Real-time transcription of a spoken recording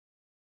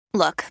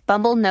Look,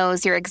 Bumble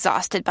knows you're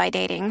exhausted by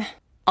dating.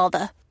 All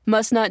the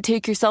must not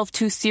take yourself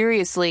too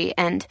seriously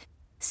and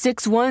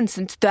 6'1"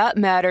 since that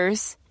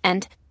matters.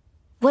 And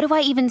what do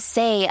I even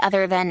say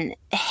other than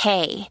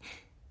hey?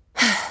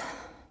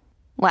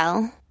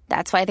 Well,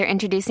 that's why they're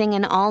introducing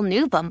an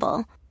all-new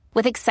Bumble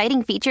with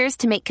exciting features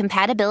to make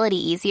compatibility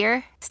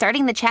easier,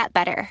 starting the chat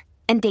better,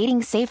 and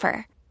dating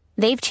safer.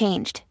 They've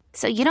changed,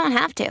 so you don't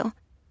have to.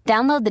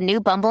 Download the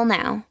new Bumble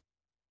now.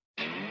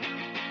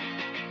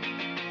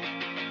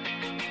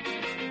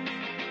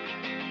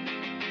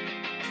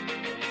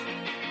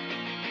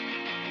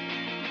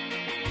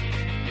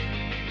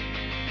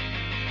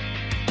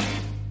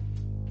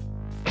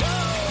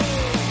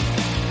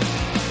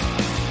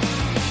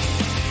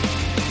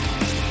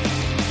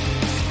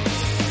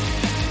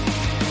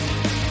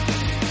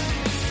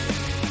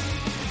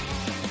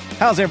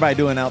 How's everybody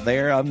doing out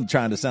there? I'm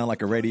trying to sound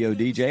like a radio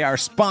DJ. Our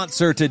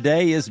sponsor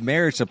today is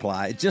Marriage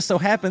Supply. It just so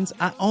happens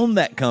I own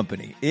that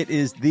company. It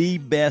is the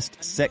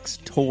best sex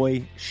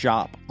toy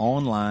shop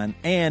online,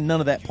 and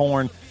none of that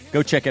porn.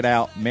 Go check it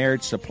out,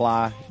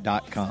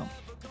 marriagesupply.com.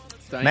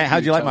 Matt,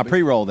 how'd you like my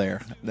pre-roll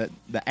there? The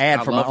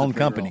ad for my own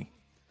company.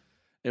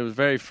 It was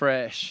very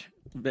fresh.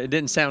 It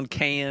didn't sound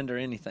canned or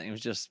anything. It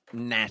was just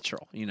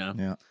natural, you know?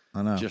 Yeah,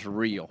 I know. Just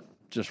real,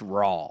 just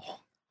raw.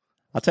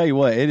 I'll tell you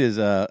what, it is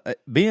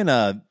being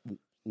a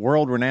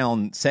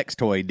world-renowned sex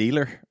toy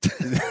dealer.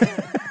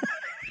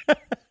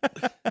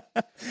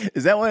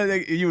 Is that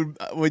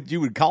what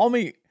you would call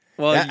me?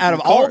 Well, out of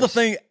all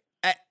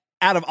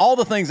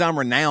the things I'm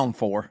renowned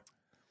for,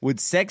 would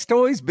sex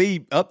toys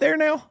be up there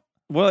now?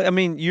 Well, I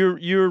mean,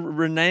 you're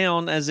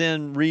renowned as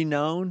in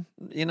renowned,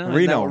 you know?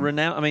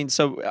 Renowned.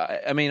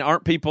 I mean,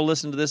 aren't people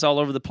listening to this all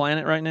over the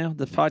planet right now,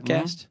 the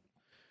podcast?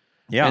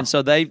 Mm-hmm. Yeah. And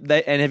so they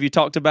and have you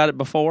talked about it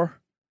before?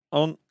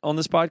 On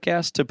this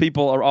podcast to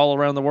people all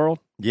around the world?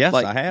 Yes,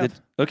 I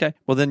have. Okay.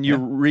 Well, then you're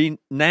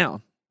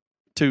renowned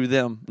to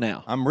them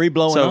now. I'm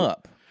re-blowing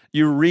up.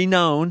 You're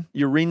renowned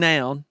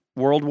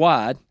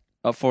worldwide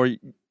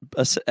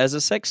as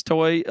a sex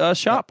toy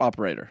shop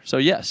operator. So,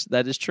 yes,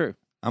 that is true.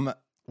 When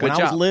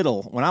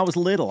I was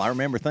little, I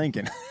remember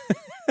thinking,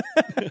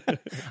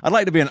 I'd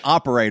like to be an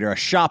operator, a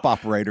shop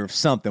operator of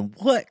something.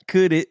 What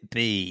could it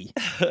be?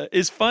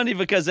 It's funny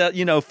because,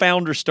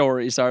 founder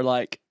stories are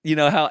like, you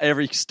know how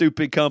every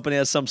stupid company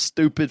has some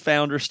stupid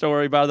founder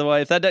story, by the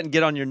way? If that doesn't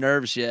get on your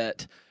nerves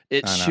yet,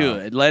 it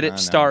should. Let it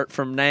start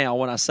from now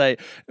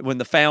when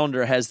the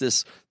founder has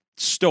this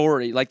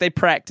story, like they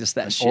practice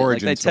that shit.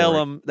 Like they tell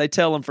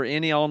them for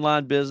any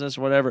online business,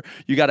 whatever,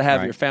 you got to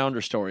have your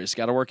founder story. It's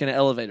got to work in an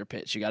elevator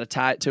pitch. You got to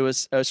tie it to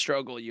a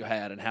struggle you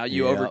had and how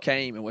you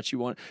overcame and what you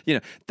want. You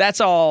know,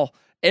 that's all.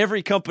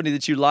 Every company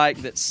that you like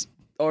that's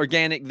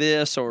organic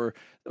this or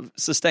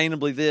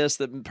sustainably this,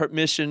 the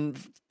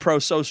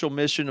pro-social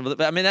mission of.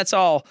 I mean, that's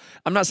all.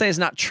 I'm not saying it's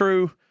not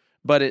true,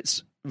 but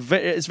it's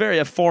very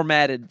a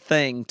formatted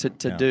thing to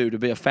do, to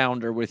be a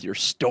founder with your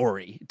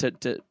story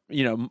to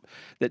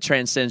that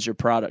transcends your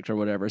product or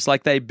whatever. It's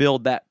like they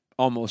build that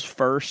almost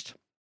first.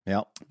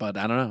 Yeah. But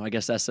I don't know. I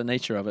guess that's the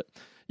nature of it.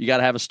 You got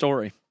to have a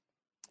story.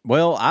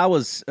 Well,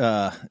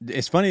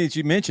 it's funny that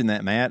you mentioned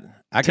that, Matt.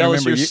 Tell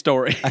us your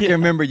story. I can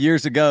remember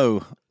years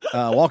ago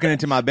walking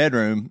into my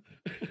bedroom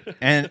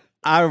and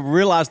I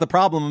realized the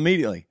problem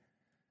immediately.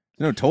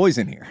 There's no toys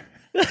in here.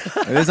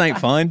 This ain't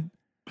fun.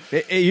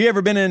 You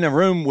ever been in a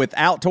room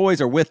without toys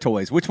or with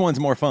toys? Which one's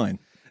more fun?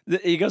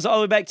 He goes all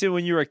the way back to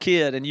when you were a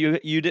kid and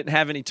you didn't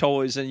have any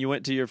toys and you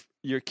went to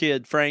your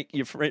kid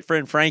your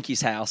friend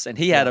Frankie's house and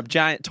he had a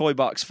giant toy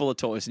box full of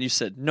toys and you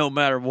said, no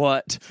matter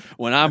what,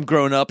 when I'm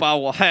grown up, I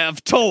will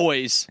have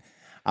toys.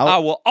 I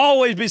will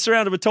always be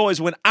surrounded with toys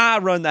when I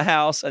run the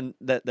house, and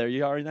there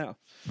you are now.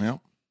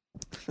 Well,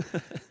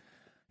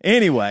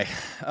 anyway,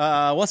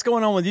 what's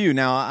going on with you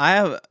now?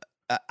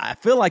 I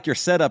feel like your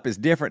setup is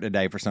different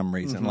today for some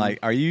reason. Mm-hmm. Like,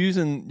 are you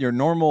using your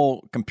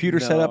normal computer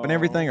setup and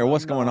everything, or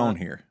what's going on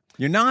here?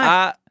 You're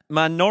not?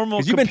 My normal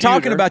computer. You've been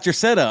talking about your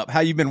setup,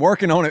 how you've been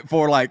working on it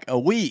for like a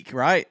week,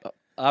 right?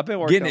 I've been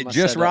working on my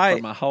just setup right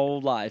for my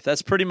whole life.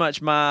 That's pretty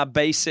much my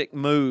basic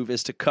move,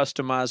 is to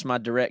customize my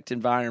direct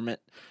environment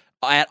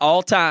at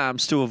all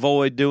times to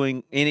avoid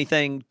doing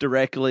anything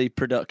directly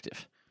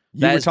productive.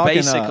 That's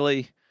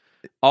basically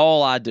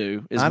all I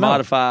do is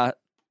modify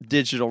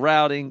digital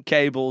routing,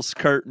 cables,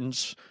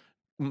 curtains.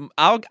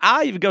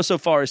 I even go so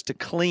far as to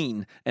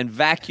clean and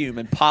vacuum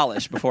and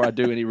polish before I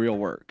do any real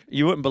work.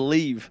 You wouldn't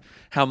believe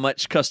how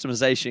much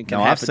customization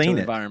can happen to an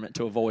environment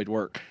to avoid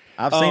work.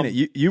 I've seen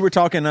it. You were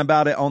talking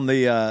about it on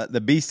the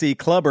BC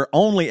Clubber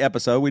only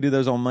episode. We do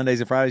those on Mondays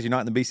and Fridays. You're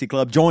not in the BC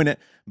Club, join it.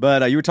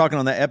 But you were talking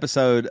on that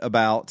episode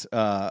about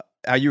how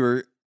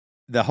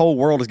the whole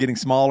world is getting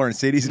smaller and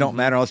cities don't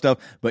matter and all that stuff,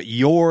 but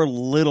your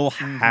little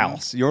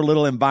house, your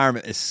little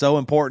environment is so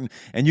important,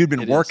 and you've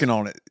been working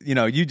on it. You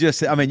know, you've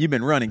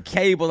been running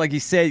cable, like you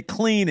said,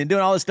 clean and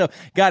doing all this stuff,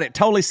 got it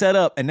totally set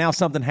up, and now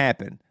something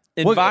happened.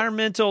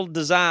 Environmental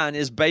design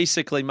is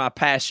basically my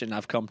passion,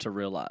 I've come to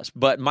realize,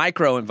 but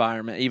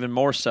microenvironment even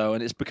more so,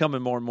 and it's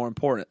becoming more and more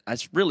important.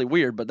 It's really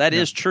weird, but that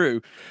is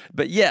true.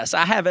 But yes,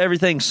 I have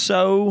everything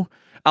so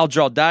I'll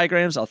draw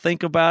diagrams. I'll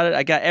think about it.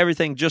 I got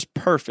everything just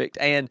perfect.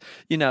 And,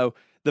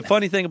 the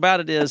funny thing about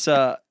it is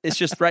it's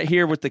just right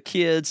here with the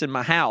kids in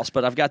my house,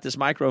 but I've got this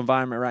micro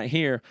environment right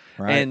here.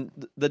 Right.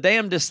 And the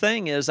damnedest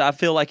thing is I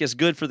feel like it's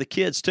good for the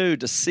kids, too,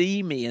 to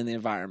see me in the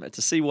environment,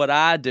 to see what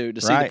I do, to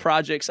see the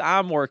projects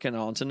I'm working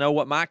on, to know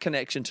what my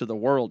connection to the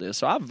world is.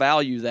 So I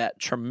value that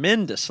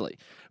tremendously.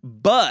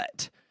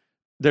 But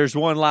there's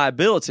one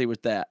liability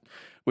with that,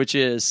 which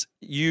is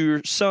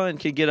your son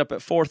can get up at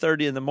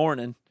 4:30 in the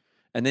morning,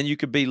 and then you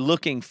could be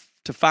looking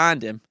to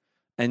find him,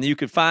 and you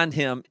could find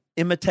him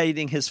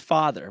imitating his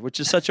father, which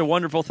is such a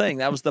wonderful thing.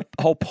 That was the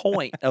whole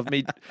point of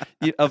me.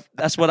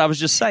 That's what I was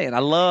just saying. I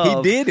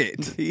love he did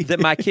it. that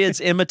my kids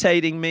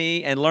imitating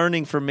me and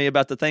learning from me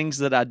about the things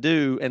that I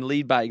do and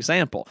lead by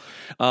example.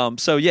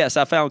 So yes,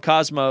 I found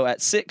Cosmo at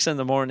 6 in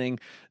the morning,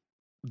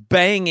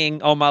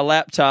 banging on my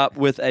laptop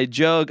with a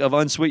jug of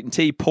unsweetened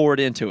tea poured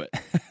into it.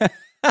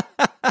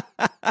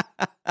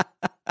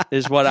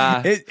 Is what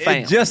I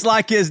found. Just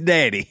like his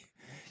daddy.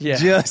 Yeah.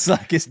 Just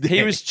like his daddy.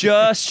 He was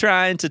just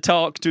trying to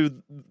talk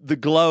to the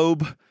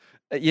globe,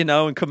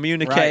 and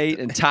communicate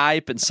and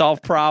type and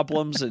solve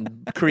problems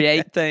and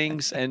create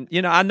things. And,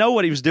 I know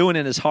what he was doing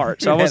in his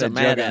heart, so I wasn't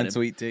mad at him.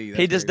 Sweet tea.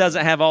 He just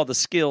doesn't have all the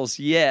skills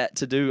yet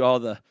to do all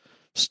the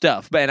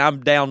stuff. But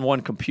I'm down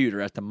one computer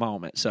at the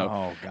moment. So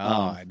oh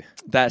God.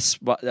 That's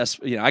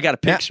I got a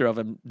picture of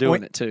him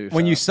doing it too.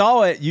 When you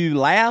saw it, you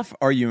laugh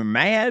or you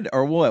mad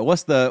or what?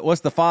 What's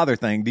the father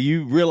thing? Do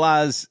you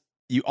realize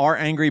you are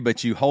angry,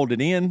 but you hold it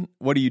in?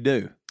 What do you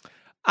do?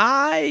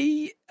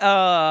 I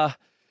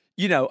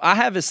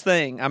have this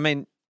thing. I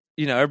mean,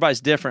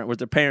 everybody's different with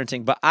their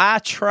parenting, but I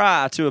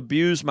try to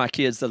abuse my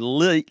kids the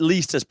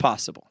least as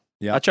possible.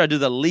 Yeah. I try to do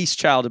the least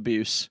child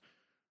abuse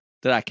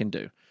that I can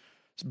do.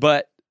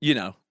 But,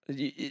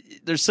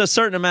 there's a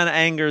certain amount of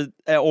anger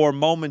or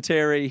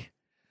momentary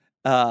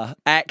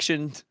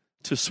action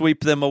to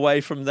sweep them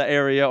away from the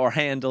area or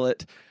handle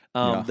it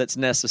that's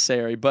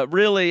necessary. But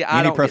really,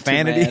 I don't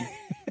profanity? Get too mad.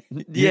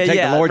 You take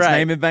the Lord's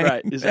name in vain?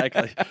 Right,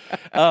 exactly.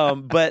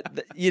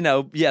 But,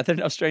 they're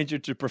no stranger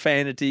to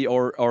profanity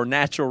or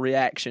natural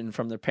reaction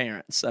from their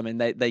parents. I mean,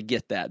 they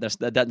get that.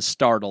 That doesn't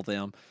startle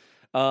them.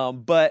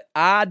 But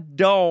I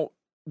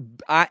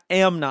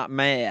am not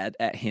mad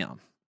at him.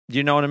 Do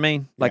you know what I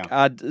mean? Like,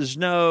 there's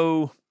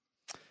no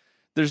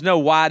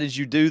why did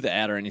you do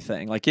that or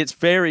anything. Like, it's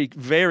very,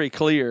 very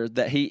clear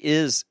that he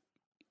is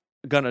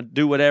going to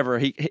do whatever.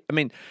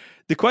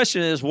 The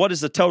question is, what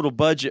is the total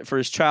budget for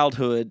his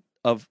childhood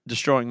of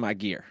destroying my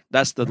gear?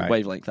 That's the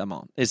wavelength I'm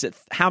on. Is it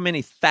how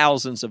many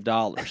thousands of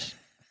dollars?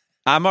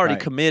 I'm already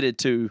committed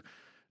to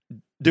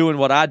doing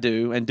what I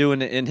do and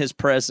doing it in his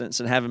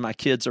presence and having my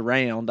kids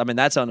around. I mean,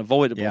 that's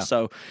unavoidable. Yeah.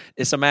 So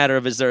it's a matter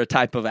of, is there a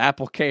type of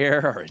Apple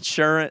Care or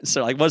insurance?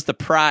 Or what's the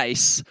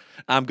price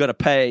I'm going to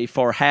pay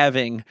for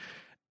having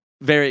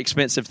very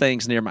expensive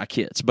things near my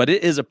kids? But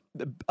it is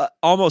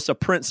almost a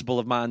principle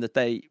of mine that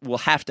they will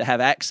have to have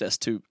access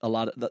to a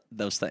lot of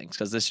those things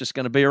because it's just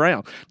going to be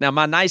around. Now,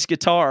 my nice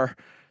guitar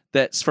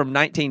that's from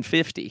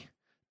 1950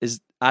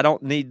 I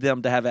don't need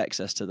them to have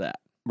access to that.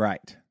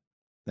 Right.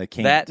 They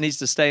can't. That needs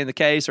to stay in the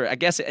case, or I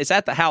guess it's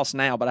at the house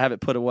now, but I have it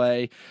put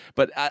away.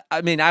 But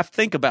I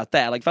think about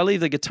that. Like, if I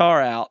leave the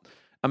guitar out,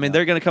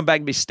 they're going to come back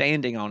and be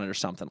standing on it or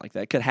something like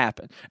that. It could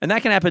happen. And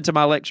that can happen to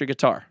my electric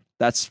guitar.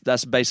 That's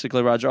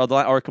basically where I draw the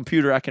line, or a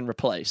computer I can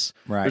replace.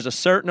 Right. There's a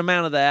certain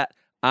amount of that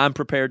I'm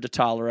prepared to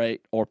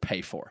tolerate or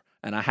pay for,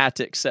 and I have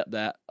to accept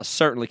that. I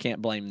certainly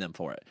can't blame them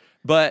for it.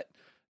 But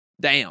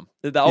damn,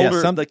 the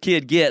older the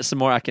kid gets, the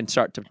more I can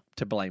start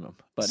to blame them.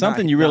 But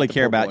something you really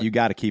care about, you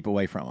got to keep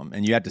away from them,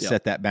 and you have to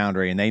set that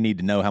boundary, and they need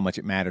to know how much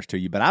it matters to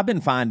you. But I've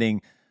been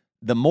finding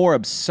the more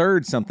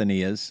absurd something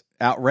is,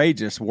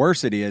 outrageous,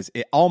 worse it is,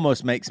 it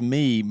almost makes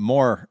me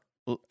more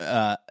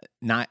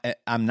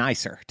I'm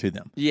nicer to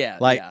them. Yeah.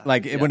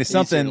 When it's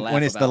something,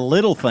 when it's the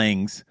little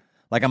things,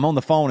 like I'm on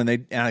the phone and I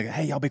go,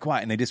 hey, y'all be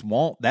quiet. And they just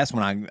won't. That's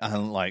when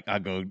I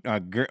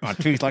grit my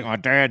teeth like my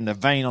dad, and the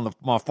vein on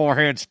my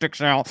forehead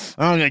sticks out.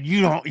 Oh,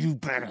 you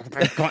better,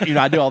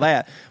 I do all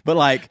that. But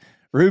like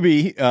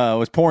Ruby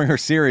was pouring her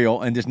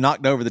cereal and just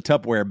knocked over the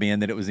Tupperware bin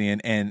that it was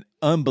in, and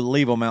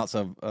unbelievable amounts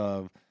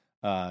of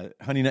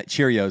Honey Nut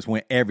Cheerios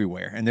went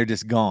everywhere, and they're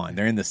just gone.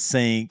 They're in the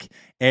sink.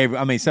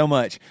 So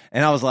much.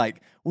 And I was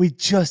like,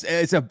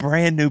 it's a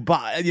brand new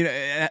box,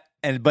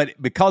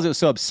 but because it was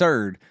so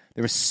absurd,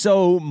 there was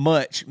so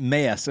much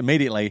mess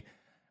immediately.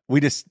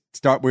 We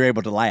were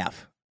able to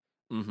laugh.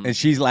 Mm-hmm. And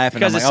she's laughing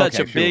because it's such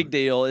a big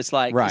deal. It's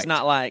like it's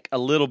not like a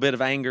little bit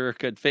of anger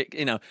could fix.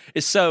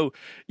 It's so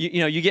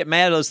you get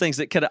mad at those things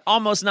that could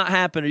almost not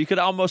happen, or you could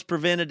almost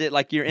prevented it.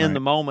 Like you're in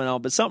the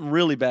moment, but something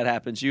really bad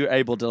happens, you're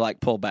able to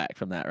pull back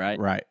from that, right?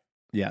 Right.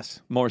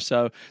 Yes. More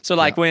so. So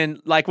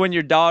when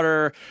your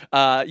daughter,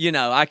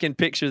 I can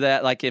picture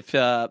that. Like if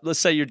let's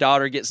say your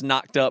daughter gets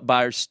knocked up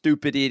by her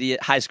stupid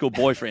idiot high school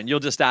boyfriend, you'll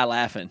just die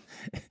laughing.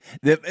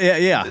 The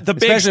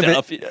big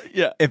stuff.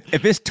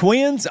 If it's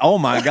twins, oh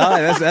my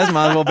God, that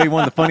might as well be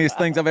one of the funniest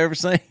things I've ever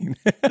seen.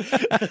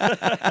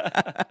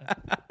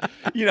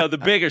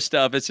 The bigger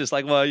stuff, it's just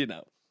like,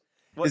 well,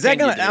 Is that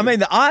going to, I mean,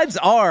 the odds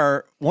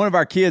are one of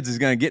our kids is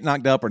going to get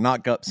knocked up or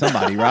knock up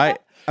somebody, right?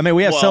 I mean,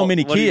 we have so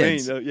many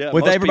kids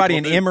with everybody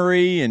in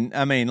Emory, and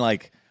I mean,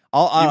 like,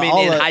 you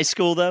mean in high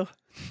school, though?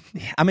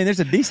 I mean, there's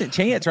a decent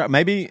chance, right?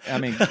 Maybe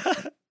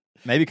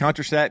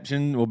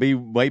contraception will be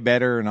way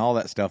better and all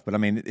that stuff, but I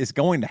mean, it's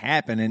going to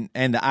happen,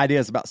 and the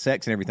ideas about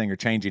sex and everything are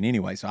changing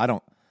anyway. So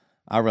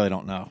I really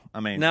don't know. I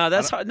mean, no,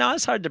 that's hard. No,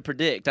 it's hard to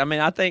predict. I mean,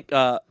 I think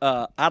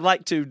I'd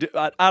like to.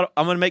 I'm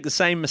going to make the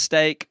same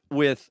mistake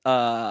with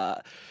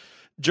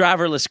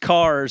driverless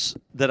cars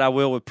that I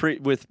will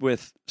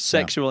with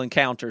sexual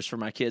encounters for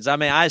my kids. I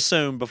mean, I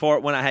assume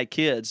when I had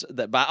kids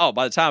that by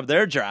the time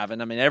they're driving,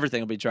 I mean,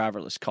 everything will be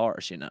driverless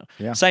cars,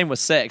 Yeah. Same with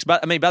sex.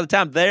 But I mean, by the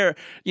time they're,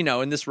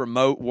 in this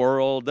remote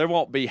world, they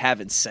won't be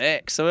having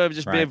sex. So it'll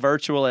just be a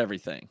virtual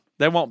everything.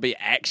 They won't be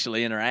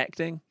actually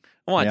interacting.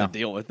 I won't have to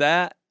deal with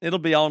that. It'll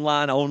be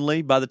online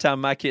only by the time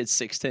my kid's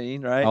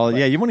 16, right? Oh,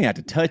 yeah, you won't even have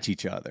to touch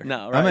each other.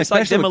 No, right? I mean,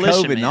 especially with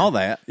COVID and all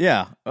that.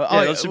 Yeah.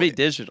 It should be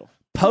digital.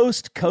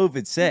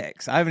 Post-COVID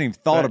sex. I haven't even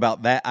thought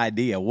about that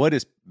idea. What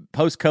is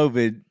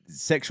post-COVID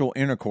sexual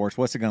intercourse?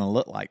 What's it going to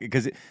look like?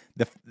 Because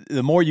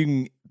the more you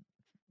can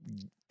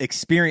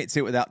experience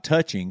it without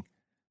touching,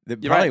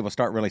 that probably will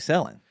start really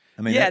selling.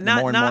 I mean,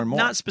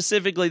 not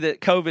specifically that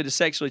COVID is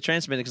sexually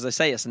transmitted, because they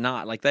say it's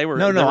not. Like I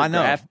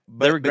know.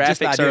 There were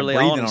graphics early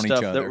on and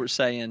stuff that were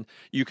saying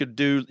you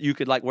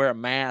could like wear a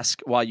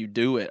mask while you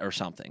do it or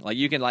something. Like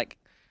you can like.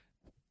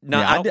 No,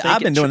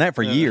 I've been doing that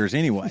for years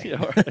anyway.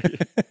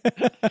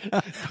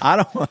 I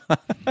don't.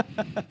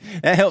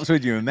 That helps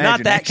with your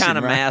imagination. Not that kind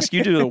of mask.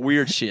 You do the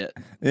weird shit.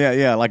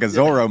 Yeah, like a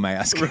Zorro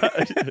mask.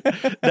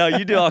 Right. No,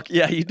 you do all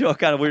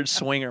kind of weird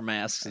swinger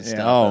masks and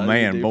stuff. Oh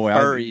man, boy,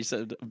 furries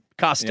and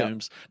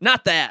costumes. Yep.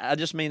 Not that. I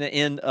just mean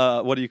an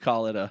what do you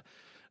call it?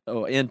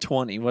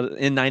 N20,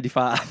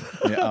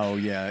 N95. Yeah, oh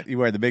yeah, you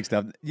wear the big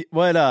stuff.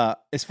 What?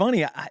 It's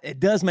funny. It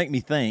does make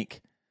me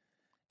think.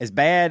 As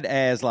bad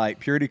as like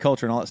purity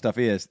culture and all that stuff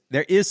is,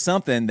 there is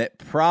something that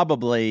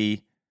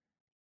probably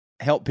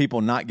helped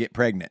people not get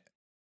pregnant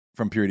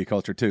from purity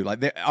culture too.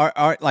 Like there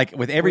are like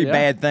with every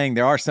bad thing,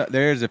 there's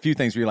a few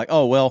things where you're like,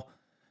 oh well,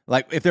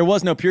 like if there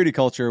was no purity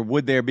culture,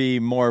 would there be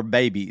more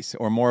babies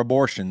or more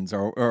abortions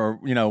or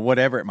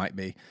whatever it might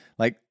be?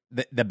 Like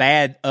the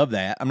bad of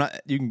that.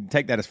 You can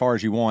take that as far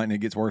as you want, and it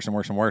gets worse and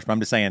worse and worse. But I'm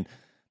just saying,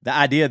 the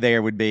idea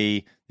there would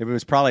be there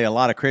was probably a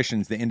lot of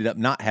Christians that ended up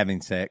not having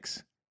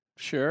sex.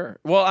 Sure.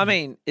 Well, I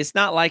mean, it's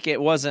not like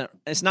it wasn't.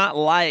 It's not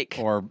like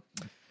or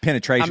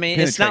penetration. I mean,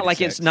 it's not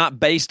like it's not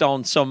based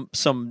on some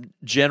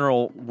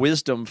general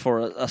wisdom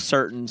for a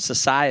certain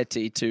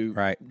society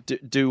to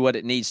do what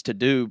it needs to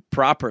do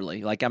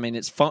properly. Like, I mean,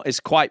 it's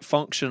quite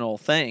functional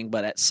thing,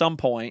 but at some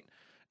point,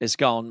 it's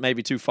gone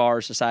maybe too far.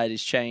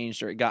 Society's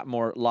changed, or it got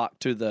more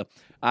locked to the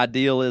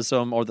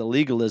idealism or the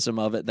legalism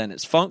of it than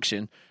its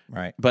function.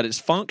 Right. But its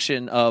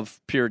function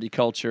of purity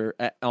culture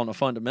on a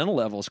fundamental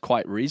level is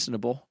quite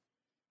reasonable.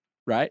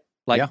 Right?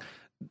 Like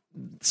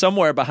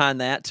somewhere behind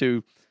that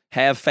to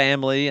have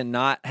family and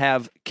not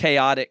have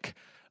chaotic.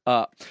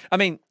 I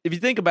mean, if you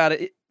think about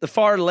it, the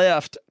far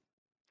left,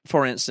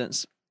 for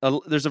instance,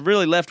 there's a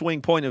really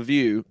left-wing point of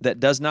view that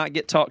does not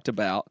get talked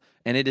about,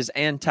 and it is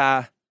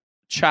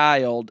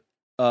anti-child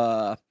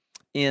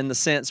in the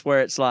sense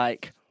where it's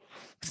like,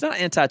 it's not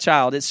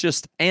anti-child, it's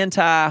just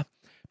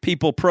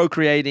anti-people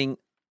procreating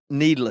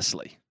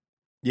needlessly.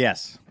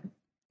 Yes.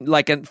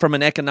 Like from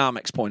an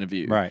economics point of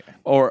view, right,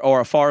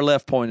 or a far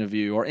left point of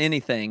view, or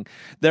anything.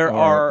 Even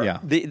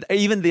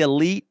the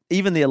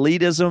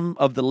elitism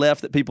of the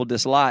left that people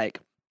dislike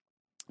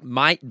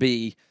might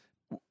be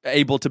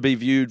able to be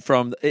viewed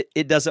from.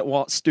 It doesn't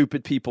want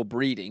stupid people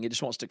breeding; it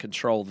just wants to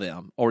control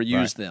them or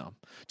use them.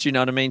 Do you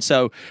know what I mean?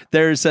 So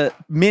there's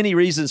many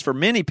reasons for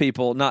many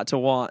people not to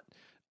want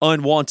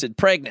unwanted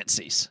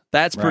pregnancies.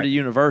 That's pretty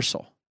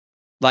universal.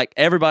 Like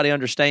everybody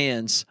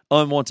understands,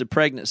 unwanted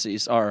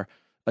pregnancies are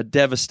a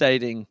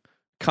devastating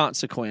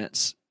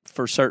consequence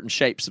for certain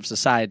shapes of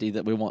society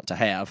that we want to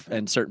have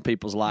and certain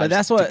people's lives. But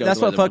that's what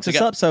fucks us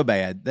up so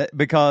bad,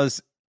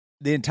 because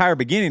the entire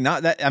beginning,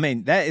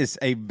 that is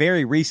a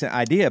very recent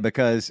idea,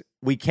 because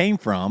we came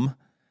from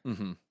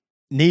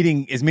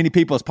needing as many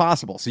people as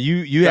possible. So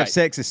you have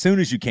sex as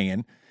soon as you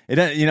can. It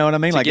doesn't, you know what I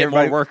mean? To like get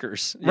everybody, more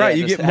workers, right?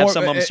 You get more,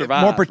 some of them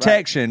survive, more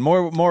protection,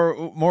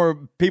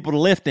 more people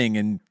lifting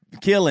and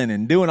killing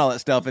and doing all that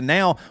stuff. And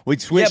now we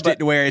switched it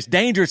to where it's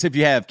dangerous if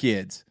you have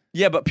kids.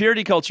 Yeah, but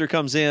purity culture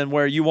comes in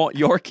where you want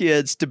your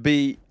kids to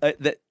be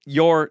that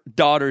your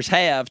daughters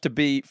have to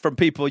be from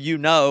people you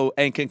know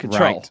and can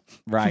control.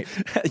 Right.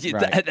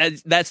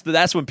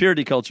 That's when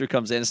purity culture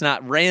comes in. It's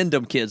not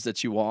random kids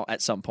that you want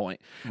at some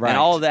point. Right. And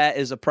all of that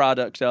is a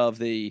product of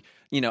the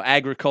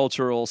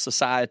agricultural,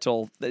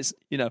 societal.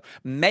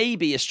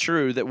 Maybe it's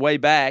true that way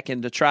back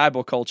in the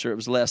tribal culture it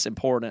was less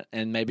important,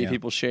 and maybe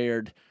people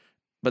shared,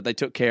 but they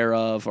took care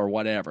of or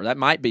whatever. That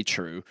might be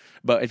true.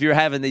 But if you're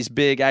having these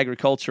big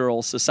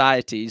agricultural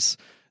societies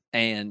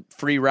and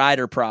free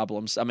rider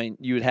problems, I mean,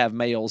 you would have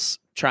males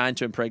trying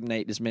to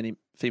impregnate as many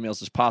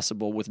females as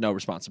possible with no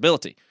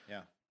responsibility.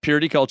 Yeah.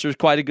 Purity culture is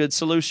quite a good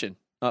solution.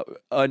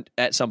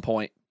 at some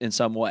point in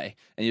some way,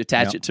 and you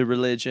attach it to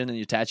religion and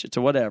you attach it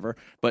to whatever.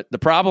 But the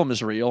problem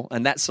is real,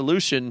 and that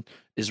solution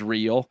is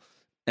real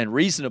and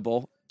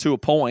reasonable to a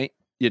point,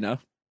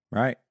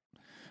 Right.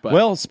 But,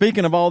 well,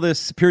 speaking of all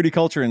this purity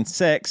culture and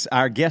sex,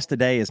 our guest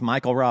today is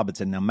Michael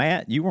Robinson. Now,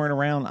 Matt, you weren't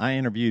around. I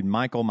interviewed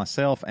Michael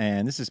myself,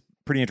 and this is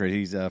pretty interesting.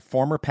 He's a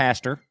former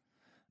pastor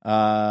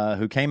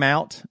who came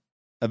out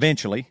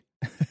eventually,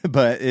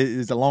 but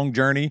it's a long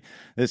journey.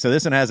 So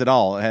this one has it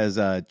all. It has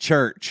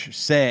church,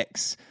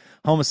 sex,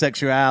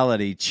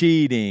 homosexuality,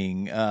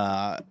 cheating,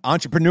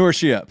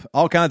 entrepreneurship,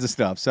 all kinds of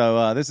stuff.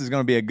 So this is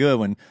going to be a good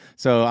one.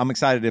 So I'm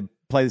excited to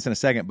play this in a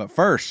second. But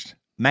first,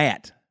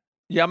 Matt.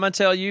 Yeah, I'm going to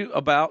tell you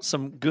about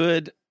some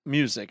good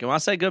music. And when I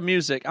say good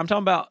music, I'm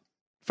talking about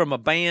from a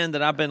band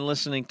that I've been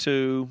listening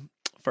to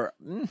for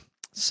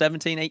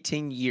 17,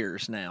 18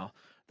 years now.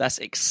 That's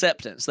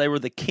Acceptance. They were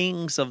the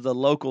kings of the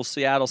local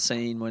Seattle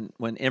scene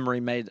when Emory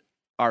made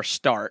our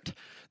start.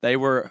 They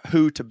were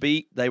who to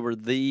beat. They were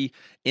the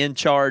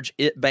in-charge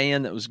it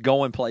band that was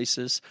going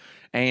places.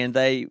 And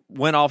they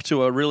went off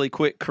to a really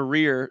quick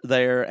career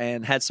there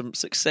and had some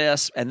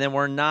success, and then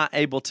were not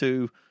able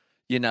to,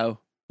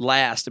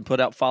 last and put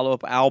out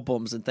follow-up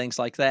albums and things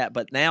like that.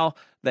 But now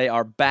they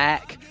are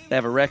back. They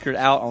have a record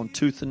out on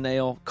Tooth and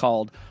Nail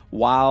called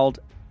Wild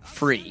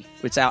Free.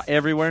 It's out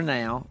everywhere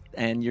now,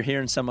 and you're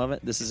hearing some of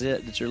it. This is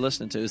it that you're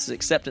listening to. This is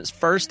Acceptance's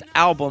first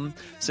album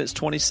since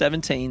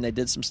 2017. They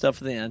did some stuff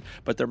then,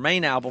 but their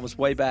main album was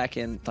way back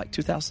in like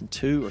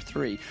 2002 or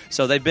 3.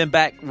 So they've been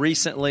back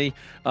recently.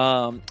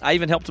 I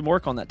even helped them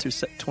work on that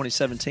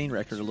 2017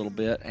 record a little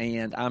bit,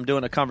 and I'm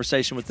doing a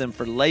conversation with them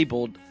for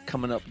Labeled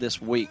coming up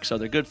this week. So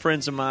they're good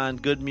friends of mine,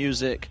 good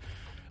music.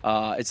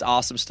 It's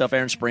awesome stuff.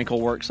 Aaron Sprinkle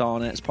works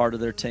on it as part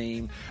of their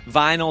team.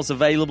 Vinyl's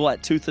available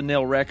at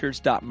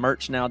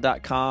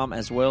toothandnailrecords.merchnow.com,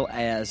 as well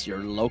as your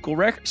local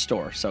record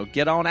store. So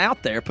get on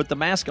out there, put the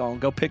mask on,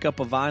 go pick up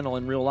a vinyl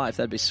in real life.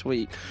 That'd be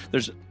sweet.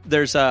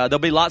 There'll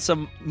be lots of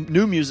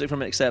new music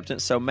from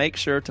Acceptance, so make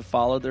sure to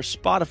follow their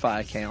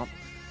Spotify account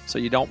so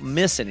you don't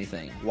miss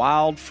anything.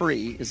 Wild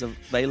Free is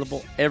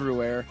available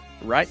everywhere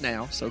right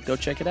now, so go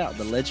check it out.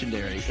 The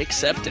legendary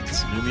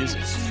Acceptance, new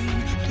music.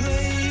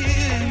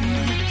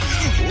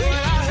 What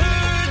I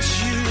heard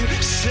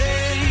you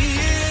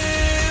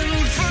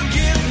saying,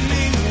 forgive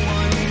me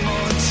one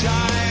more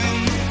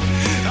time.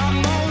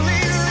 I'm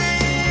only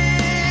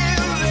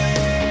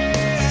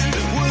living.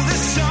 Well, there's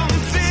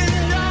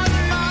something on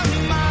my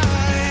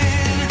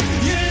mind.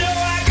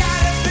 I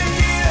gotta think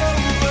it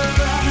over,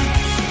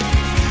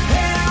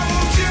 and I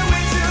won't do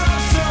it till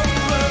I'm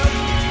sober.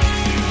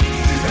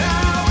 I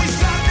always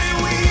thought that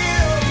we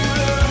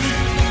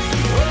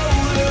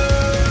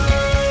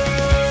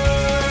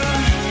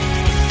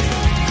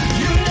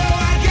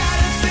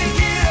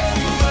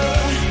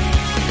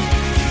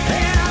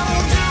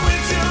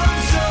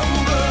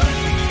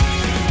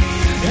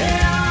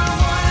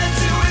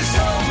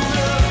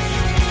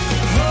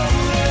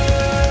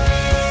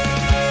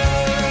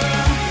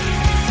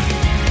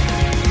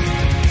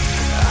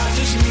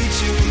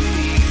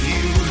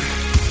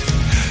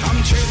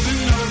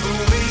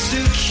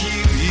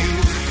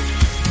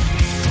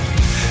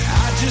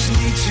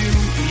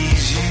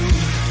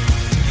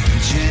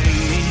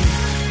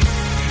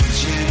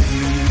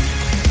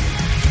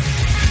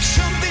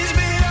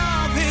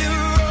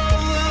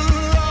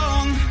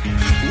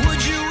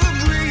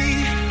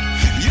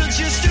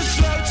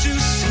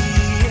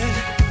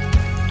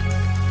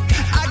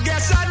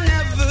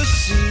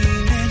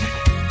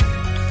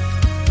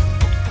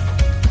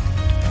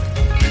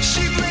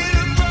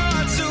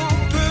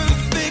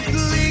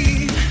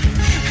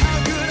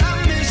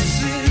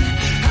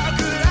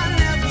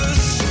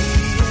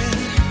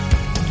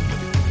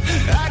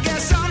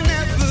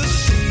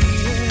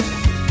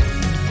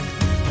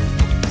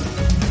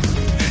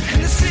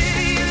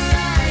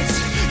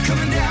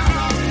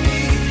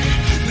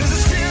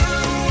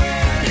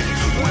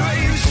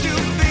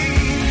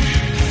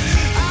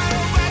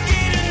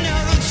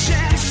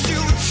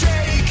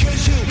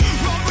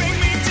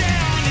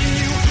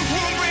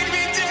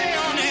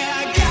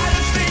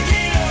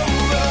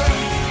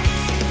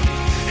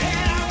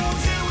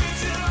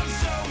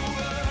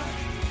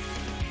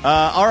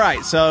All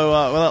right,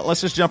 so let's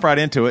just jump right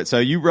into it. So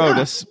you wrote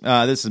us.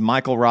 This is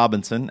Michael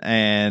Robinson,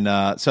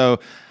 and so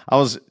I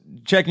was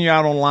checking you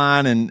out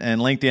online and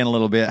LinkedIn a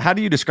little bit. How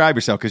do you describe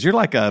yourself? Because you're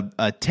like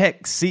a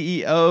tech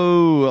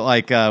CEO,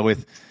 like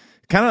with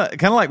kind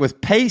of like with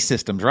pay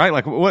systems, right?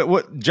 Like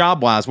what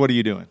job wise, what are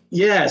you doing?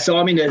 Yeah, so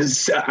I mean,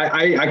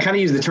 I kind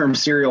of use the term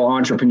serial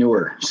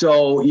entrepreneur.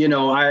 So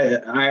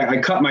I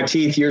cut my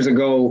teeth years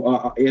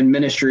ago in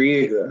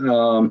ministry,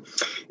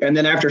 and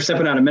then after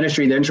stepping out of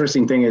ministry, the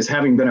interesting thing is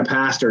having been a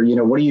pastor.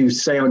 What do you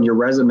say on your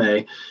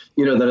resume?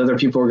 That other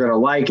people are going to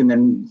like, and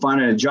then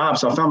finding a job.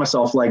 So I found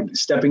myself like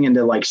stepping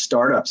into like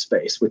startup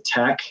space with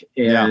tech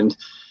and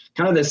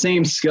kind of the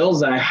same skills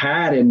that I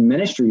had in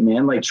ministry,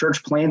 man, like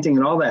church planting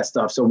and all that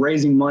stuff. So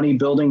raising money,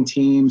 building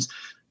teams,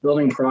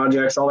 building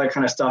projects, all that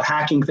kind of stuff,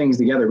 hacking things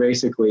together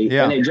basically.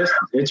 Yeah. And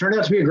it turned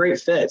out to be a great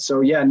fit. So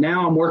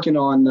now I'm working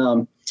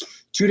on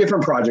 2 2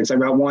 different projects. I've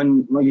got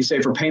one, like you say,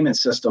 for payment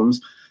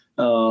systems.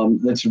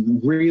 That's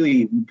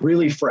really,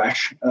 really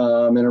fresh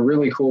and a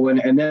really cool one.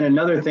 And then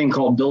another thing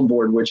called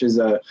Billboard, which is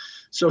a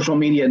social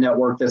media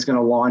network that's going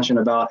to launch in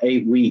about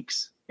 8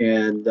 weeks.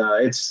 And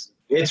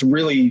it's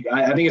really,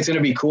 I think it's going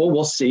to be cool.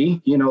 We'll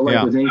see.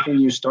 With anything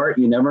you start,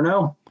 you never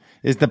know.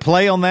 Is the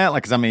play on that?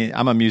 Like, 'cause I mean,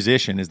 I'm a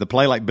musician. Is the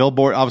play like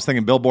Billboard? I was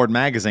thinking Billboard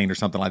magazine or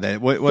something like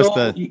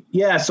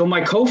that. So my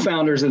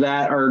co-founders of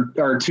that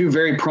are 2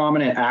 very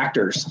prominent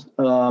actors.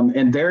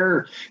 And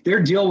their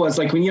deal was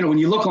like, when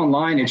you look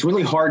online, it's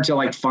really hard to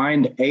like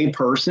find a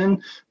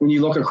person when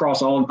you look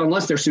across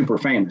unless they're super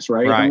famous,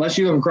 right? Unless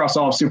you look across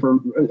all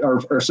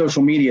or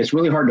social media, it's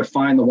really hard to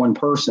find the one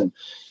person.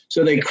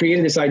 So they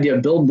created this idea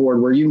of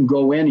Billboard where you can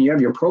go in and you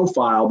have your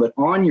profile, but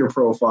on your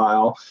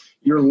profile,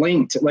 you're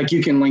linked. Like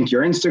you can link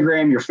your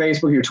Instagram, your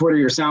Facebook, your Twitter,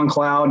 your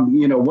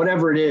SoundCloud,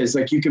 whatever it is.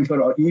 Like you can put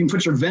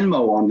your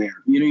Venmo on there.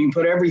 You can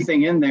put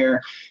everything in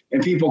there,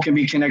 and people can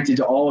be connected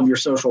to all of your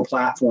social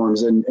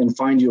platforms and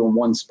find you in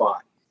one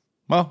spot.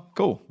 Well,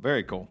 cool,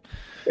 very cool.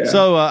 Yeah.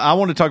 So I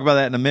want to talk about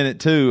that in a minute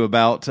too,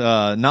 about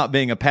not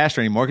being a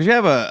pastor anymore, because you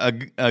have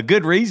a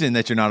good reason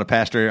that you're not a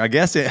pastor. I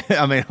guess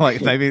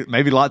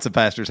maybe lots of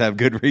pastors have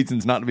good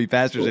reasons not to be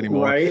pastors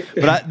anymore. Right.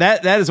 But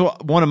that is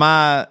one of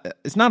my.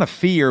 It's not a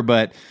fear,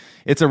 but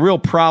it's a real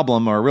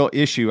problem or a real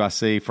issue I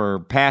see for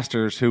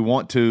pastors who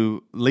want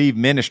to leave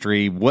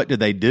ministry. What do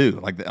they do?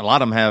 Like a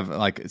lot of them have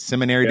like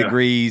seminary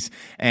degrees,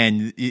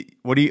 and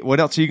what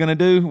else are you going to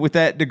do with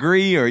that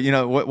degree? Or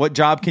what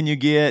job can you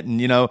get?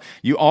 And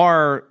you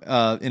are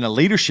in a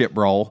leadership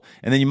role,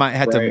 and then you might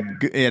have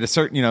to at a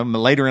certain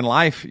later in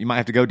life you might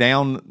have to go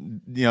down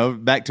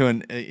back to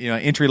an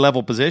entry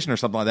level position or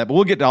something like that. But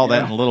we'll get to all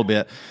that in a little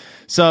bit.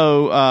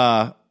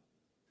 So.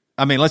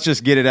 I mean, let's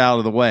just get it out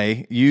of the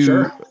way.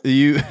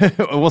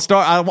 We'll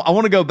start. I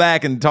want to go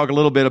back and talk a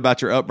little bit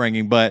about your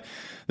upbringing, but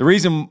the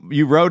reason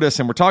you wrote us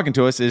and were talking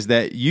to us is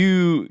that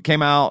you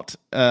came out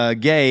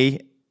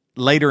gay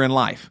later in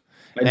life.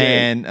 I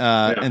did.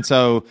 And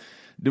so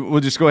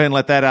we'll just go ahead and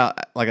let that out.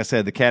 Like I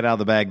said, the cat out of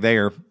the bag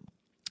there,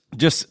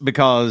 just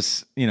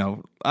because,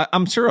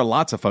 I'm sure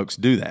lots of folks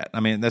do that. I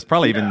mean, that's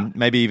probably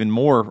maybe even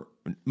more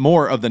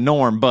of the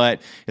norm,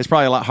 but it's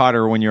probably a lot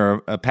harder when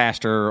you're a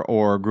pastor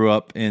or grew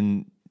up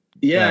in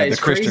it's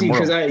crazy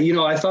because I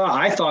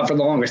thought for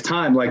the longest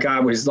time like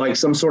I was like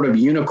some sort of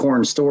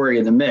unicorn story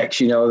in the mix.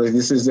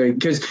 This is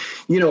because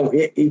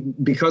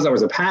because I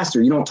was a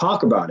pastor, you don't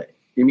talk about it.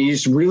 I mean, you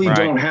just really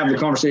don't have the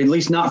conversation, at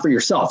least not for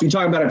yourself. You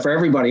talk about it for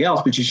everybody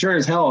else, but you sure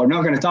as hell are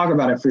not going to talk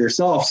about it for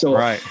yourself. So,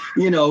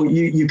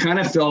 you kind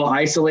of feel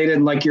isolated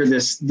and like you're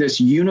this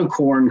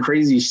unicorn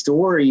crazy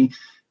story.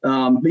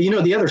 But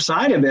the other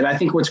side of it, I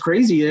think what's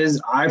crazy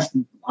is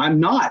I'm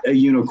not a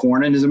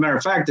unicorn. And as a matter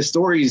of fact, the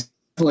stories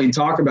definitely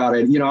talk about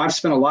it. I've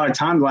spent a lot of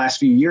time the last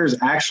few years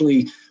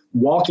actually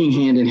walking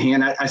hand in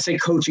hand. I say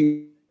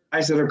coaching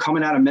guys that are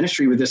coming out of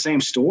ministry with the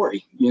same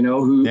story,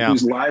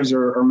 whose lives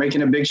are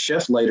making a big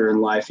shift later in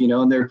life,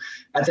 and they're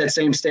at that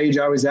same stage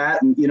I was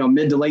at, and,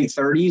 mid to late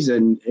 30s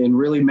and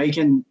really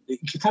kind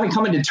of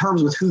coming to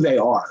terms with who they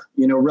are,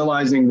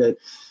 realizing that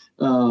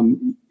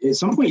at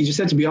some point you just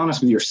have to be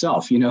honest with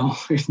yourself,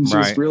 it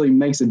just really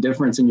makes a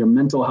difference in your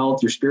mental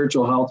health, your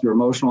spiritual health, your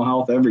emotional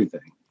health,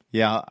 everything.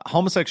 Yeah,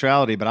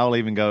 homosexuality, but I'll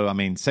even go,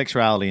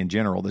 sexuality in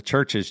general, the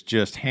church is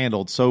just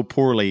handled so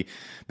poorly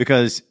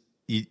because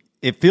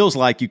it feels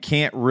like you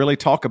can't really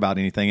talk about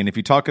anything. And if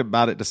you talk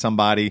about it to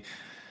somebody,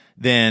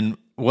 then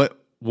what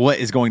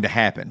is going to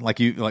happen? Like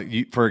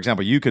you, for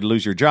example, you could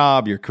lose your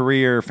job, your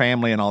career,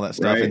 family, and all that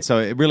stuff. Right. And so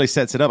it really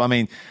sets it up.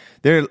 We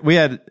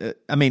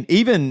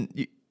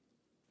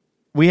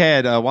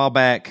had a while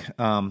back,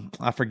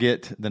 I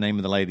forget the name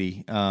of the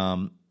lady,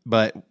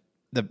 but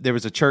there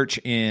was a church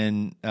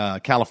in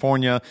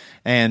California,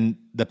 and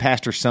the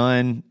pastor's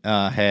son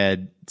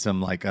had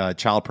some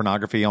child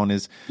pornography on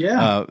his.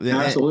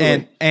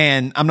 Absolutely.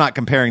 And I'm not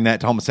comparing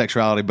that to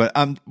homosexuality, but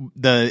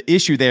the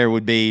issue there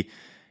would be,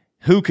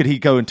 who could he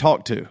go and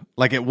talk to?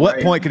 Like, at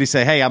what point could he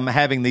say, "Hey, I'm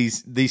having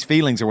these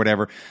feelings" or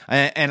whatever?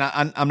 And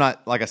I'm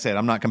not, like I said,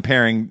 I'm not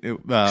comparing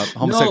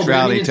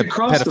homosexuality to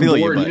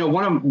pedophilia.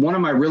 But one of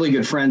my really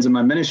good friends in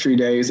my ministry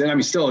days,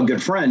 and still a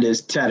good friend,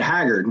 is Ted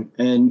Haggard.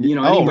 And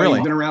anybody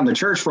who's been around the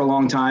church for a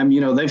long time,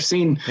 they've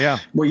seen. Yeah.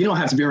 Well, you don't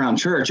have to be around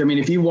church.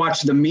 If you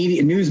watch the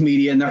news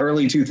media in the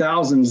early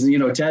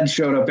 2000s, Ted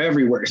showed up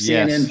everywhere.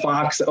 CNN,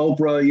 Fox,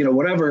 Oprah,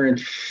 whatever,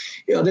 and.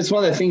 That's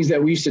one of the things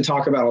that we used to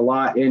talk about a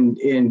lot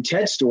in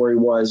Ted's story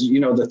was,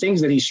 the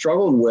things that he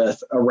struggled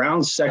with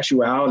around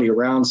sexuality,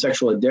 around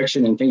sexual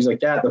addiction and things like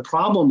that. The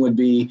problem would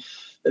be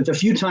that the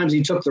few times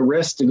he took the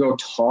risk to go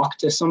talk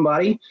to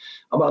somebody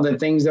about the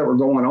things that were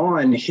going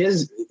on,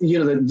 his,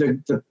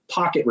 the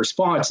pocket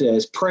response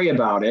is pray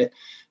about it.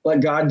 let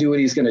God do what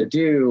he's going to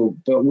do,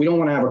 but we don't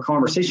want to have a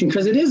conversation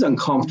because it is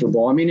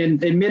uncomfortable. I mean,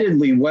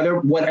 admittedly,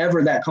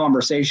 whatever that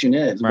conversation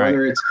is, right.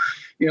 whether it's,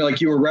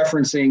 like you were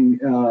referencing,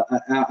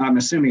 I'm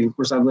assuming, of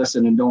course, I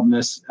listen and don't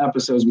miss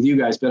episodes with you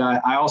guys, but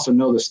I also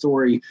know the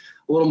story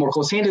a little more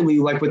close-handedly,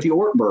 like with the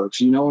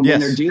Ortbergs, and yes. when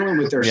they're dealing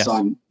with their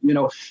son,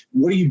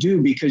 what do you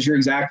do? Because you're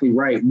exactly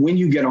right. When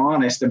you get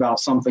honest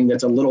about something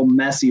that's a little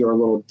messy or a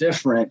little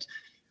different,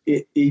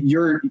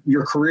 your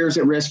career is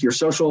at risk, your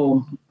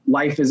social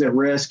life is at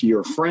risk,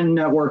 your friend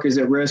network is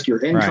at risk,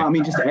 your income, right. I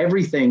mean, just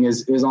everything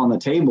is on the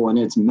table, and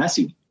it's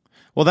messy.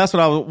 Well, that's what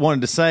I wanted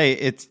to say.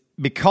 It's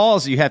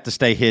because you have to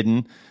stay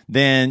hidden,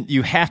 then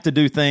you have to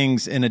do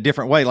things in a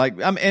different way. Like,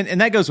 and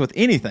that goes with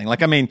anything.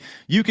 Like, I mean,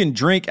 you can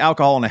drink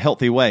alcohol in a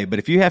healthy way, but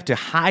if you have to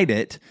hide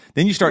it,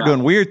 then you start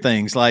doing weird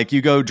things. Like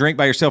you go drink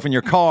by yourself in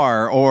your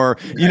car, or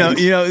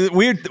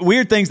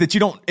weird things that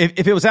you don't.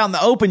 If it was out in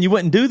the open, you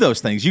wouldn't do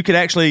those things. You could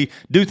actually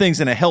do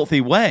things in a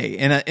healthy way,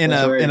 in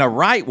a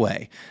right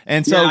way.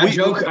 And so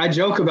I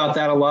joke about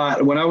that a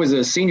lot. When I was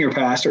a senior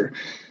pastor,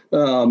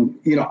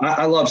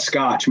 I love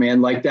Scotch,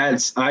 man. Like I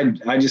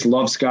just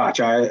love Scotch.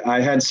 I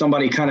had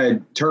somebody kind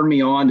of turn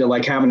me on to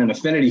like having an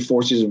affinity for,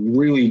 which is a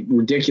really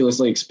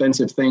ridiculously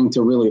expensive thing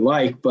to really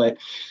like. But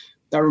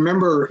I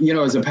remember,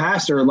 as a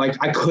pastor, like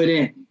I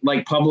couldn't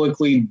like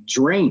publicly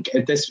drink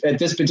at this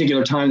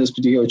particular time, this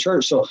particular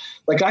church. So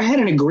like I had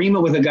an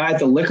agreement with a guy at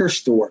the liquor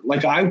store.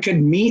 Like I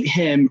could meet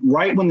him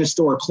right when the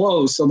store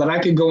closed so that I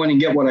could go in and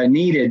get what I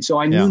needed. So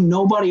I knew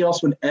nobody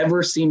else would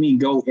ever see me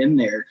go in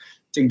there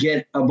to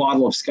get a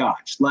bottle of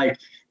Scotch. Like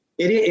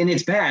and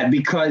it's bad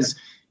because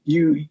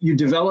you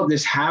develop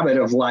this habit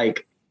of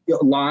like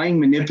lying,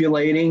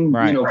 manipulating,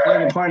 right.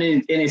 Playing a part in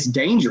it, and it's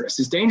dangerous.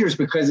 It's dangerous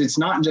because it's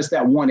not just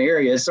that one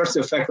area. It starts to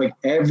affect like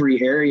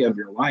every area of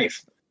your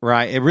life.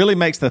 Right. It really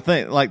makes the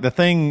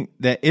thing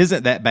that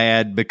isn't that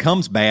bad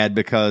becomes bad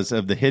because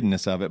of the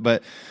hiddenness of it.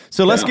 But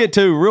so let's get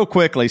to real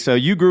quickly. So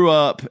you grew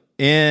up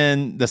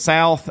in the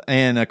South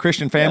in a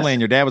Christian family,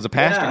 and your dad was a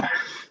pastor. Yeah.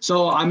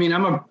 So, I mean,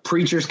 I'm a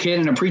preacher's kid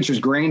and a preacher's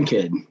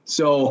grandkid.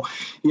 So,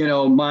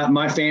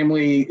 my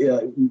family,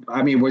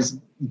 was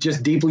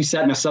just deeply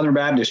set in a Southern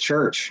Baptist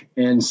church.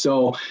 And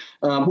so,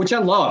 which I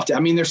loved. I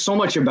mean, there's so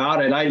much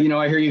about it. I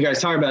hear you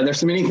guys talk about it. There's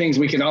so many things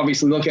we can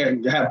obviously look at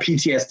and have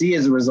PTSD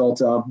as a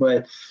result of,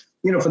 but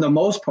for the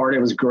most part,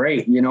 it was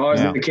great. I was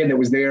the kid that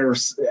was there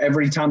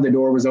every time the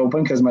door was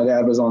open because my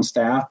dad was on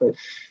staff, but,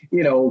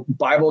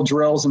 Bible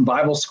drills and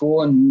Bible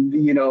school and,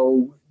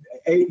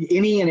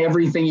 any and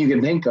everything you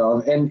can think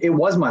of. And it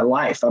was my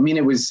life. I mean,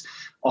 it was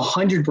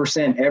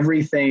 100%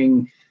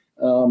 everything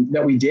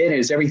that we did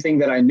is everything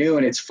that I knew.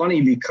 And it's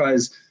funny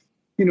because,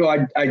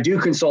 I do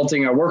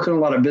consulting. I work on a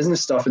lot of business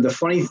stuff. But the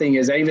funny thing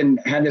is I even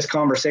had this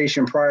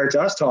conversation prior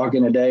to us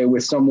talking today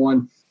with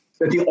someone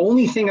that the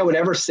only thing I would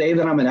ever say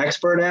that I'm an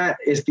expert at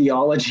is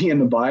theology in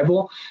the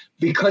Bible,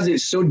 because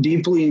it's so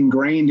deeply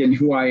ingrained in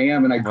who I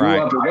am. And I grew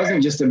up, it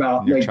wasn't just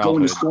about like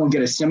going to school and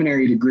get a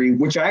seminary degree,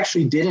 which I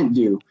actually didn't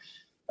do.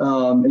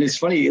 And it's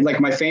funny, like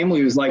my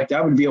family was like,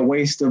 that would be a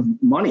waste of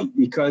money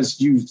because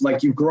you've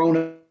grown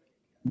up.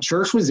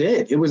 Church was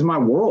it. It was my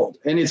world.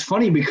 And it's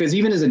funny because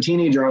even as a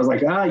teenager, I was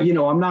like,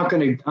 I'm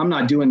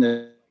not doing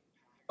the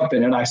up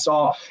in it. I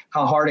saw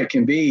how hard it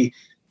can be.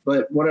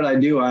 But what did I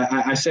do?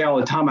 I say all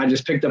the time, I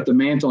just picked up the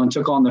mantle and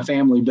took on the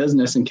family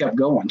business and kept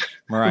going.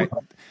 Right.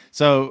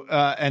 So,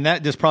 and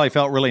that just probably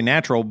felt really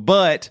natural.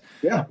 But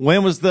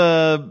when was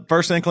the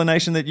first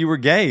inclination that you were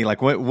gay?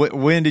 Like,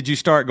 when did you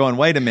start going,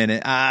 wait a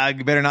minute, I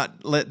better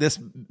not let this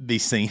be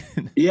seen?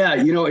 Yeah,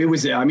 it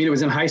was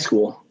in high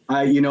school.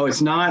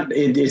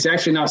 It's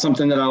actually not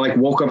something that I like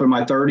woke up in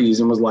my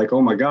 30s and was like,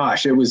 oh my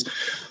gosh. It was,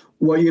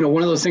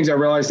 one of those things I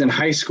realized in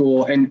high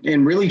school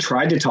and really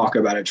tried to talk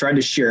about it, tried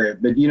to share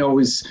it. But, it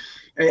was,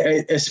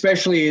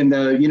 especially in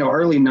the,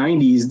 early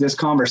 90s, this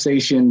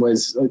conversation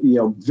was,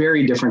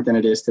 very different than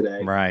it is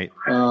today. Right.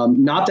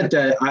 Not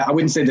that I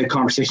wouldn't say the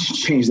conversation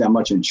changed that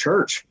much in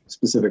church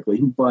specifically,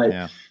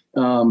 but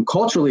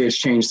culturally it's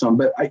changed some.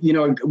 But,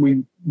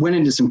 we went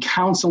into some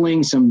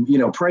counseling, some,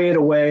 pray it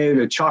away,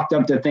 to chalked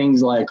up to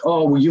things like,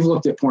 oh, well, you've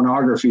looked at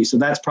pornography, so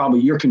that's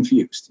probably, you're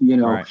confused.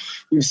 Right.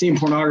 You've seen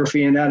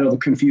pornography and that'll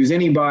confuse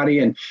anybody.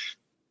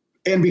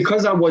 And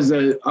because I was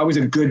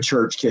a good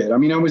church kid. I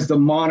mean, I was the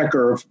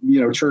moniker of,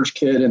 church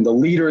kid and the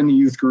leader in the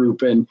youth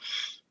group. And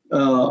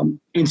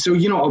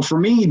so, for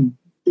me,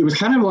 it was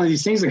kind of one of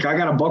these things like I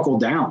got to buckle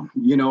down.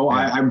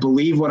 I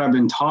believe what I've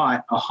been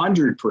taught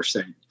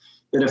 100%.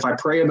 That if I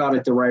pray about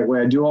it the right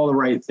way, I do all the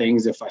right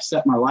things, if I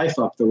set my life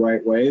up the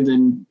right way,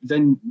 then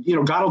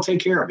God will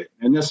take care of it,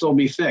 and this will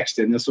be fixed,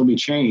 and this will be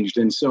changed.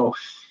 And so,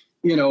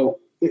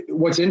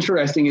 what's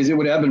interesting is it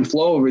would ebb and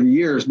flow over the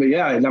years. But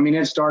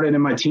it started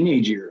in my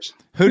teenage years.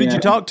 Who did you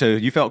talk to?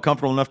 You felt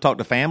comfortable enough to talk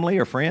to family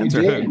or friends?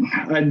 I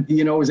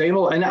did. I was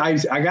able, and I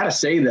got to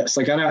say this,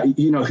 like,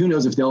 who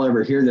knows if they'll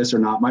ever hear this or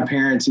not. My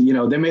parents,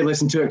 they may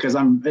listen to it because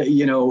I'm,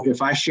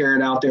 if I share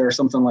it out there or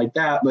something like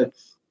that, but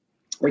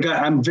like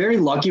I'm very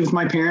lucky with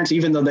my parents,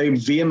 even though they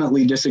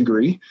vehemently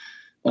disagree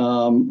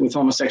with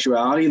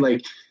homosexuality.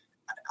 Like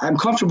I'm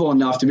comfortable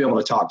enough to be able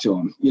to talk to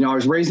them. You know, I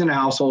was raised in a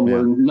household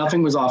where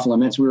nothing was off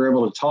limits. We were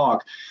able to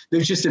talk.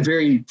 There's just a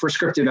very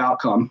prescriptive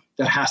outcome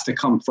that has to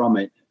come from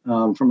it,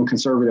 from a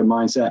conservative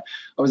mindset.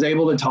 I was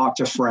able to talk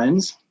to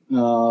friends,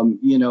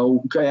 you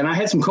know, and I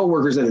had some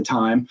coworkers at the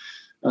time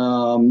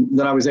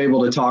that I was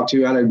able to talk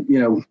to. I had a, you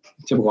know,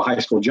 typical high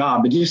school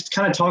job, but just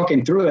kind of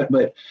talking through it.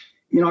 But,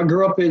 you know, I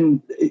grew up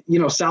in, you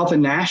know, south of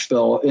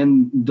Nashville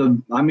in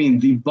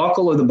the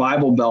buckle of the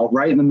Bible Belt,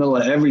 right in the middle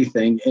of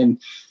everything.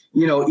 And,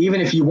 you know,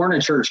 even if you weren't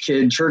a church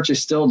kid, church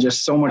is still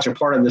just so much a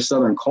part of the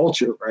Southern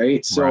culture,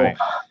 right? So, Right.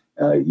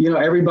 You know,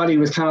 everybody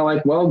was kind of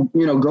like, well,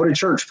 you know, go to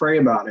church, pray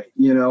about it,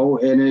 you know,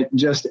 and it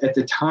just, at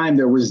the time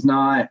there was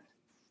not,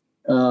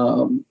 you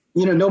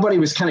know, nobody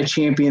was kind of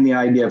championing the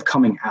idea of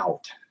coming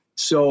out.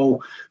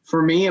 So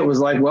for me, it was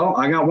like, well,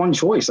 I got one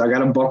choice. I got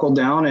to buckle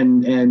down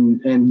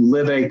and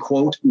live a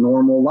quote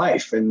normal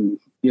life. And,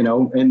 you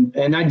know,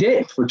 and I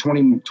did for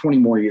 20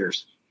 more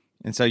years.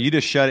 And so you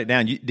just shut it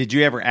down. Did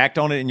you ever act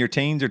on it in your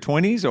teens or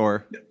 20s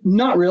or?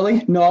 Not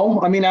really. No.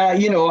 I mean,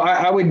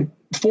 I would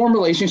form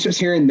relationships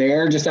here and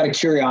there just out of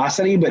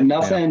curiosity, but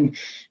nothing,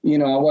 you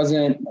know, I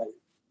wasn't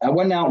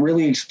out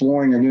really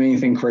exploring or doing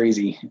anything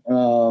crazy.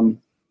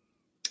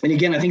 And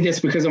again, I think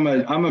that's because I'm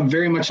a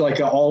very much like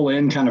an all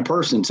in kind of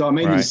person. So I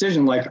made the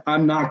decision, like,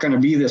 I'm not going to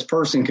be this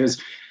person, because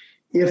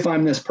if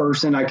I'm this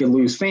person, I could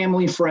lose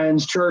family,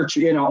 friends, church,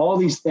 you know, all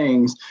these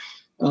things.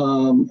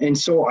 And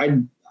so I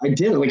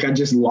did it. Like, I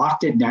just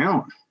locked it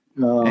down.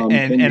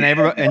 And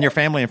everybody, and your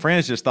family and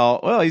friends just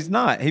thought, well, he's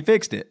not, he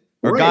fixed it,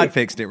 or God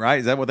fixed it. Right.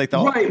 Is that what they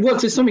thought? Right. Well,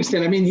 to some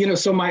extent, I mean, you know,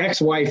 so my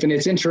ex-wife, and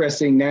it's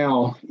interesting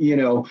now, you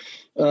know,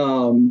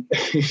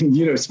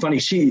 you know, it's funny.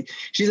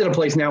 She's at a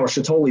place now where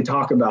she'll totally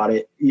talk about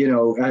it. You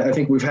know, I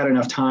think we've had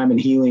enough time and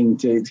healing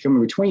to come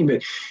in between,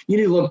 but you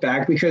need to look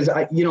back, because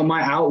you know,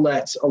 my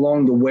outlets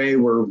along the way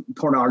were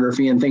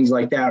pornography and things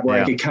like that,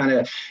 where I could kind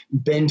of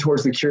bend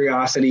towards the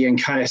curiosity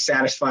and kind of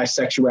satisfy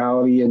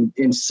sexuality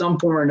in some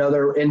form or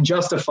another and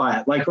justify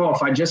it. Like, oh,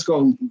 if I just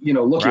go, you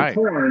know, look at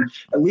porn,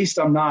 at least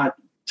I'm not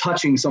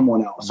touching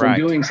someone else or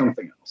doing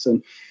something else.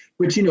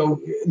 But, you know,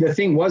 the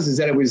thing was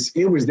that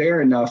it was there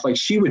enough, like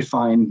she would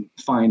find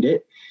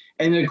it.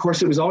 And then, of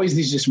course, it was always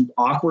these just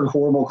awkward,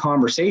 horrible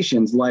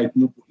conversations. Like,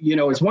 you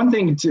know, it's one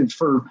thing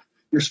for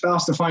your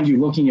spouse to find you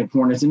looking at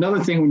porn. It's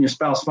another thing when your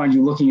spouse finds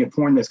you looking at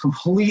porn that's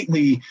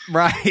completely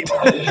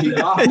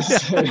the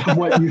opposite of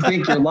what you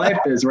think your life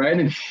is, right?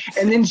 And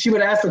then she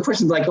would ask the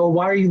questions like, oh,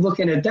 why are you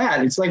looking at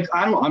that? It's like,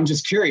 I'm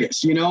just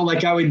curious, you know,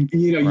 like I would,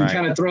 you know, you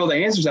kind of throw the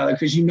answers out there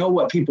because you know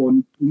what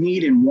people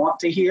need and want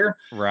to hear.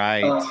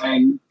 Right.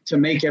 And to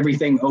make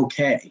everything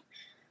okay.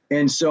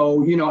 And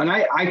so, you know, and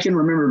I can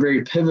remember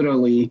very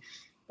pivotally,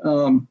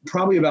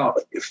 probably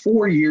about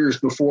 4 years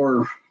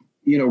before,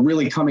 you know,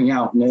 really coming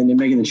out and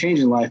making the change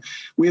in life,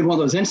 we had one of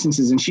those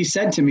instances. And she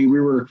said to me,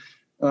 we were,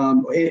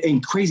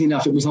 and crazy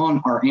enough, it was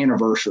on our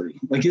anniversary.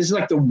 Like, this is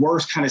like the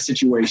worst kind of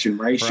situation,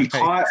 right? She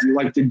caught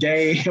like the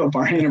day of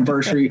our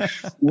anniversary.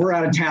 We're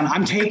out of town.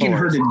 I'm taking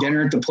her to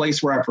dinner at the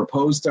place where I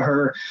proposed to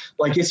her.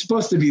 Like, it's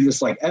supposed to be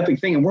this like epic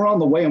thing. And we're on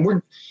the way,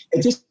 and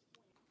it just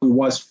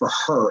was for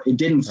her. It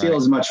didn't feel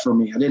as much for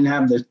me. I didn't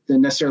have the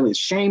necessarily a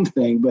shame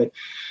thing, but,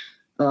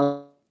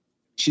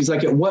 she's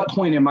like, at what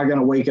point am I going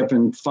to wake up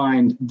and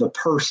find the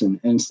person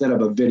instead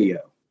of a video?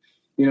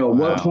 You know,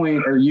 what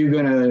point are you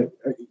going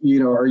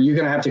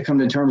to have to come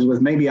to terms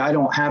with, maybe I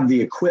don't have the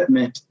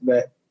equipment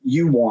that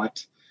you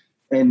want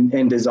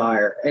and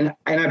desire. And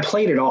I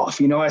played it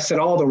off, you know, I said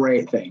all the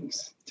right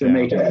things to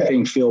make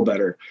everything feel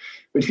better.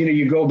 But, you know,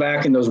 you go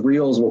back and those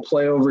reels will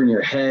play over in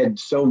your head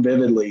so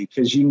vividly,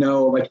 because, you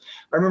know, like,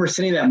 I remember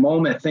sitting in that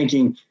moment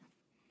thinking,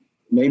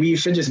 maybe you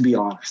should just be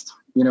honest.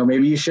 You know,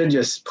 maybe you should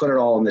just put it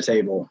all on the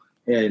table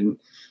and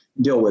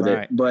deal with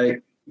it.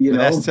 But, you know,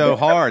 that's so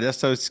hard. That's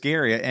so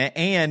scary.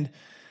 And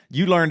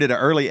you learned at an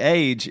early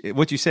age,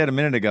 what you said a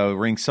minute ago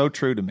rings so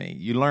true to me.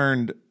 You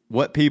learned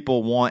what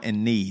people want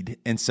and need.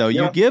 And so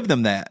you give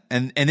them that.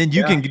 And then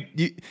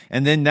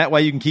and then that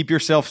way you can keep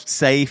yourself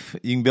safe.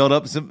 You can build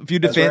up a few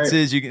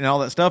defenses, you can, all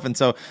that stuff. And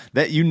so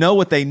that, you know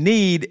what they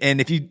need.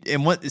 And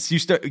once you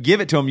start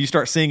give it to them, you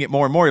start seeing it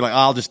more and more. You're like, oh,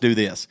 I'll just do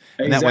this.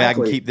 And that way I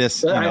can keep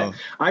this, you know.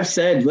 I've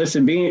said,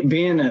 listen,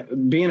 being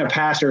a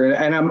pastor,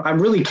 and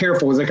I'm really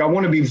careful, is like, I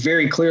want to be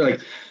very clear. Like,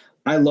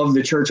 I love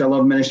the church. I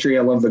love ministry.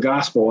 I love the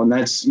gospel. And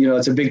that's, you know,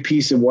 it's a big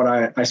piece of what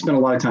I spend a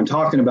lot of time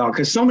talking about,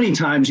 because so many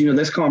times, you know,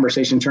 this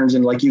conversation turns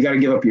into like, you got to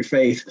give up your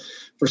faith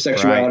for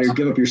sexuality, or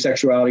give up your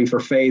sexuality for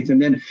faith.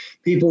 And then and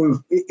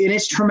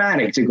it's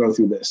traumatic to go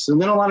through this.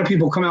 And then a lot of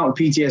people come out with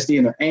PTSD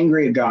and they're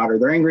angry at God, or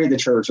they're angry at the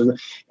church, and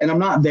I'm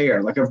not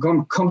there. Like, I've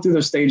come through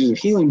those stages of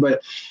healing,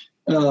 but,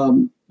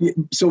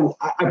 so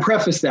I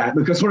preface that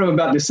because what I'm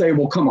about to say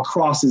will come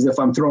across as if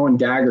I'm throwing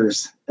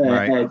daggers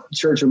at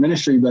church or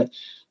ministry, but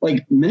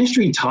like,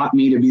 ministry taught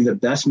me to be the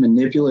best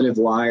manipulative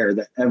liar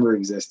that ever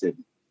existed,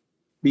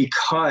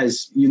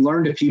 because you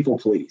learn to people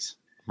please.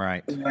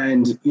 Right.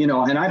 And,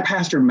 and I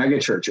pastored mega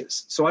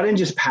churches. So I didn't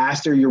just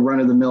pastor your run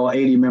of the mill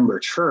 80 member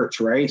church,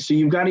 right? So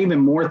you've got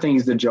even more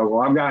things to juggle.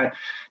 I've got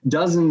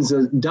dozens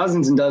and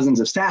dozens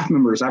of staff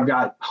members. I've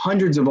got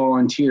hundreds of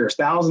volunteers,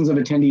 thousands of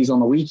attendees on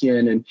the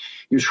weekend. And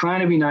you're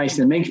trying to be nice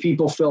and make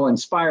people feel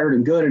inspired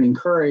and good and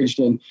encouraged.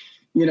 And,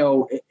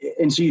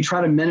 and so you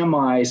try to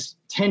minimize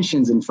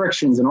tensions and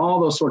frictions and all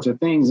those sorts of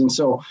things. And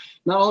so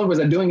not only was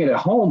I doing it at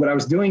home, but I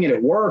was doing it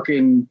at work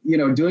and,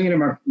 doing it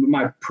in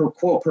my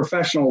quote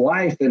professional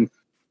life. And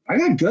I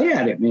got good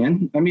at it,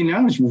 man. I mean,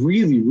 I was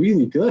really,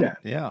 really good at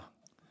it. Yeah.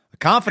 A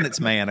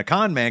confidence man, a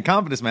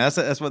confidence man.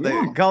 That's what they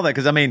call that.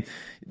 Cause I mean,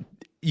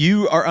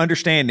 you are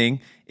understanding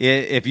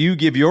if you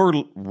give your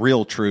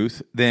real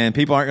truth, then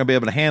people aren't going to be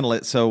able to handle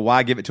it. So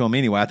why give it to them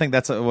anyway? I think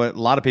that's what a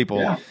lot of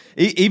people,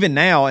 even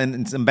now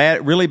in some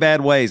really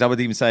bad ways, I would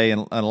even say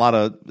in a lot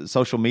of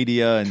social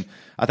media. And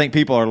I think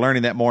people are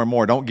learning that more and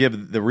more. Don't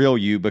give the real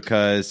you,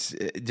 because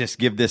just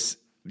give this,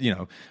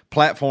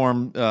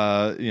 platform,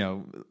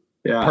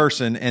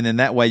 person. And then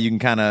that way you can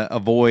kind of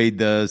avoid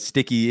the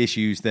sticky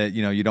issues that,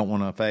 you don't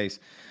want to face.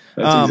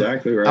 That's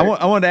exactly right.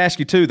 I wanted to ask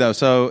you too, though.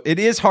 So it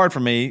is hard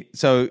for me.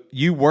 So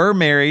you were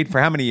married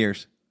for how many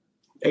years?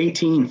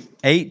 18.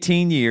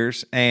 18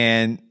 years,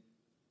 and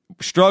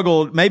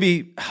struggled,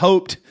 maybe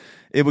hoped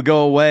it would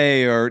go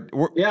away, or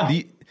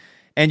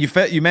and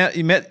you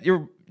met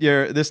your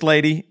this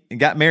lady and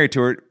got married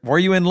to her. Were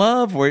you in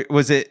love?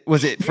 Was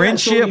it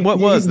friendship? What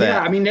was that?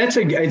 Yeah, I mean,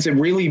 it's a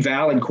really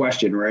valid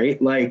question,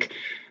 right? Like,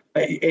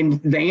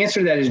 and the answer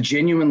to that is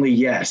genuinely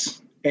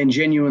yes and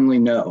genuinely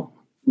no.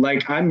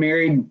 Like, I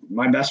married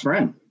my best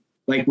friend.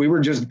 Like, we were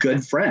just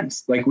good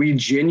friends. Like, we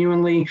met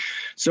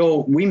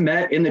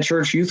in the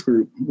church youth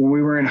group when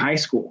we were in high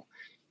school,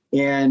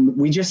 and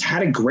we just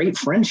had a great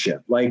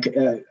friendship. Like,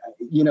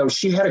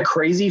 she had a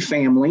crazy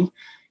family,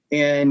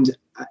 and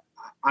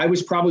I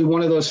was probably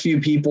one of those few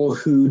people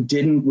who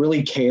didn't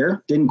really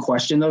care, didn't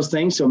question those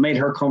things. So it made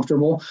her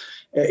comfortable.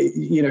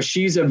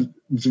 She's a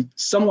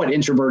somewhat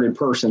introverted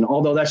person,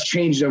 although that's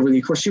changed over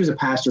the course. She was a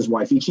pastor's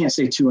wife. You can't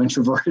say too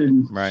introverted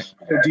and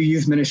do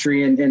youth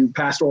ministry and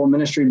pastoral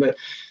ministry, but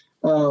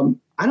I don't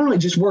know. It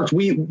just worked.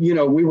 We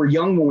were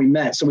young when we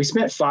met. So we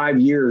spent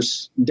 5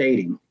 years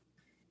dating.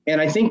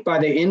 And I think by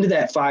the end of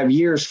that 5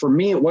 years, for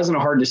me, it wasn't a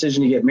hard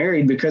decision to get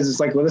married, because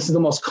it's like, well, this is the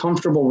most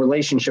comfortable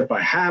relationship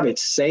I have.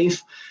 It's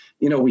safe.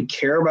 We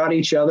care about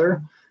each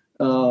other.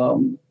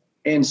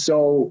 And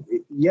so,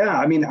 yeah,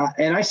 I mean,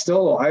 I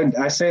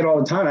say it all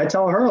the time. I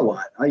tell her a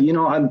lot.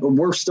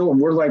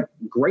 We're like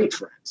great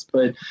friends.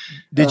 But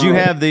did you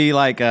have the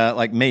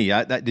like me?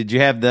 Did you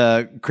have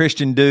the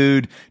Christian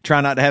dude try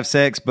not to have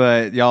sex,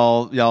 but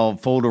y'all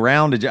fooled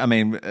around? Did you? I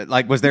mean,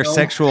 like, was there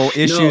sexual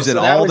issues at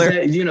all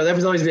there? That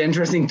was always the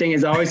interesting thing.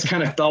 Is I always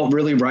kind of felt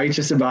really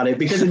righteous about it,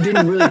 because it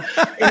didn't really.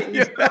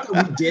 We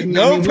didn't.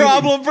 No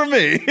problem for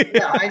me.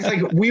 Yeah, it's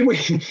like we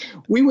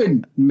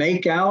would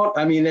make out.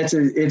 I mean, it's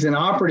an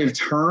operative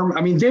term.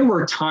 I mean, there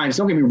were times,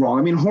 don't get me wrong.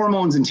 I mean,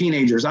 hormones and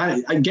teenagers,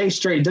 I gay,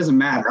 straight, it doesn't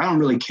matter. I don't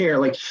really care.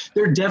 Like,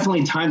 there are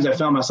definitely times I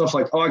found myself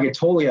like, oh, I could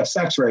totally have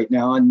sex right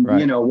now. And,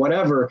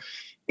 whatever.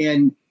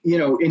 And,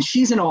 and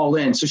she's an all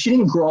in. So she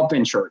didn't grow up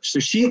in church. So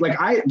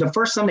the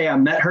first Sunday I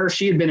met her,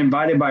 she had been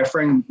invited by a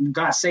friend,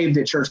 got saved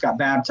at church, got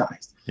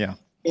baptized. Yeah.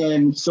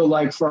 And so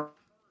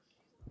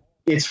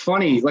it's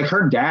funny, like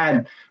her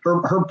dad,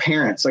 her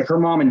parents, like her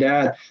mom and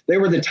dad, they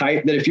were the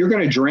type that if you're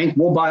going to drink,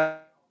 we'll buy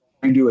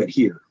you do it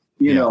here.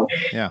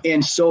 Yeah.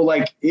 And so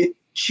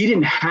she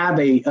didn't have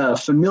a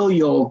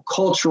familial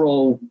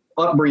cultural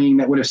upbringing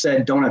that would have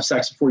said, don't have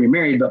sex before you're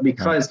married. But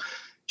because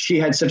she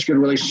had such good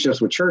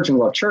relationships with church and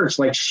loved church,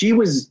 like, she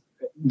was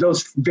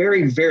those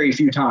very, very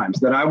few times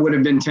that I would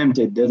have been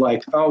tempted to,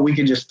 like, oh, we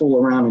could just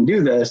fool around and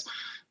do this.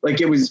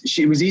 Like, it was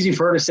easy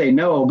for her to say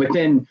no, but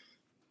then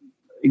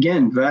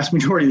again, vast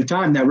majority of the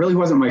time, that really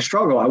wasn't my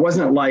struggle. I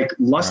wasn't like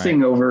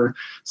lusting over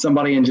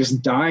somebody and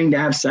just dying to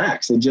have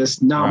sex. It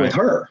just not with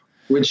her,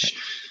 which,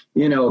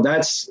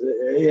 that's,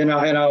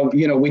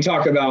 we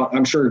talk about,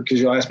 I'm sure,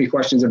 because you'll ask me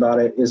questions about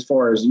it as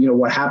far as,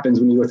 what happens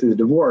when you go through the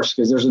divorce,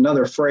 because there's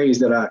another phrase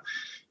that I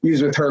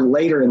use with her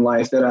later in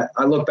life that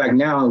I look back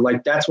now,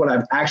 like, that's what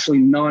I've actually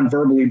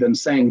non-verbally been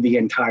saying the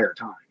entire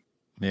time.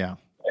 Yeah.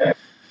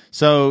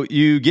 So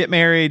you get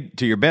married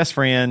to your best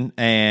friend,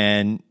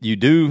 and you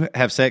do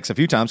have sex a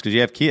few times because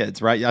you have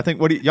kids, right? I think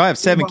y'all have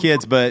 7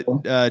 kids, but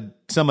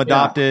some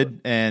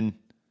adopted and.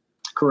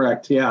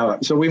 Correct. Yeah.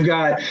 So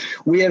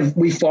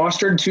we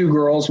fostered 2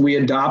 girls. We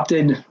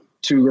adopted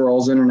 2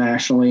 girls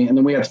internationally. And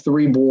then we have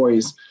 3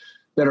 boys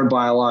that are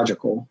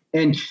biological.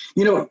 And,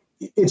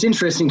 it's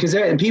interesting because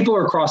people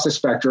are across the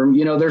spectrum.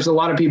 There's a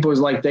lot of people who's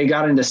like, they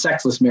got into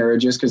sexless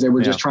marriages because they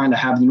were just trying to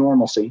have the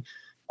normalcy.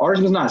 Ours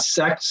was not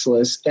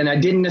sexless, and I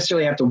didn't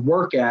necessarily have to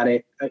work at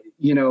it,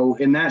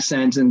 in that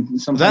sense.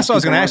 And sometimes that's what I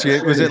was going to ask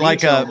you.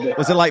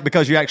 Was it like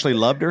because you actually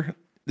loved her?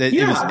 That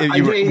I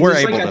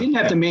didn't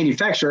have to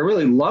manufacture. I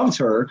really loved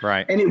her,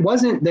 right? And it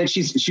wasn't that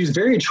she was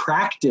very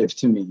attractive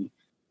to me,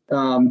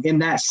 in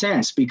that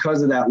sense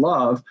because of that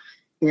love.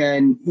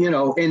 And,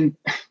 and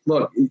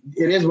look,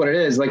 it is what it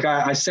is. Like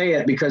I say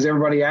it because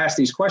everybody asks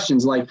these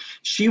questions. Like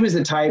she was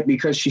the type,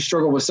 because she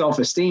struggled with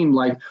self-esteem.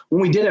 Like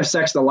when we did have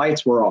sex, the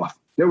lights were off.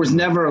 There was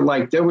never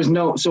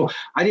so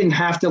I didn't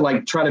have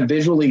to try to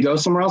visually go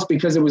somewhere else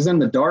because it was in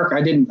the dark.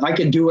 I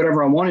could do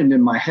whatever I wanted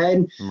in my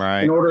head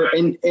right. in order.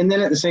 And then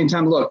at the same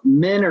time, look,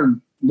 men are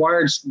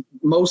wired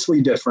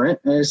mostly different.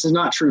 And this is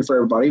not true for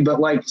everybody,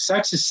 but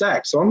sex is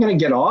sex. So I'm going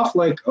to get off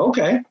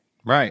okay.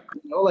 Right.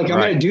 I'm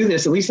going to do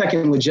this. At least I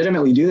can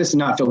legitimately do this and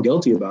not feel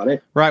guilty about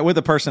it. Right. With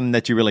a person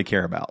that you really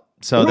care about.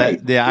 So right.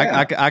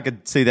 I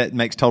could see that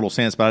makes total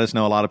sense, but I just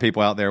know a lot of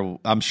people out there.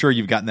 I'm sure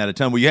you've gotten that a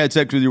ton. Well, you had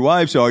sex with your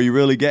wife, so are you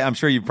really gay? I'm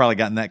sure you've probably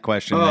gotten that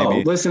question.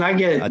 Maybe listen, I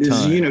get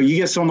this, you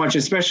get so much,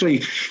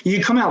 especially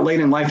you come out late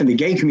in life, and the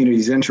gay community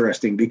is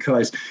interesting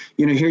because,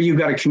 here you've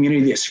got a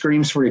community that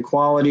screams for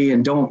equality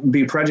and don't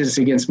be prejudiced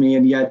against me.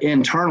 And yet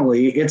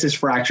internally it's as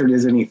fractured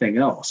as anything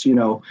else,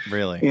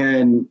 Really.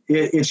 And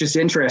it's just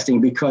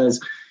interesting because,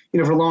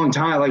 for a long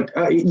time,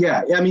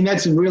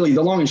 that's really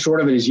the long and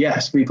short of it is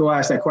yes. People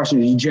ask that question: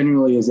 are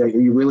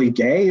you really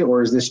gay,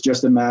 or is this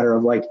just a matter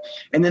of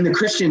And then the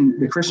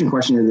Christian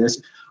question of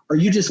this: are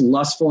you just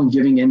lustful and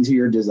giving into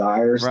your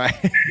desires? Right.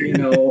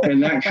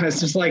 And that kind of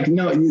just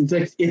no.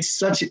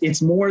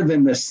 It's more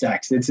than the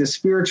sex. It's a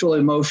spiritual,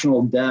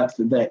 emotional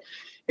depth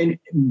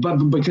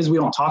but because we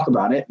don't talk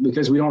about it,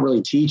 because we don't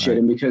really teach it,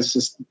 and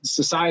because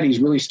society is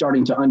really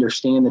starting to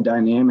understand the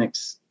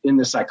dynamics in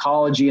the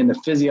psychology and the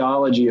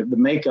physiology of the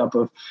makeup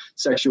of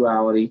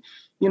sexuality,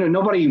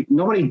 nobody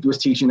was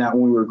teaching that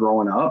when we were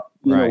growing up,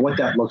 what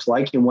that looks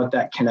like and what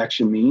that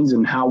connection means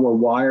and how we're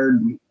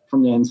wired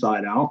from the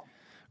inside out.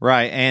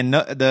 Right. And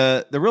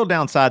the real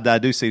downside that I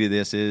do see to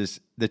this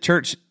is the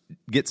church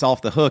gets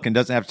off the hook and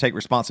doesn't have to take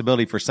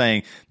responsibility for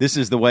saying, this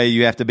is the way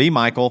you have to be,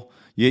 Michael.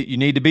 You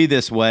need to be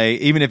this way,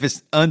 even if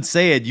it's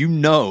unsaid,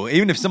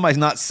 even if somebody's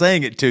not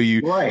saying it to you,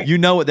 right. You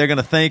know what they're going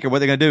to think or what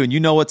they're going to do, and you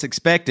know what's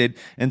expected.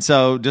 And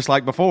so just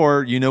like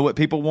before, you know what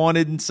people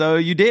wanted, and so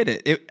you did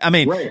it.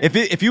 Right.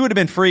 If you would have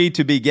been free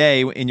to be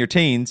gay in your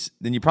teens,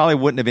 then you probably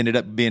wouldn't have ended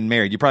up being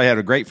married. You probably had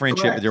a great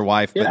friendship Correct. with your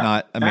wife, but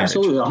not a marriage.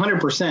 Absolutely,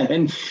 100%.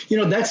 And,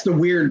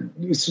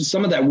 that's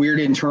some of that weird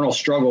internal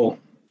struggle.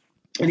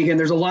 And again,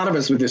 there's a lot of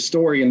us with this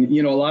story, and,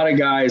 a lot of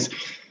guys,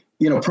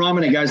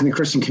 prominent guys in the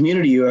Christian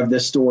community who have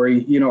this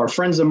story, are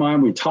friends of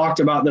mine. We talked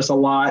about this a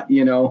lot,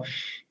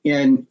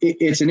 and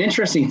it's an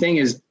interesting thing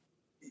is,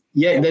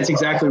 yeah, that's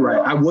exactly right.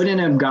 I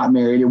wouldn't have got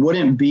married. It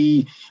wouldn't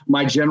be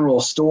my general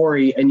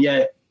story. And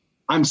yet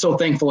I'm so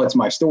thankful it's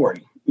my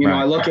story. Right.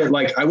 I look at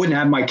I wouldn't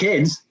have my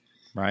kids.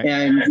 Right.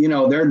 And,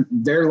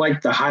 they're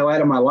like the highlight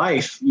of my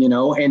life,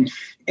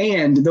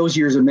 and those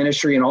years of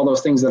ministry and all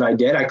those things that I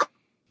did, I couldn't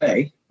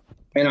say.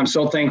 And I'm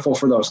so thankful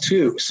for those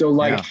too. So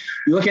you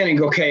look at it and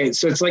go, okay,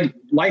 so it's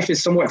life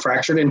is somewhat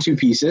fractured in two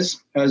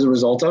pieces as a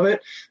result of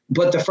it.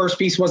 But the first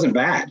piece wasn't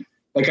bad.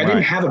 I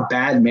didn't have a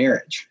bad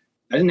marriage.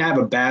 I didn't have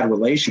a bad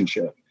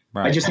relationship.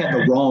 Right. I just had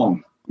the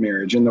wrong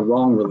marriage and the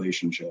wrong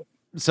relationship.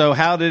 So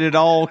how did it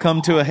all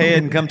come to a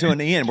head and come to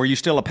an end? Were you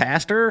still a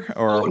pastor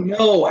or? Oh,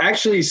 no,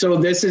 actually. So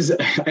this is,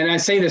 and I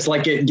say this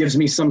like it gives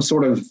me some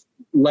sort of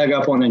leg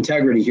up on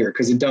integrity here,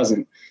 because it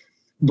doesn't.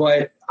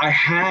 But I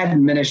had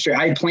ministry.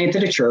 I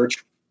planted a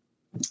church.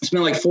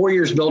 Spent 4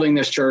 years building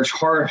this church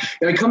hard.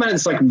 And I come out of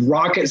this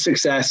rocket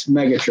success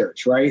mega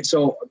church, right?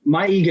 So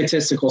my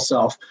egotistical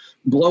self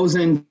blows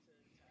in,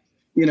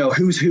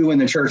 who's who in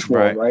the church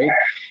world, right?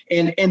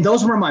 And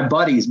those were my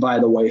buddies, by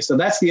the way. So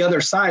that's the other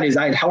side is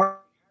I had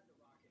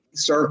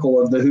circle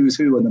of the who's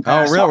who in the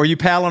past. Oh, really? Were you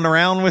palling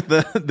around with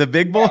the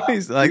big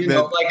boys? Yeah,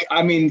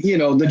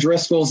 the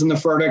Driscolls and the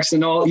Furdicks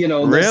and all,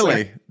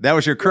 Really? That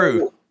was your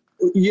crew?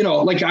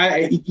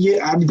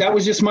 That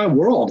was just my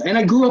world. And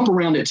I grew up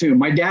around it too.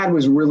 My dad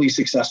was really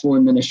successful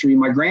in ministry.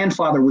 My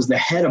grandfather was the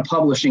head of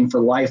publishing for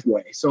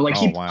Lifeway. So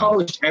he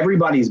published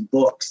everybody's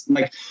books.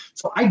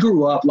 So I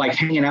grew up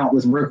hanging out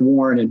with Rick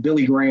Warren and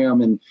Billy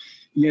Graham, and,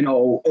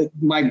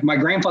 my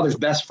grandfather's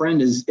best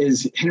friend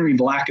is Henry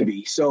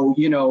Blackaby. So,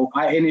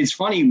 and it's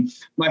funny,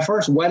 my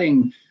first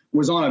wedding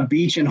was on a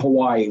beach in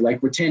Hawaii,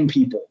 with 10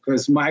 people,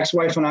 because my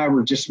ex-wife and I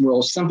were just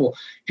real simple.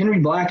 Henry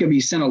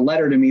Blackaby sent a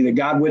letter to me that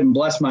God wouldn't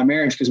bless my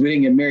marriage because we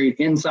didn't get married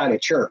inside a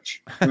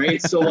church,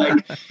 right? So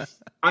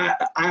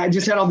I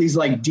just had all these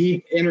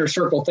deep inner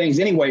circle things.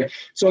 Anyway,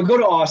 so I go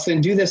to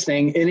Austin, do this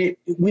thing, and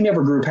we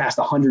never grew past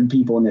 100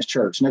 people in this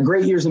church. Now,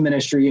 great years of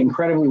ministry,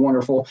 incredibly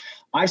wonderful.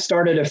 I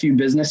started a few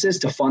businesses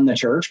to fund the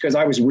church because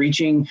I was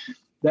reaching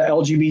the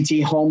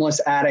LGBT homeless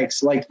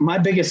addicts. My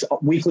biggest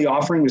weekly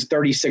offering was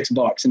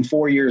 $36 in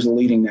 4 years of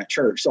leading that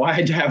church. So I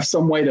had to have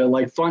some way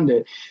to fund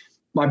it.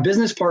 My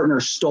business partner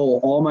stole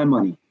all my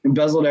money,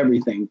 embezzled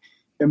everything.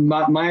 And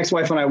my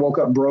ex-wife and I woke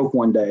up broke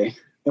one day,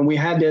 and we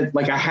had to,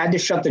 I had to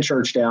shut the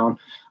church down.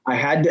 I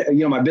had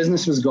to, my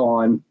business was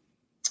gone.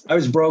 I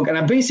was broke. And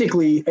I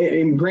basically,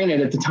 and granted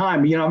at the time,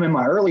 I'm in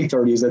my early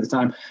 30s at the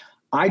time,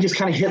 I just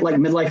kind of hit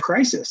midlife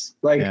crisis.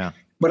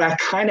 But I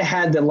kind of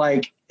had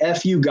the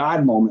F you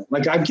God moment.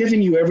 I've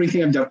given you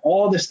everything. I've done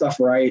all this stuff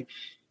right.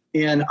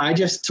 And I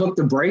just took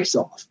the brakes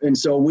off. And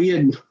so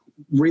we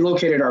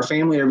relocated our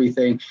family,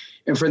 everything.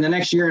 And for the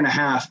next year and a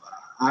half,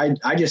 I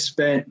just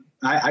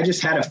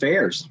had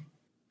affairs.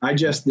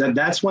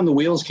 That's when the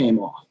wheels came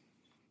off.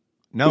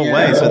 No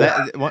way. So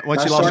that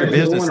once you lost your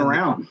business,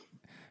 around.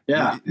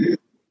 Yeah.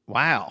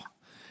 Wow.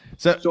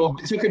 So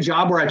I took a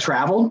job where I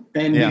traveled,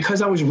 and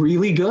because I was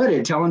really good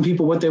at telling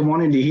people what they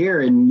wanted to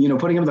hear and,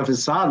 putting up the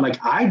facade, like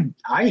I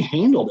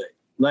handled it.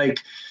 Like,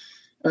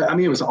 I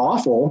mean, it was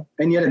awful.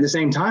 And yet at the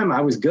same time,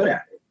 I was good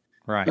at it.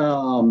 Right.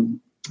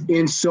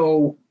 And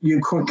so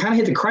you kind of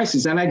hit the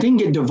crisis, and I didn't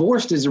get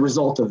divorced as a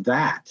result of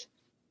that.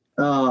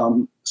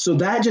 So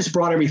that just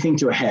brought everything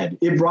to a head.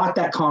 It brought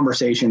that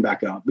conversation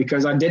back up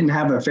because I didn't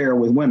have an affair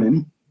with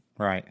women.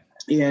 Right.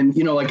 And,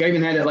 like I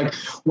even had it, like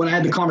when I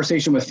had the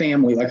conversation with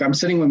family, like I'm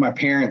sitting with my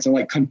parents and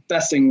like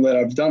confessing that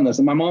I've done this.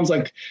 And my mom's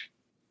like,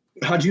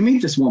 how'd you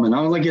meet this woman?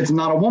 I was like, it's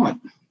not a woman,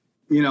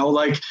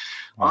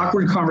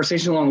 awkward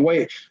conversation along the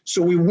way.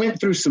 So we went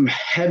through some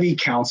heavy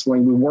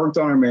counseling. We worked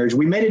on our marriage.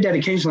 We made a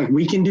dedication. Like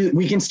we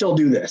can still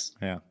do this.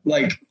 Yeah.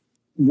 Like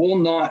we'll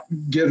not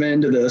give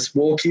in to this.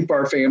 We'll keep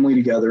our family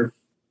together.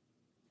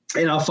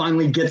 And I'll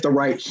finally get the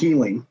right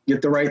healing,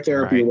 get the right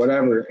therapy or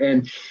whatever.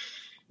 And,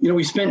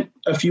 we spent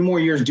a few more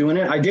years doing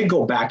it. I did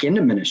go back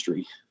into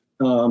ministry,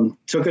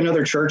 took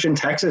another church in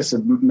Texas, a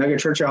mega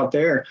church out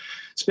there,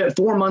 spent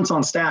 4 months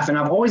on staff. And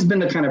I've always been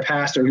the kind of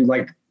pastor who,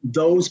 like,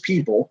 those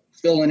people,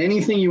 fill in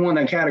anything you want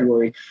in that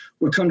category,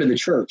 would come to the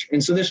church.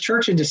 And so this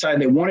church had decided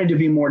they wanted to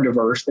be more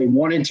diverse. They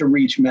wanted to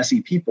reach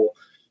messy people.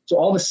 So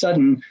all of a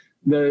sudden,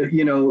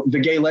 the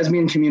gay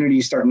lesbian community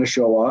is starting to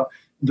show up.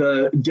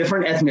 The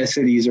different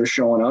ethnicities are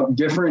showing up,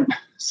 different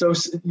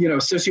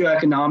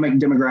socioeconomic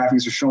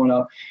demographics are showing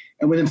up.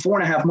 And within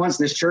 4.5 months,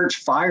 this church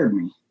fired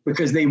me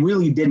because they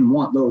really didn't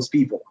want those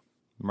people.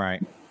 Right.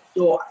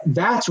 So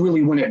that's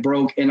really when it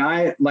broke. And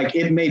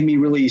it made me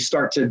really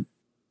start to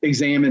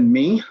examine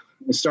me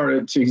and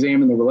started to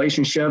examine the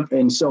relationship.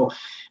 And so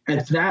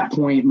at that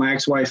point, my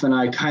ex-wife and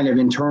I kind of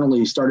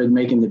internally started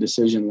making the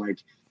decision, like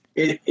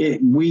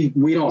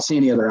we don't see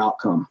any other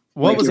outcome.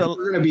 If we're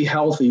going to be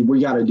healthy, we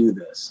got to do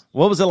this.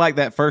 What was it like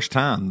that first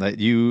time that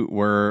you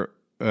were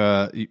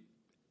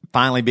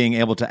finally being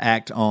able to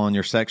act on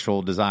your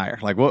sexual desire?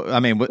 Like, what?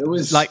 I mean, it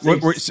was like,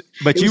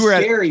 but you were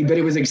scary, but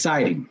it was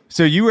exciting.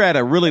 So you were at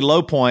a really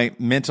low point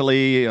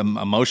mentally,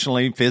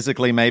 emotionally,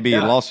 physically. Maybe you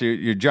lost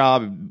your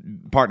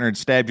job, partner had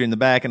stabbed you in the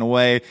back in a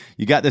way.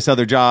 You got this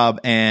other job,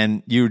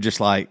 and you were just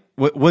like,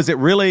 was it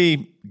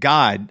really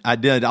God? I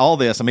did all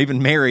this. I'm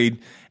even married,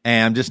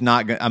 and I'm just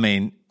not going. I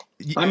mean,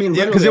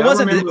 because it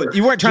wasn't.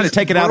 You weren't trying to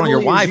take it out on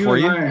your wife, were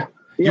you?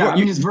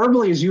 As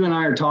verbally as you and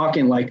I are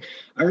talking, like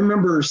I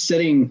remember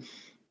sitting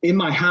in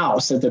my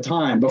house at the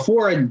time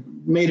before I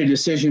made a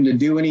decision to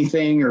do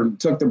anything or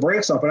took the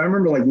brakes off. But I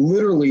remember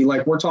literally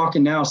we're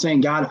talking now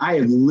saying, God, I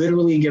have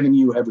literally given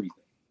you everything.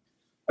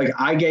 Like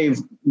I gave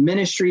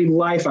ministry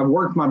life. I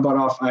worked my butt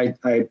off.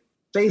 I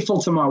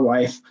faithful to my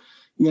wife.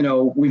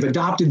 We've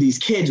adopted these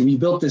kids. We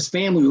built this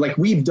family. Like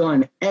we've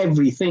done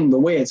everything the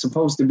way it's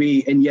supposed to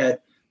be. And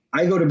yet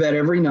I go to bed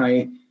every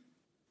night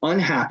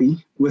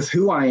unhappy with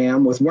who I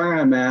am, with where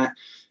I'm at,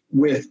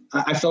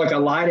 I feel like I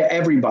lie to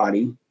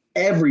everybody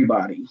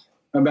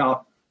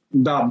about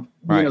the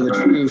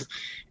truth,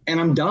 and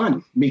I'm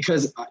done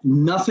because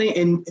nothing,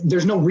 and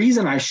there's no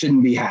reason I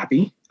shouldn't be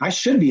happy. I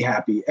should be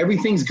happy.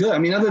 Everything's good. I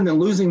mean, other than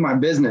losing my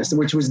business,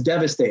 which was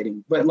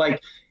devastating, but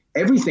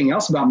everything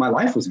else about my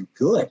life was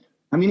good.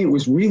 I mean, it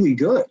was really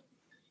good.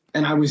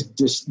 And I was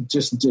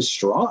just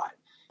distraught.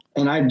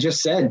 And I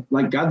just said,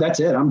 God, that's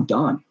it. I'm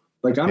done.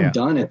 I'm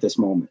done at this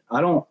moment.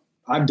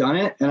 I've done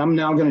it, and I'm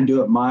now going to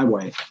do it my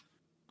way.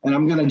 And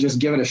I'm going to just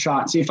give it a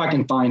shot, see if I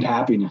can find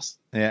happiness.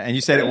 Yeah. And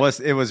you said it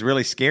was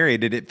really scary.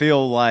 Did it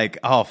feel like,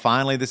 oh,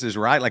 finally this is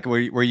right? Like,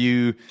 did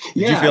you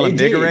feel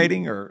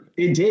invigorating or?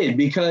 It did,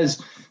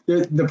 because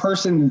the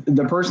person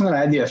that I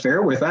had the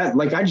affair with,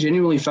 I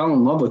genuinely fell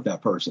in love with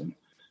that person.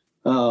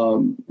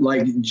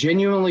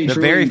 Genuinely. The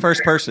very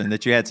first person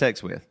that you had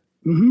sex with.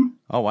 Mm-hmm.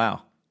 Oh,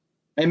 wow.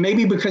 And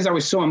maybe because I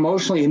was so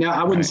emotionally, now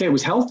I wouldn't say it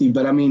was healthy,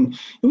 but I mean,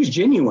 it was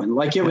genuine.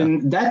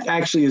 That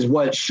actually is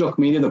what shook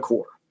me to the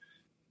core.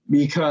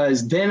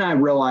 Because then I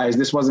realized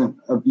this wasn't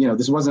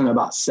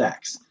about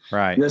sex.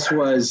 Right. This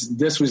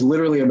was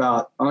literally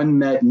about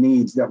unmet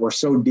needs that were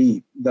so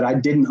deep that I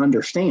didn't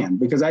understand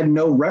because I had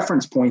no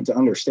reference point to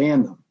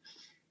understand them.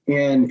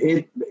 And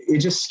it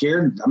just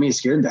scared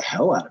the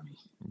hell out of me.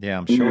 Yeah,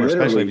 I'm sure,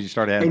 especially if you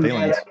started having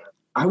feelings.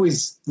 I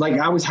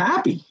was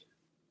happy.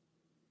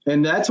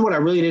 And that's what I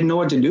really didn't know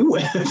what to do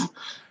with.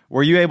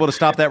 Were you able to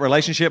stop that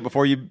relationship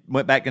before you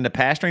went back into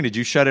pastoring? Did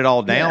you shut it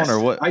all down or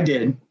what? I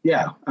did.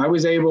 Yeah, I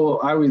was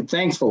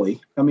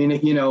thankfully. I mean,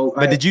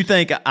 But did you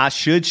think I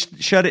should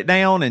shut it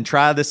down and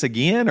try this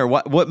again? Or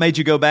what made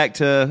you go back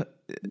to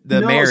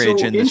the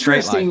marriage and the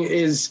straight life? Interesting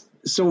is,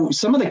 so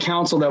some of the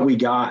counsel that we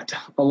got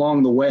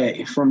along the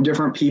way from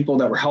different people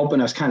that were helping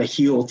us kind of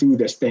heal through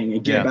this thing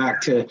and get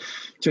back to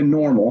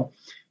normal.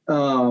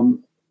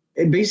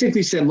 it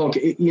basically said, look,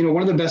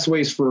 one of the best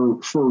ways for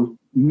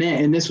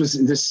men, and this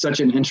is such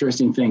an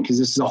interesting thing, because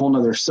this is a whole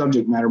nother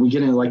subject matter. We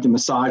get into like the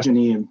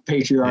misogyny and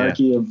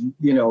patriarchy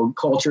of,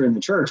 culture in the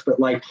church, but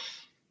like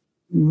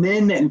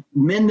men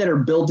that are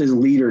built as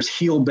leaders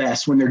heal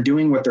best when they're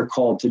doing what they're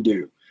called to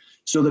do.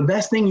 So the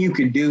best thing you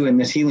could do in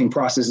this healing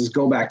process is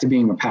go back to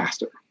being a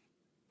pastor.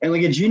 And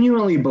like I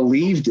genuinely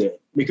believed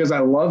it because I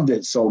loved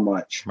it so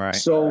much. Right.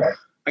 So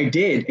I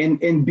did.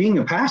 And being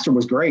a pastor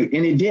was great.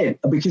 And it did.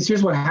 Because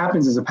here's what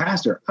happens as a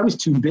pastor. I was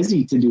too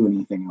busy to do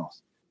anything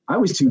else. I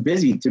was too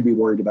busy to be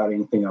worried about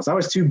anything else. I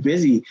was too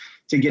busy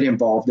to get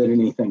involved in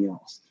anything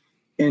else.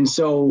 And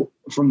so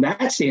from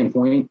that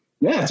standpoint,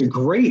 yeah, it's a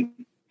great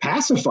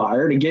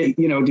pacifier to get,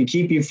 to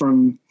keep you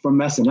from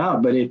messing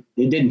up. But it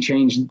didn't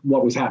change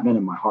what was happening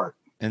in my heart.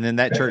 And then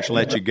that church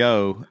let you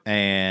go,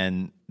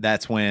 and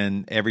that's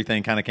when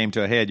everything kind of came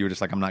to a head. You were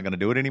just like, I'm not going to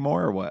do it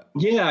anymore, or what?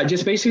 Yeah,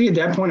 just basically at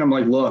that point, I'm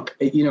like, look,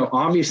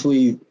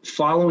 obviously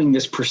following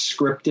this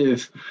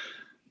prescriptive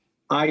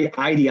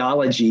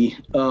ideology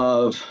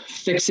of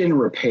fix and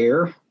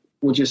repair,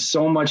 which is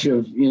so much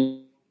of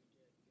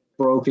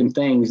broken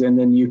things, and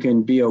then you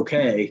can be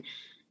okay.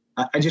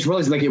 I just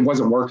realized like it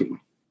wasn't working.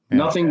 Yeah.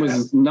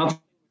 Nothing.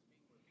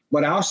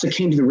 But I also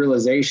came to the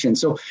realization.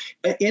 So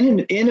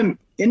in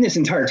this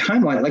entire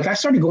timeline, like I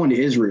started going to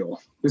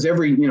Israel, because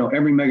every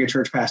mega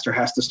church pastor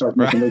has to start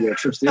making regular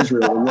trips to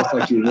Israel. It looked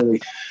like you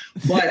really,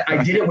 but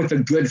I did it with a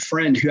good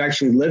friend who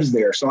actually lives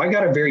there. So I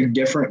got a very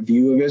different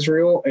view of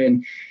Israel,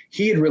 and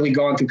he had really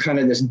gone through kind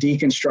of this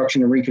deconstruction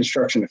and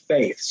reconstruction of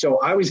faith. So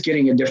I was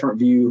getting a different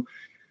view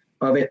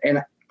of it.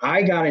 And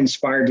I got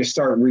inspired to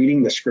start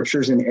reading the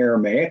scriptures in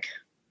Aramaic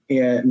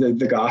and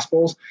the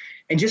Gospels,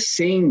 and just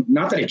seeing,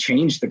 not that it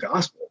changed the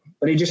gospel,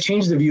 but it just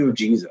changed the view of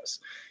Jesus.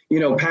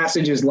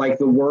 Passages like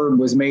the word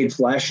was made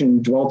flesh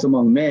and dwelt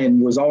among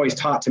men was always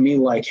taught to me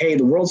like, hey,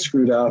 the world's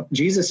screwed up.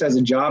 Jesus has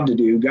a job to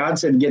do. God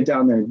said, get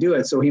down there and do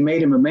it. So he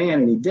made him a man,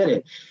 and he did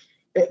it.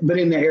 But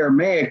in the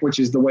Aramaic, which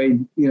is the way,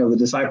 the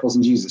disciples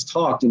and Jesus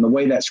talked, and the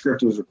way that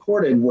script was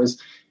recorded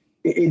was,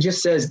 it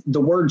just says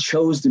the word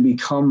chose to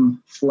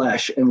become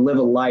flesh and live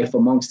a life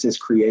amongst his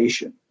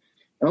creation.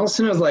 And all of a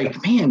sudden I was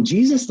like, man,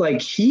 Jesus, like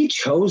he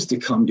chose to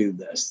come do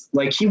this.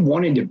 Like he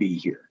wanted to be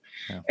here.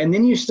 Yeah. And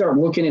then you start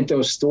looking at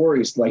those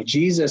stories like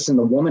Jesus and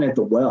the woman at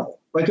the well.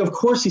 Like, of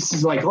course, he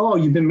says like, oh,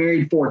 you've been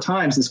married 4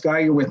 times. This guy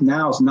you're with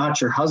now is not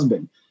your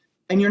husband.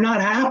 And you're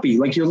not happy.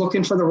 Like you're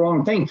looking for the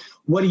wrong thing.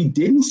 What he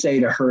didn't say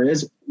to her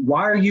is,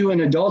 why are you an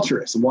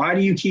adulteress? Why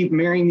do you keep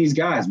marrying these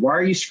guys? Why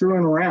are you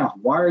screwing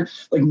around?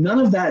 None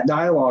of that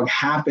dialogue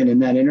happened in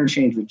that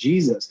interchange with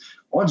Jesus.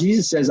 All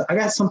Jesus says, I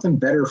got something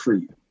better for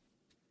you.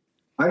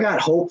 I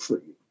got hope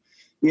for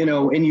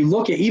you. And you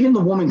look at even the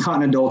woman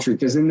caught in adultery,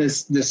 because in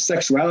this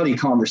sexuality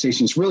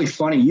conversation, it's really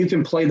funny. You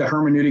can play the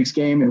hermeneutics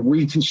game and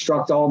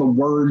reconstruct all the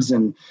words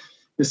and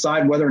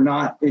decide whether or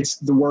not it's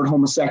the word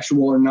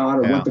homosexual or not,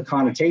 or what the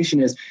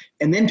connotation is.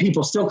 And then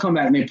people still come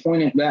back and they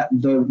point at that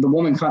the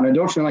woman caught in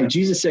adultery, like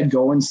Jesus said,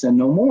 go and sin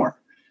no more.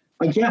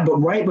 Like, yeah, but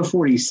right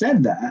before he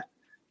said that,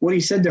 what he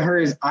said to her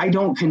is, I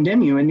don't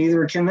condemn you, and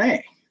neither can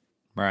they.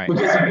 Right.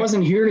 Because he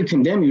wasn't here to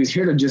condemn you. He was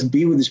here to just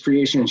be with his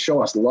creation and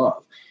show us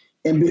love.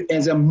 And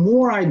as a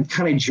more I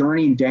kind of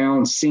journeyed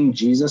down seeing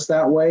Jesus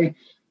that way,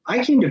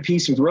 I came to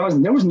peace with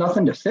realizing there was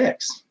nothing to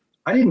fix.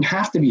 I didn't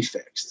have to be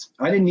fixed.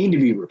 I didn't need to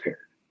be repaired.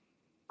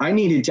 I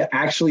needed to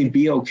actually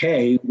be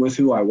okay with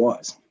who I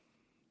was.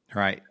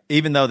 Right.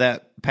 Even though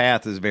that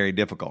path is very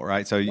difficult,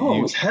 right? So it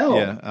was hell.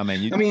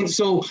 Yeah.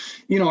 So,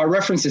 I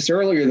referenced this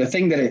earlier, the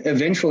thing that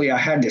eventually I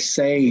had to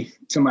say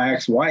to my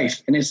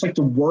ex-wife, and it's like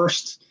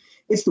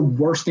it's the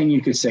worst thing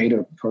you could say to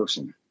a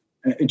person.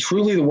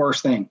 Truly the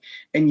worst thing.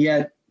 And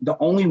yet the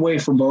only way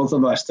for both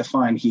of us to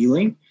find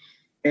healing.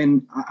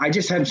 And I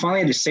just finally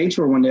had to say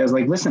to her one day, I was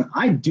like, listen,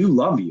 I do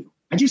love you.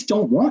 I just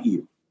don't want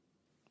you.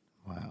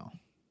 Wow.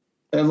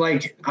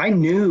 Like I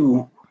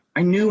knew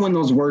when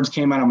those words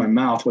came out of my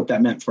mouth, what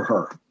that meant for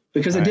her,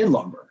 because I did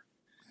love her.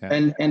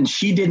 Yeah. And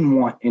she didn't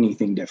want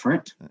anything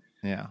different.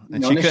 Yeah.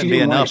 And she couldn't be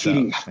enough. She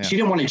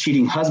didn't want a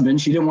cheating husband.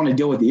 She didn't want to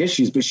deal with the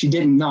issues, but she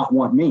did not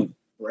want me.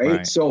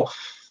 Right. So,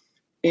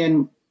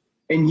 and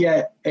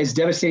yet as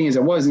devastating as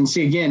it was, and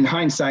see, again,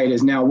 hindsight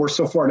is now we're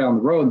so far down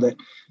the road that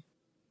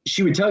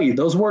she would tell you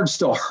those words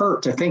still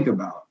hurt to think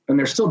about, and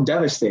they're still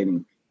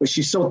devastating, but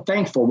she's so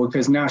thankful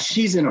because now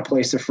she's in a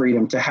place of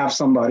freedom to have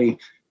somebody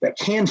that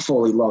can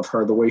fully love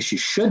her the way she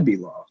should be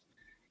loved.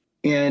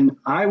 And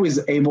that was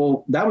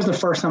the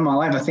first time in my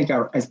life, I think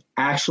I was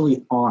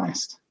actually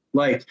honest.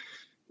 Like,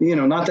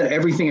 not that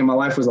everything in my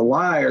life was a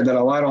lie or that I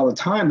lied all the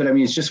time, but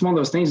it's just one of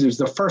those things. It was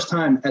the first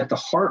time at the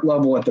heart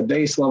level, at the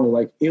base level,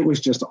 like it was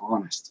just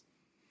honest.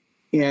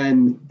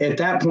 And at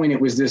that point, it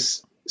was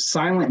this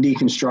silent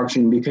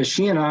deconstruction because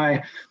she and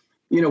I,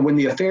 when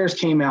the affairs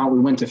came out, we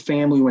went to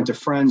family, we went to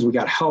friends, we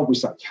got help, we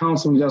sought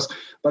counseling.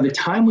 By the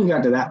time we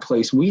got to that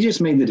place, we just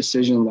made the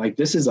decision, like,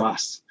 this is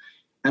us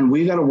and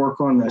we got to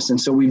work on this. And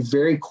so we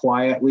very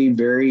quietly,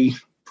 very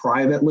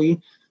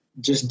privately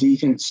just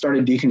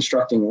started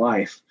deconstructing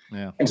life.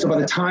 Yeah. And so by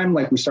the time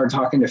like we started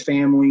talking to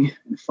family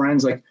and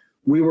friends, like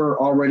we were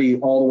already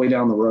all the way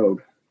down the road.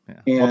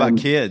 Yeah. What about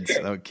kids?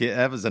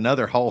 That was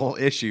another whole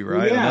issue,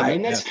 right? Yeah,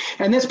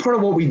 and that's part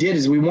of what we did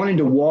is we wanted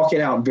to walk it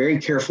out very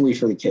carefully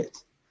for the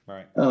kids.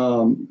 Right.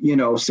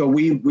 So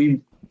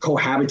we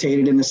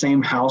cohabitated in the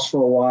same house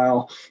for a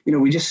while.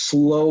 We just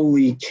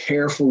slowly,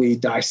 carefully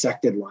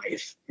dissected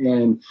life.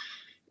 And,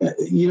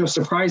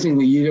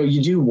 surprisingly,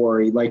 you do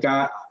worry. Like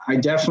I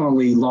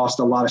definitely lost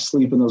a lot of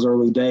sleep in those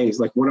early days.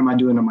 Like, what am I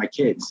doing to my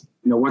kids?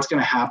 What's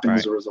going to happen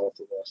as a result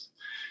of this?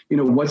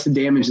 What's the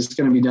damage that's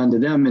going to be done to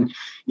them? And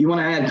you want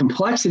to add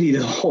complexity to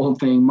the whole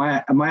thing.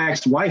 My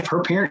ex-wife,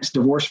 her parents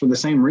divorced for the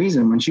same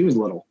reason when she was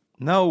little.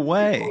 No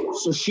way.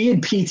 So she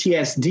had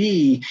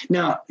PTSD.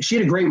 Now, she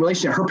had a great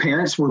relationship. Her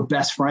parents were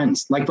best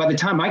friends. Like, by the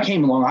time I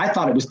came along, I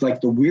thought it was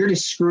like the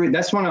weirdest screw.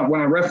 That's when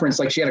I referenced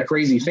like she had a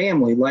crazy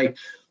family. Like,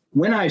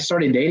 when I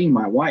started dating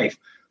my wife,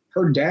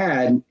 her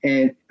dad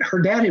had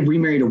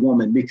remarried a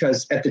woman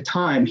because at the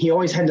time he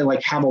always had to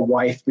like have a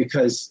wife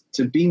because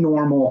to be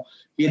normal,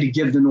 he had to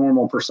give the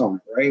normal persona,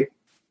 right?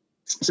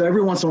 So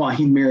every once in a while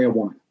he'd marry a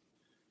woman.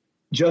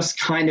 Just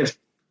kind of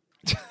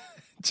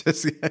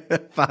just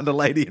find a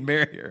lady and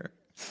marry her.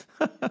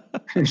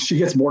 She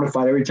gets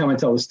mortified every time I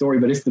tell the story,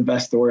 but it's the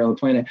best story on the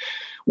planet.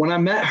 When I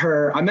met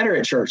her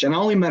at church, and I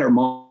only met her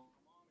mom.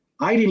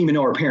 I didn't even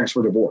know her parents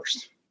were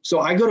divorced. So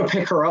I go to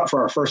pick her up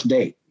for our first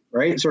date,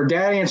 right? So her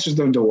dad answers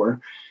the door,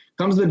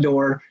 comes to the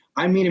door.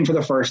 I meet him for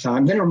the first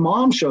time. Then her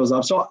mom shows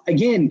up. So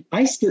again,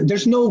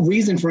 there's no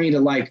reason for me to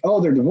like,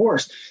 oh, they're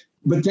divorced.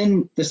 But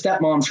then the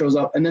stepmom shows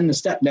up and then the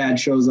stepdad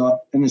shows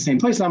up in the same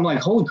place. And I'm like,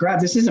 holy crap,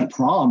 this isn't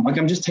prom. Like,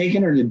 I'm just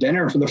taking her to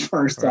dinner for the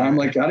first time.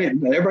 Like,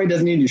 everybody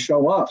doesn't need to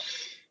show up.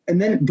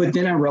 But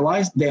then I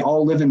realized they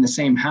all live in the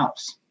same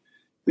house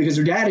because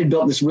her dad had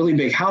built this really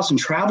big house and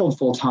traveled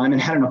full time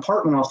and had an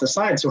apartment off the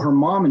side. So her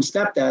mom and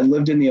stepdad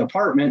lived in the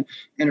apartment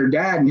and her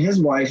dad and his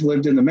wife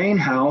lived in the main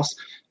house,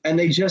 and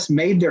they just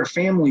made their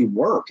family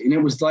work. And it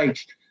was like,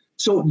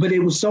 but it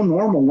was so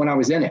normal when I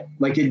was in it.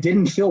 Like, it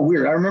didn't feel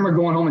weird. I remember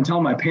going home and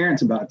telling my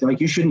parents about it. They're like,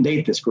 you shouldn't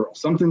date this girl.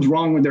 Something's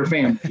wrong with their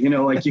family.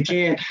 Like you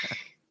can't,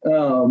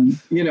 but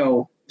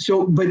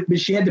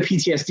she had the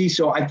PTSD.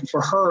 So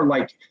for her,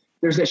 like,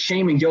 there's that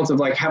shame and guilt of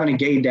like having a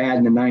gay dad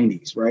in the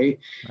 90s. Right.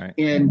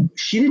 And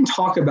she didn't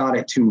talk about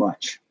it too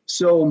much.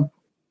 So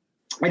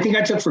I think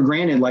I took for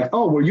granted, like,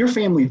 oh, well, your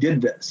family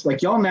did this.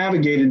 Like, y'all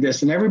navigated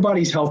this and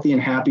everybody's healthy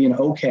and happy and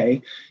okay.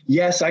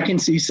 Yes, I can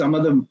see some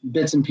of the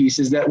bits and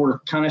pieces that were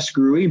kind of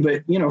screwy,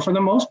 but, for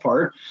the most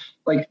part,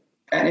 like,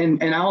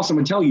 and Allison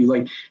would tell you,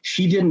 like,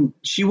 she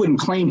wouldn't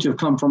claim to have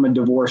come from a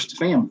divorced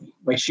family.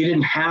 Like, she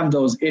didn't have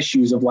those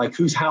issues of like,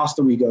 whose house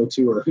do we go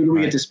to or who do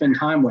we get to spend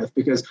time with,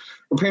 because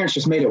her parents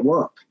just made it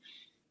work.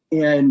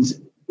 And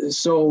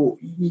so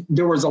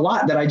there was a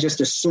lot that I just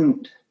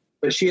assumed.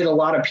 But she had a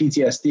lot of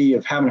PTSD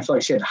of having to feel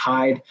like she had to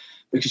hide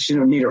because she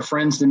didn't need her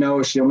friends to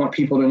know. She didn't want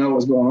people to know what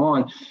was going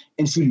on.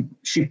 And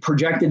she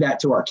projected that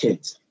to our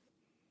kids.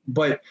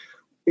 But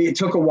it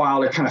took a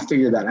while to kind of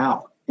figure that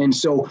out. And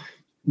so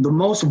the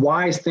most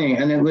wise thing,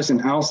 and then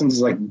listen,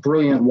 Allison's like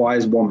brilliant,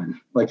 wise woman.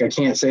 Like, I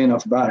can't say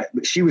enough about it.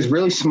 But she was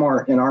really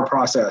smart in our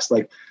process.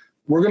 Like,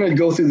 we're going to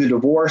go through the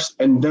divorce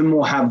and then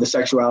we'll have the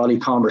sexuality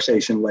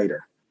conversation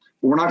later.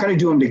 We're not going to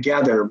do them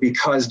together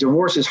because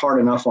divorce is hard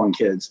enough on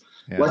kids.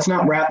 Yeah. Let's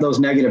not wrap those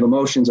negative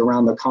emotions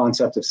around the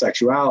concept of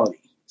sexuality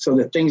so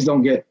that things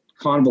don't get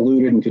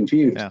convoluted and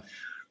confused. Yeah.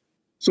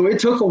 So it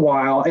took a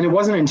while, and it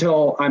wasn't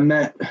until I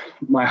met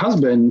my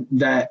husband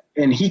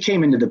and he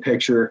came into the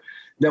picture,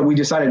 that we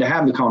decided to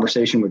have the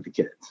conversation with the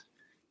kids.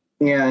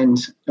 And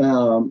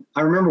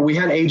I remember we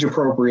had age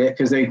appropriate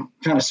because they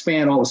kind of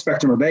span all the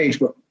spectrum of age,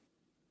 but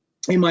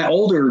my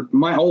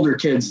older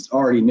kids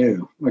already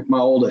knew, like my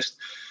oldest.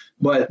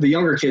 But the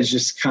younger kids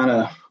just kind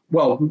of,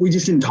 we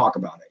just didn't talk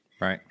about it.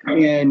 Right.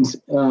 And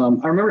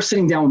I remember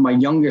sitting down with my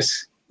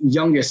youngest at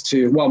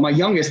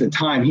the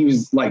time, he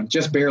was like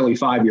just barely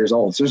 5 years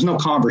old. So there's no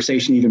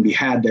conversation even be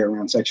had there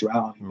around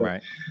sexuality. But,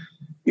 right.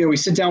 We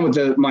sit down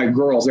with my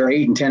girls, they're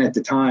 8 and 10 at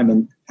the time.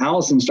 And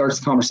Allison starts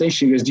the conversation.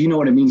 She goes, do you know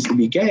what it means to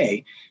be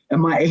gay?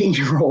 And my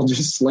 8-year-old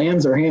just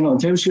slams her hand on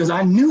the table. She goes,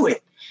 I knew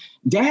it.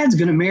 Dad's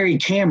going to marry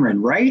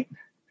Cameron, right?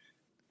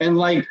 And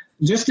like,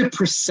 just the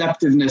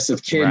perceptiveness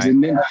of kids.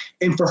 Right.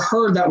 And for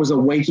her, that was a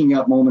waking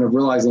up moment of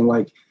realizing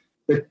like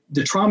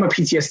the trauma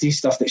PTSD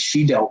stuff that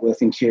she dealt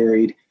with and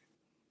carried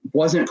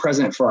wasn't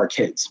present for our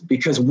kids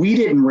because we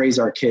didn't raise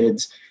our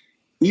kids.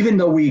 Even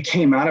though we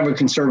came out of a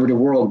conservative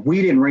world,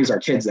 we didn't raise our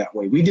kids that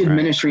way. We did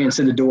ministry and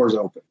said the doors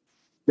open.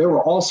 There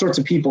were all sorts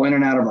of people in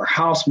and out of our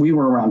house. We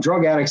were around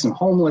drug addicts and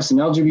homeless and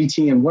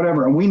LGBT and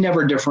whatever, and we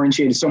never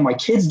differentiated. So my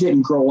kids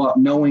didn't grow up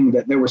knowing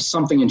that there was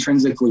something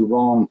intrinsically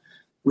wrong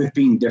with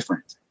being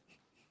different.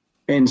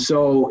 And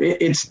so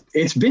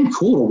it's been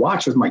cool to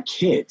watch with my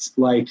kids,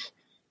 like,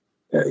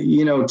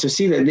 to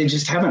see that they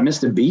just haven't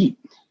missed a beat.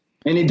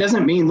 And it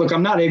doesn't mean, look,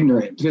 I'm not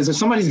ignorant, because if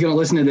somebody's going to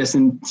listen to this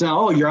and say,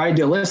 oh, you're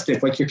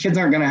idealistic, like your kids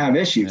aren't going to have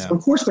issues. Yeah.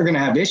 Of course they're going to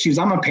have issues.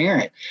 I'm a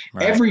parent.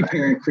 Right. Every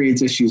parent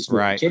creates issues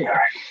for a kid,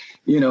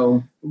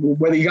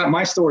 whether you got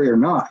my story or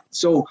not.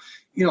 So,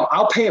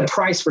 I'll pay a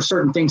price for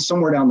certain things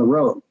somewhere down the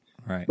road.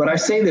 Right. But I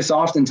say this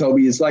often,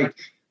 Toby, is like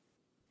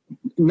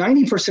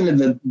 90% of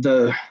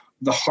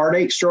the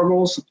heartache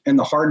struggles and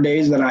the hard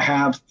days that I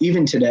have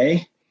even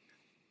today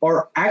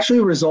are actually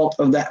a result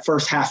of that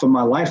first half of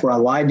my life where I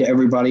lied to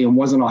everybody and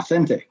wasn't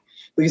authentic,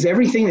 because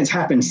everything that's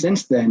happened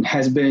since then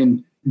has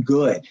been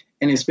good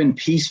and it's been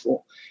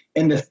peaceful.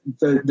 And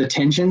the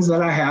tensions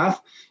that I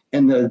have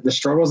and the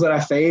struggles that I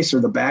face or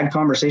the bad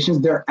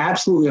conversations, they're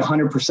absolutely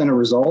 100% a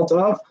result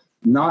of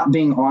not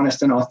being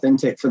honest and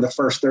authentic for the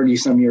first 30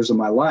 some years of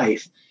my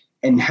life,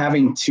 and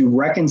having to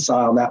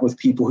reconcile that with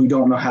people who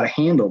don't know how to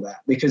handle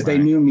that because they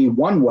knew me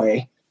one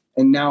way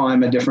and now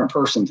I'm a different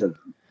person to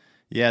them.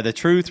 Yeah, the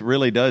truth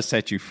really does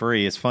set you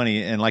free. It's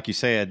funny. And like you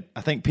said,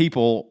 I think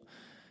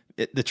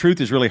the truth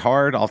is really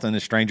hard. Often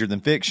it's stranger than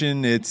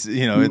fiction. It's,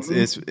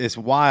 it's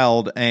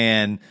wild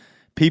and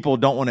people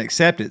don't want to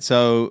accept it.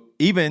 So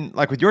even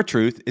like with your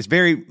truth,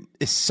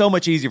 it's so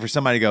much easier for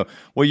somebody to go,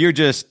 well,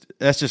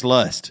 that's just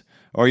lust,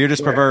 or you're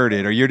just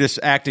perverted, or you're just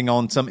acting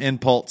on some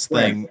impulse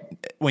thing.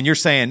 When you're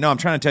saying, no, I'm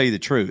trying to tell you the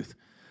truth.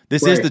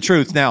 This is the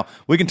truth. Now,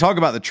 we can talk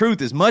about the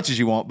truth as much as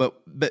you want,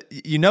 but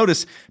you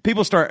notice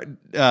people start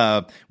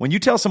when you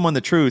tell someone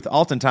the truth,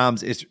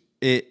 oftentimes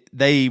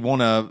they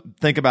want to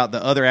think about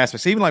the other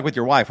aspects. Even like with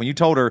your wife, when you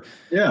told her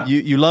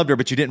you loved her,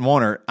 but you didn't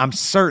want her, I'm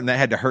certain that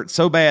had to hurt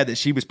so bad that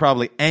she was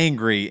probably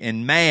angry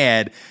and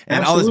mad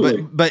and all this,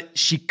 but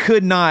she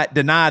could not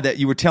deny that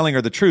you were telling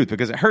her the truth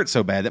because it hurt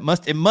so bad. It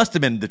must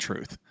have been the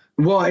truth.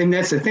 Well, and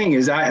that's the thing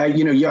is I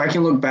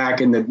can look back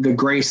and the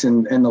grace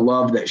and the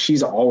love that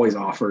she's always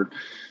offered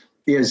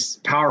is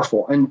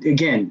powerful. And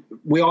again,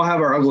 we all have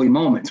our ugly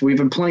moments. We've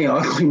had plenty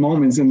of ugly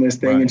moments in this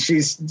thing. And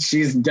she's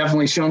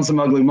definitely shown some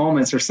ugly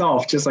moments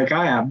herself, just like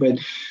I have,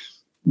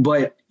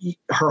 but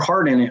her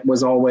heart in it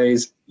was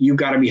always, you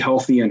got to be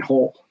healthy and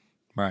whole.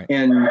 Right.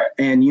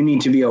 And you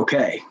need to be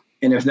okay.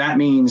 And if that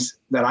means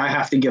that I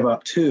have to give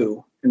up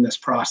too in this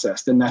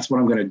process, then that's what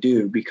I'm going to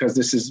do,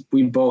 because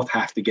we both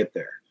have to get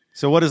there.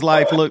 So what does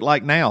life look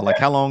like now? Like,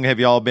 how long have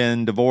y'all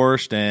been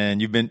divorced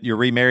and you're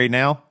remarried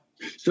now?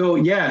 So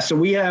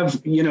we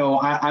have,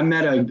 I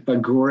met a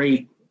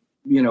great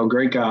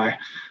guy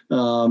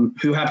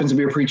who happens to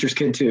be a preacher's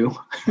kid too.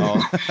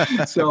 Oh.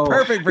 So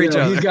perfect for each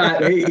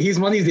other. He's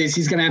one of these days,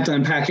 he's going to have to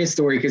unpack his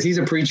story because he's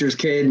a preacher's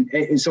kid.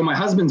 And so my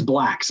husband's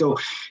black. So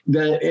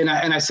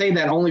I say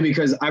that only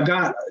because I've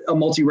got a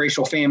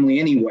multiracial family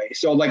anyway.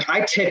 So like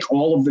I tick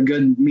all of the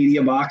good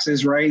media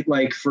boxes, right?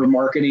 Like for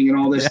marketing and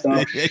all this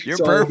stuff. You're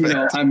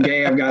perfect. I'm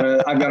gay. I've got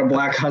a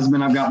black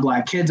husband. I've got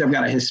black kids. I've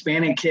got a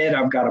Hispanic kid.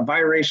 I've got a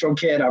biracial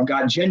kid. I've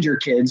got ginger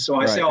kids. So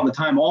I say all the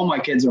time, all my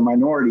kids are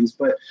minorities,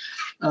 but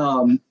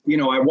I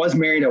was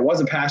married, I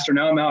was a pastor,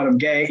 now I'm out of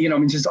gay,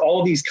 just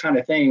all these kind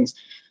of things.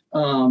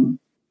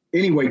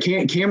 Anyway,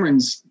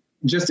 Cameron's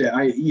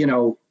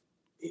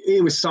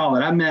it was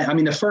solid.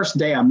 The first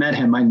day I met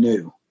him, I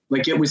knew.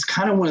 Like it was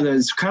kind of one of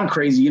those kind of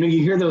crazy, you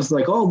hear those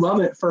like, oh,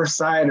 love at first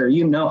sight, or,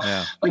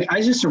 like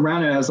I just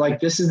surrounded, I was like,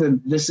 this is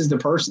the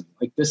person,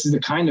 like, this is the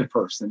kind of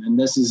person. And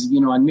this is, we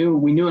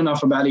knew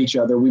enough about each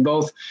other. We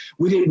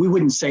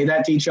wouldn't say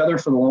that to each other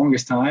for the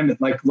longest time.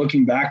 Like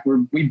looking back,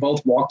 we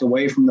both walked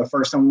away from the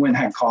first time we went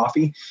and had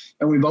coffee,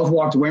 and we both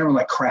walked away and we're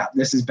like, crap,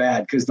 this is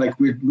bad. Cause like,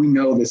 we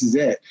know this is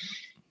it.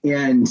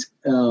 And,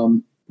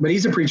 but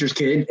he's a preacher's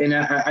kid. And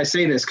I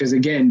say this cause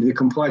again, the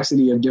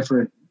complexity of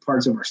different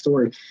parts of our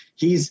story.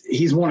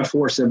 He's one of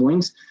 4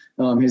 siblings.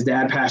 His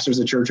dad pastors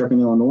a church up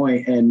in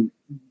Illinois, and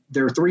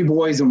there are 3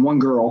 boys and 1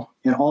 girl,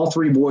 and all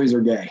 3 boys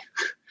are gay.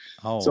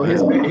 Oh, so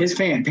wow. his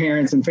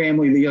parents and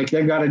family,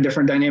 they've got a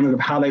different dynamic of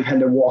how they've had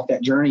to walk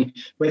that journey.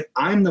 But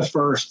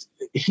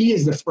he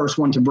is the first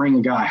one to bring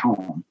a guy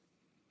home.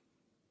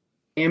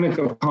 Dynamic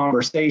of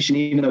conversation,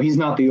 even though he's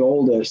not the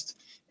oldest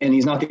and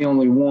he's not the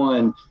only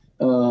one.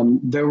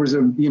 There was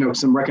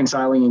some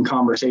reconciling and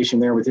conversation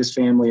there with his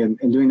family and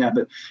doing that.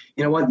 But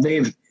you know what?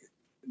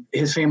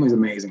 His family's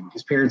amazing.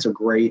 His parents are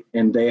great,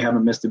 and they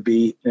haven't missed a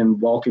beat in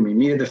welcoming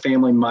me to the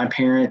family. My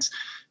parents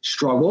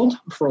struggled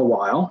for a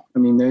while. I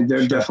mean,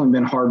 there's definitely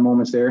been hard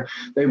moments there.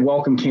 They've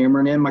welcomed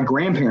Cameron in. My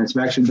grandparents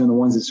have actually been the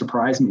ones that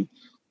surprised me.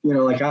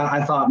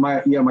 I thought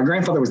my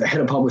grandfather was the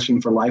head of publishing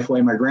for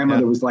Lifeway. My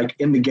grandmother was like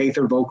in the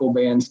Gaither vocal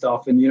band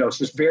stuff. And, it's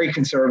just very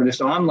conservative.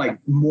 So I'm like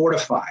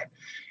mortified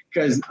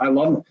because I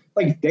love them.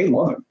 Like they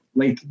love him.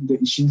 Like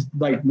she's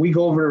like, we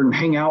go over and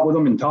hang out with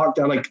him and talk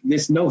to like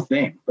this, no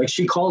thing. Like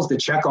she calls to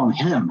check on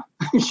him,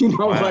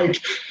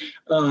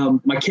 wow.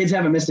 My kids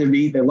haven't missed a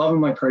beat. They love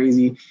him like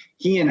crazy.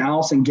 He and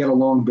Allison get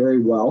along very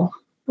well.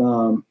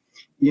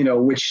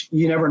 Which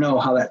you never know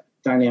how that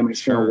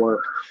dynamic's going to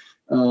work.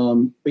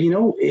 But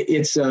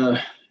it's, and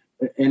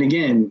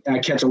again, I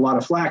catch a lot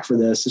of flack for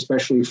this,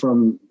 especially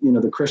from,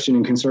 the Christian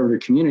and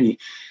conservative community.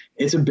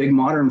 It's a big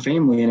modern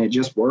family and it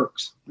just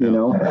works,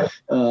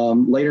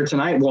 Later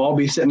tonight, we'll all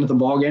be sitting at the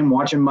ball game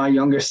watching my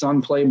youngest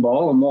son play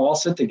ball, and we'll all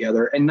sit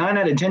together. And 9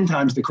 out of 10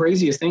 times, the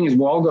craziest thing is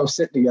we'll all go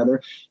sit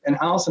together, and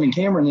Allison and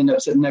Cameron end up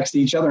sitting next to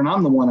each other, and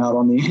I'm the one out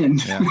on the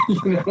end.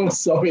 Yeah.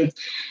 So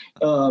it's,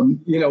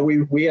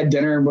 we had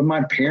dinner with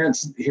my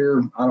parents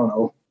here, I don't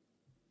know,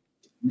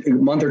 a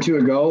month or two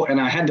ago, and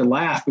I had to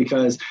laugh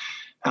because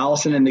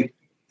Allison and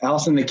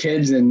the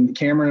kids and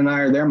Cameron and I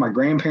are there. My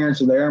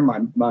grandparents are there. My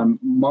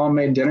mom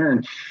made dinner,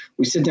 and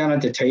we sit down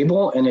at the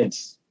table, and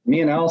it's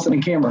me and Allison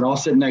and Cameron all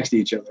sitting next to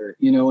each other,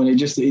 and it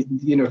just, to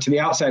the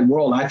outside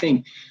world, I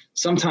think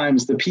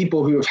sometimes the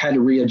people who have had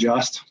to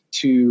readjust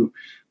to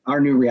our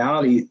new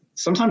reality,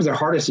 sometimes their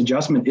hardest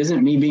adjustment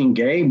isn't me being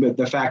gay, but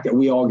the fact that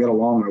we all get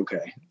along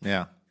okay.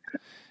 Yeah.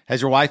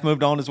 Has your wife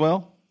moved on as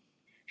well?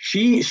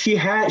 She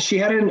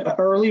had an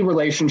early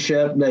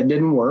relationship that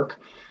didn't work.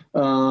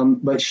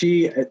 But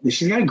she's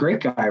got a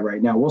great guy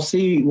right now. We'll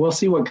see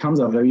what comes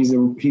of it.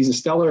 He's a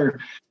stellar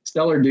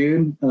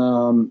dude.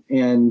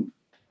 And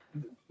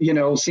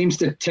seems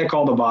to tick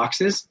all the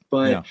boxes,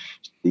 but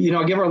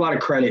I give her a lot of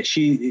credit.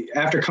 She,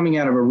 after coming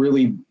out of a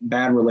really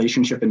bad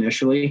relationship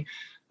initially,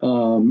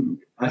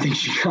 I think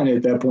she kind of,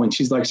 at that point,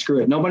 she's like, screw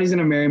it. Nobody's going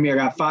to marry me. I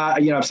got 5,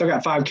 I've still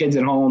got 5 kids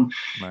at home,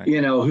 right.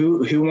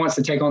 Who wants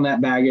to take on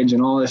that baggage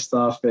and all this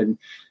stuff. And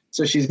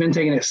so she's been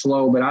taking it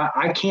slow, but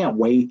I can't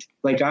wait.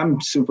 Like,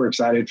 I'm super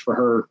excited for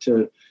her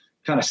to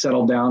kind of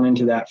settle down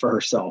into that for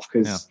herself.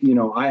 Cause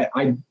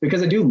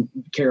because I do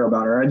care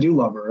about her. I do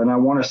love her, and I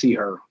want to see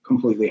her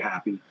completely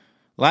happy.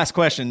 Last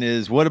question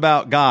is, what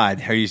about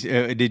God? Are you,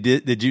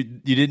 did you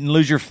didn't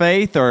lose your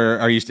faith, or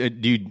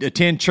do you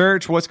attend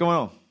church? What's going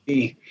on?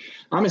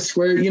 I'm a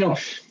square,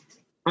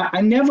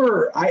 I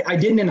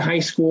didn't in high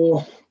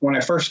school when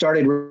I first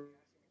started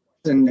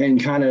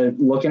and kind of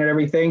looking at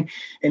everything,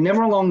 and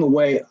never along the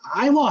way,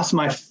 I lost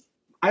my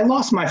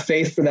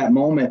faith for that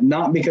moment,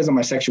 not because of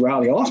my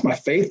sexuality. I lost my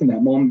faith in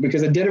that moment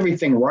because I did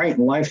everything right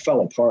and life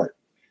fell apart.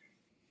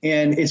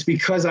 And it's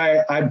because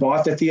I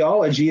bought the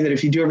theology that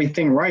if you do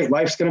everything right,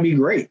 life's going to be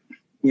great,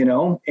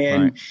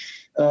 and,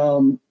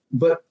 right.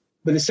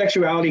 But the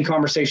sexuality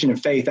conversation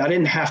and faith, I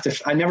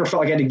never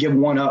felt like I had to give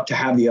one up to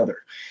have the other.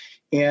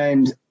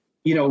 And,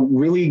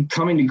 really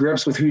coming to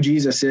grips with who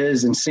Jesus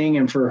is and seeing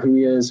him for who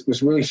he is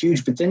was really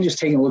huge. But then just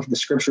taking a look at the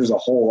scripture as a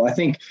whole, I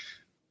think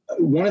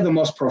one of the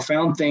most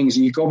profound things,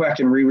 you go back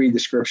and reread the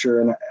scripture,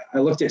 and I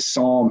looked at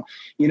Psalm,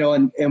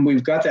 and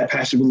we've got that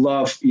passage. We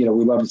love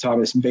to talk about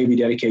this baby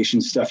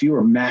dedication stuff. You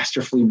were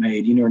masterfully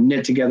made,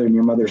 knit together in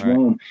your mother's right.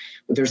 womb.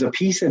 But there's a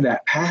piece of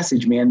that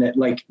passage, man, that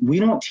like, we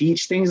don't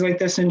teach things like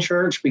this in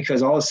church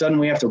because all of a sudden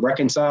we have to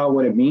reconcile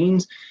what it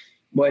means.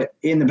 But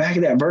in the back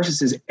of that verse, it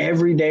says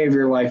every day of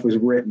your life was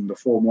written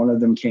before one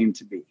of them came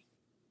to be.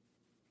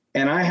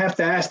 And I have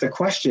to ask the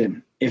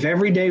question, if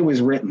every day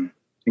was written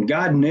and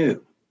God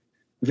knew,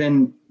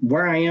 then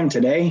where I am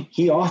today,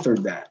 he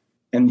authored that.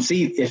 And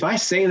see, if I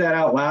say that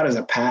out loud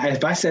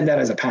if I said that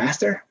as a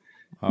pastor,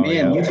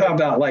 you talk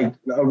about like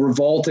a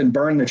revolt and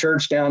burn the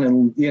church down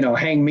and,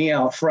 hang me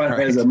out front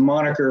right. as a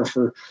moniker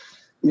for,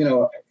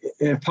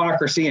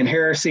 hypocrisy and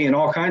heresy and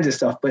all kinds of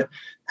stuff. But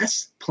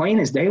that's plain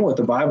as day what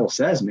the Bible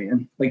says,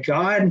 man. Like,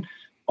 God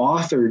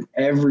authored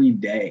every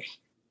day.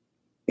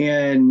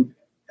 And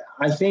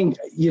I think,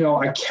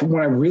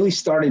 when I really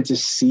started to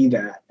see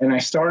that, and I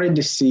started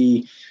to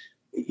see,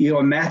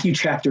 in Matthew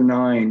chapter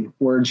 9,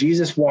 where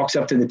Jesus walks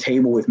up to the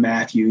table with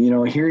Matthew,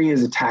 here he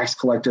is, a tax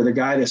collector, the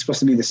guy that's supposed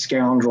to be the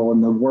scoundrel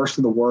and the worst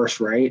of the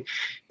worst, right?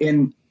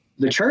 And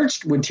the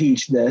church would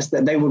teach this,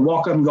 that they would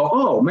walk up and go,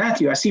 oh,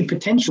 Matthew, I see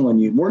potential in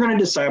you. We're going to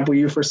disciple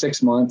you for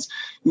 6 months.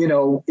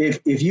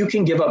 If you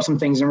can give up some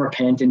things and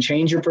repent and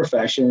change your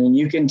profession, and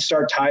you can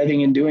start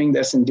tithing and doing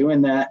this and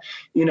doing that,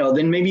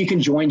 then maybe you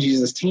can join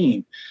Jesus'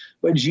 team.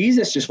 But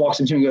Jesus just walks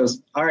into him and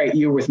goes, all right,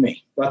 you're with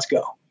me. Let's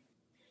go.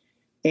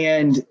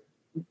 And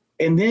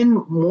then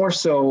more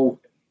so,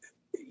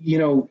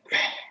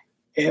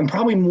 and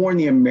probably more in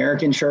the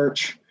American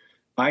church,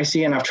 I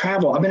see, and I've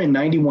been in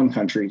 91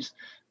 countries,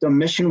 done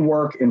mission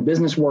work and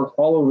business work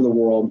all over the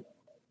world.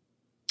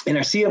 And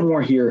I see it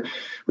more here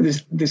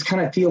with this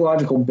kind of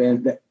theological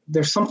bent that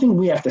there's something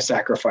we have to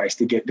sacrifice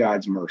to get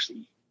God's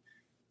mercy.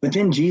 But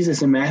then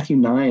Jesus in Matthew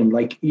 9,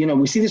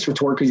 we see this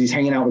retort because he's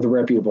hanging out with the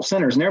reputable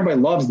sinners, and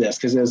everybody loves this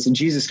because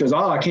Jesus goes,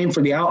 I came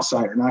for the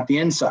outsider, not the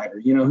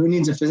insider. Who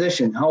needs a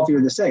physician? Healthy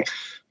or the sick?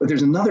 But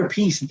there's another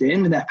piece at the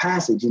end of that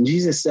passage, and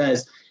Jesus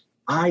says,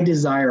 I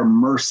desire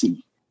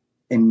mercy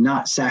and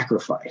not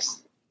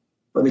sacrifice.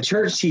 But the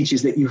church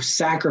teaches that you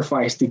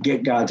sacrifice to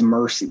get God's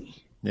mercy.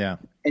 Yeah.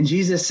 And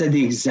Jesus said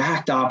the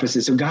exact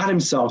opposite. So God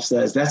himself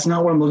says, that's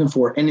not what I'm looking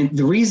for. And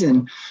the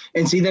reason,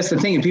 and see, that's the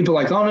thing. And people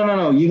are like, oh,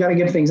 no, you got to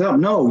give things up.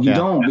 No, you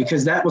don't,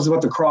 because that was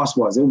what the cross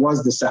was. It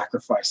was the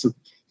sacrifice. So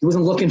he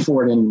wasn't looking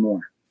for it anymore.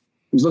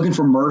 He was looking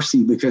for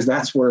mercy, because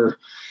that's where,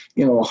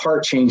 a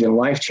heart change and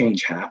life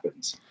change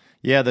happens.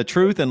 Yeah, the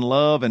truth and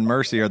love and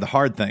mercy are the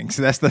hard things.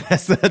 Those are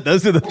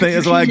the things.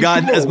 That's why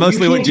God is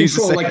mostly what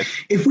Jesus said. Like,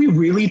 if we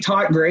really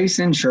taught grace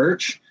in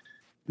church,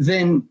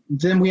 then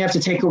we have to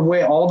take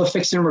away all the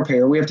fix and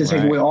repair. We have to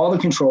take away all the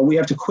control. We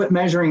have to quit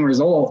measuring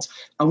results,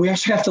 and we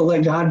actually have to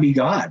let God be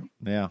God.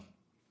 Yeah.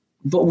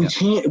 But we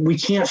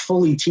can't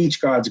fully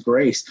teach God's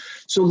grace.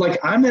 So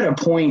I'm at a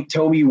point,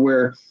 Toby,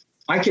 where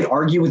I could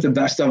argue with the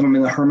best of them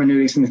in the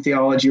hermeneutics and the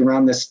theology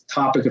around this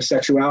topic of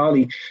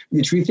sexuality.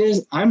 The truth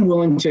is, I'm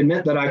willing to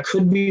admit that I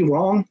could be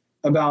wrong,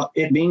 about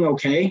it being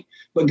okay,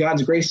 but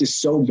God's grace is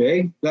so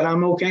big that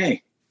I'm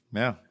okay.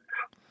 Yeah.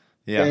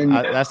 Yeah. And-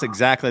 That's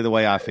exactly the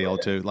way I feel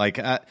too. Like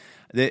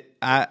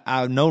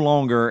I no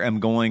longer am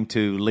going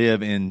to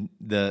live in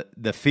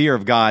the fear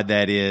of God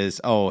that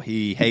is, oh,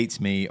 he hates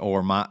me,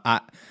 or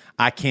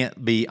I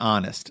can't be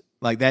honest.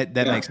 Like that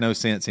makes no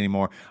sense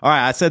anymore. All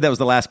right, I said that was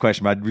the last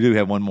question, but I do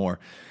have one more.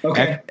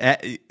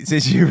 Okay.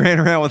 Since you ran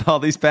around with all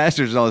these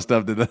pastors and all this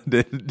stuff,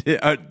 did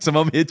some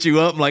of them hit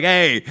you up like,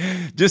 hey,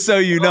 just so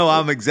you know,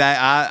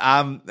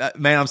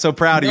 I'm so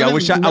proud of you. I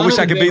wish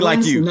I could be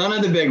like you. None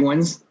of the big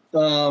ones.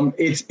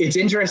 It's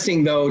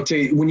interesting though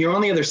when you're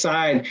on the other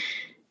side,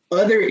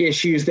 other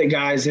issues that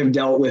guys have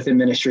dealt with in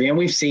ministry, and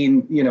we've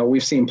seen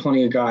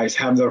plenty of guys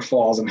have their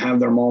falls and have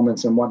their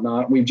moments and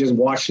whatnot. We've just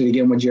watched it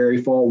again with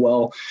Jerry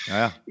Falwell,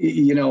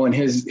 and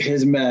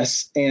his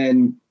mess.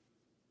 And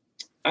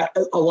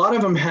a lot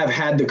of them have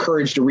had the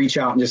courage to reach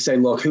out and just say,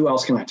 look, who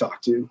else can I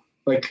talk to?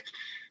 Like,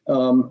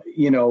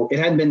 it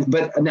hadn't been,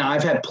 but now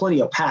I've had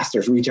plenty of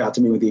pastors reach out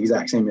to me with the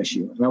exact same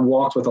issue. And I've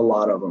walked with a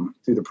lot of them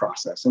through the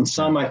process. And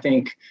some, I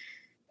think,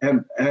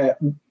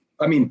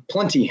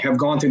 plenty have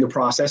gone through the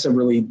process of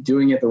really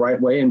doing it the right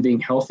way and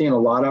being healthy. And a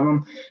lot of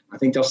them, I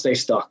think they'll stay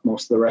stuck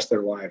most of the rest of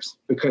their lives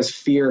because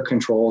fear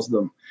controls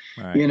them,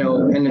 right.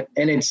 And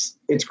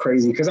it's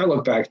crazy. Cause I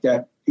look back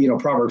at,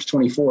 Proverbs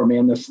 24,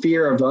 man, the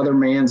fear of other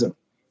man's,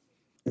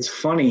 it's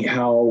funny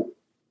how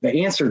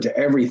the answer to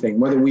everything,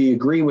 whether we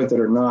agree with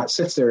it or not,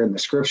 sits there in the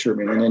scripture,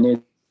 man. And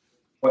it,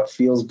 what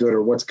feels good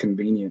or what's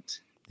convenient.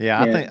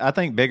 Yeah. I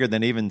think bigger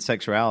than even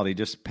sexuality,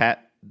 just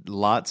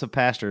lots of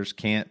pastors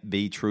can't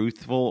be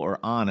truthful or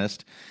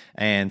honest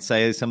and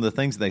say some of the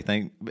things they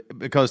think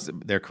because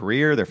their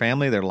career, their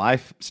family, their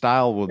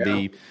lifestyle will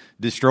be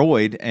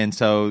destroyed. And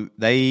so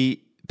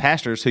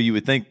pastors who you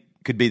would think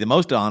could be the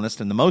most honest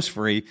and the most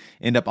free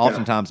end up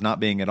oftentimes not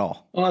being at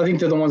all. Well, I think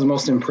they're the ones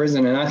most in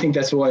prison. And I think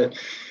that's what,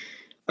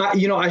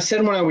 I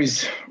said when I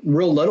was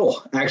real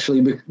little,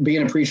 actually,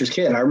 being a preacher's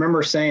kid, I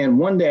remember saying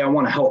one day I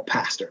want to help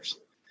pastors.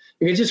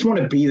 I just want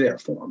to be there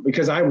for them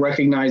because I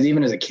recognize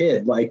even as a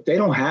kid, like they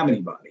don't have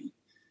anybody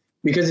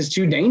because it's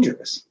too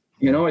dangerous.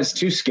 It's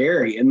too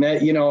scary. And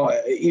that,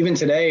 even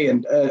today,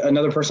 and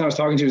another person I was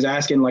talking to was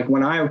asking, like,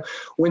 when I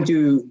went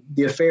through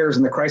the affairs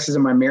and the crisis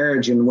in my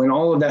marriage and when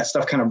all of that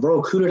stuff kind of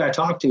broke, who did I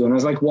talk to? And I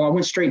was like, well, I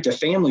went straight to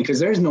family because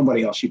there's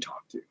nobody else you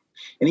talk to.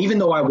 And even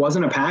though I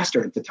wasn't a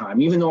pastor at the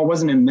time, even though I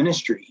wasn't in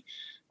ministry,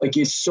 like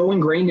it's so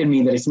ingrained in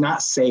me that it's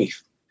not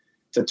safe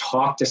to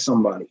talk to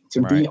somebody,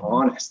 to be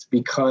honest,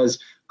 because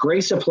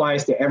grace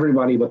applies to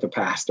everybody but the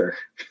pastor,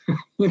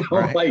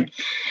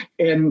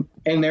 and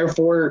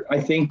therefore I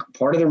think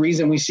part of the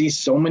reason we see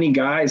so many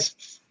guys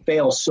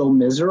fail so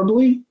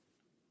miserably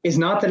is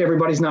not that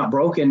everybody's not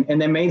broken and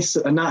they may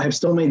not have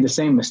still made the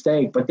same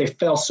mistake, but they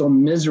fail so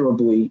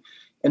miserably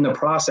in the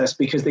process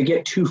because they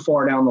get too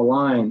far down the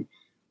line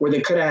where they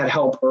could have had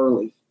help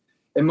early.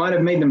 They might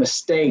have made the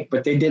mistake,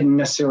 but they didn't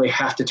necessarily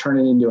have to turn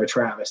it into a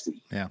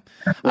travesty. Yeah.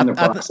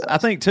 I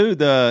think too,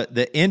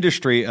 the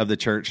industry of the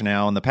church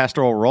now and the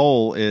pastoral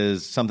role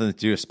is something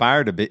that you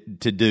aspire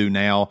to do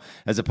now,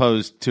 as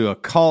opposed to a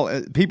call.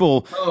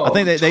 People, I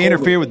think they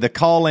interfere with the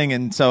calling.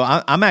 And so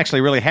I'm actually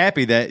really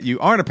happy that you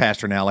aren't a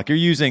pastor now. Like you're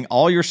using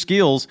all your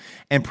skills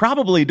and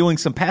probably doing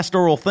some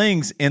pastoral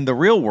things in the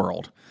real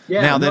world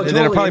now that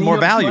are probably more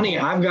valuable. Funny,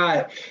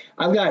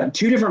 I've got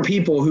two different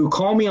people who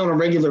call me on a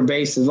regular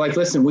basis. Like,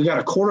 listen, we got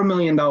a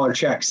 $250,000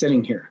 check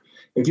sitting here.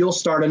 If you'll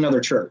start another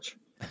church.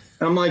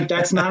 And I'm like,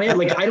 that's not it.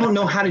 Like, I don't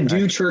know how to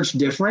do church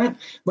different,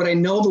 but I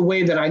know the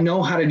way that I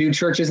know how to do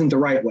church isn't the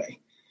right way.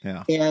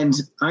 Yeah. And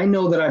I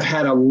know that I've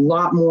had a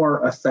lot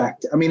more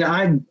effect. I mean,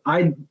 I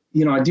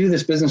do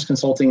this business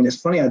consulting, and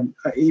it's funny.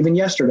 Even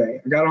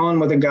yesterday, I got on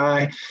with a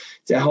guy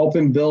to help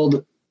him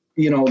build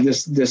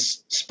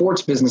this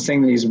sports business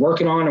thing that he's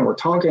working on, and we're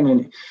talking,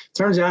 and it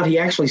turns out he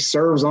actually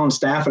serves on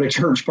staff at a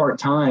church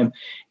part-time,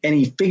 and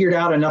he figured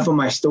out enough of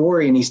my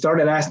story and he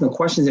started asking the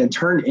questions and it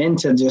turned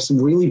into just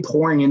really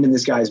pouring into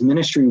this guy's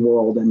ministry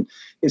world and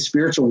his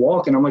spiritual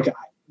walk. And I'm like,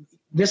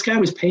 this guy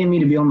was paying me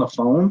to be on the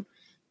phone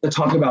to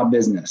talk about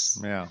business.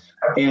 Yeah.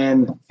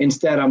 And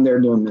instead I'm there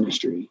doing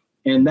ministry.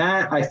 And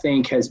that I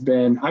think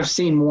I've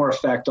seen more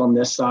effect on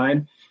this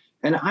side.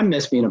 And I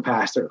miss being a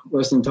pastor.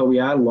 Listen, Toby,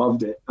 I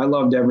loved it. I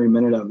loved every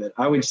minute of it.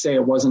 I would say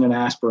it wasn't an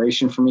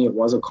aspiration for me. It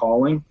was a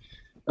calling.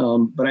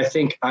 But I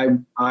think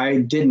I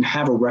didn't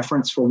have a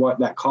reference for what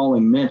that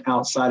calling meant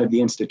outside of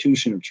the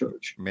institution of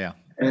church. Yeah.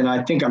 And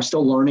I think I'm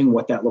still learning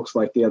what that looks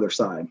like the other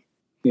side,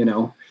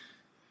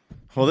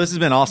 Well, this has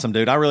been awesome,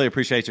 dude. I really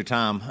appreciate your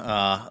time.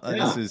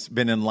 This has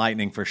been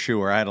enlightening for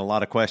sure. I had a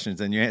lot of questions,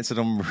 and you answered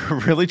them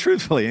really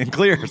truthfully and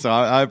clear, so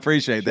I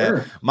appreciate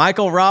that.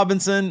 Michael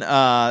Robinson.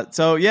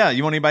 So, yeah,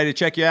 you want anybody to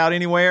check you out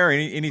anywhere or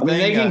anything? I mean,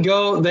 they can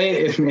go.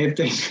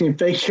 If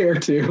they care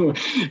to.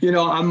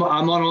 I'm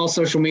on all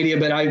social media,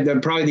 but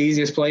probably the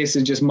easiest place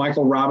is just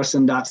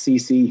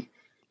michaelrobinson.cc.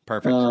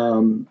 Perfect.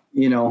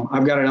 You know,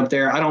 I've got it up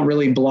there. I don't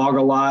really blog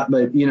a lot,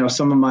 but you know,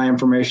 some of my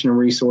information and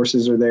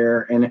resources are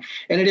there, and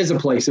it is a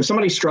place. If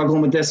somebody's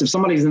struggling with this, if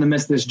somebody's in the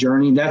midst of this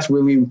journey, that's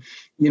really,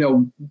 you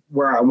know,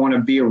 where I want to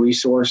be a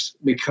resource,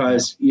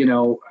 because, you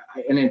know,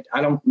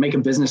 I don't make a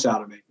business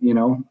out of it. You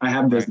know, I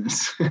have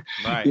business.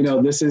 Right. You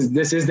know, this is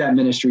that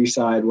ministry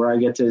side where I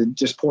get to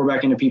just pour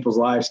back into people's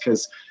lives,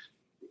 because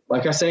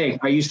like I say,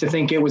 I used to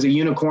think it was a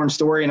unicorn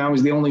story and I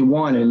was the only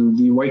one. And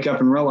you wake up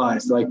and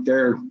realize, like,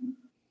 there are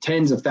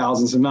tens of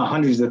thousands, if not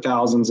hundreds of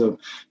thousands of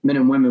men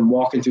and women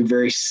walking through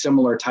very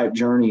similar type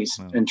journeys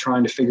and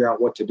trying to figure out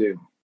what to do.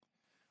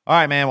 All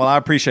right, man. Well, I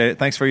appreciate it.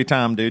 Thanks for your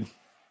time, dude.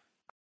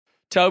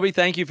 Toby,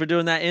 thank you for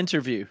doing that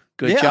interview.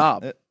 Good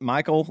job.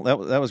 Michael. That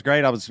was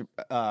great. I was,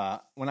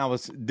 when I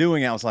was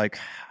doing it, I was like,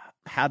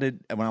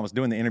 when I was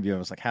doing the interview, I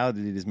was like, how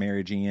did his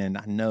marriage end?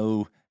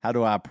 How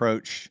do I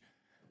approach,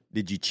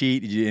 did you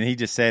cheat? And he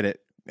just said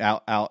it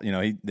out, you know,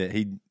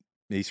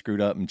 he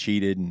screwed up and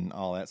cheated and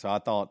all that. So I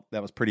thought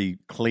that was pretty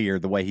clear.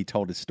 The way he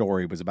told his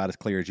story was about as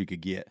clear as you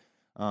could get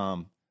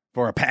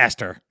for a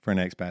pastor, for an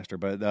ex-pastor.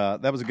 But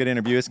that was a good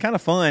interview. It's kind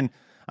of fun.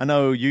 I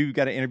know you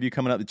got an interview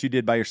coming up that you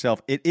did by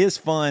yourself. It is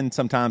fun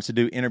sometimes to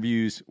do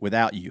interviews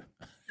without you.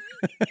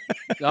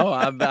 Oh,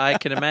 I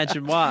can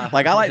imagine why.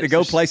 Like, I like to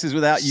go places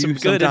without you. Some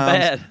good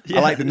sometimes. and bad. Yes.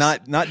 I like to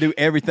not do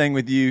everything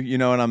with you. You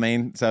know what I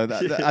mean? So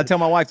I tell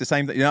my wife the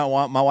same thing. You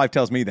know, my wife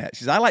tells me that.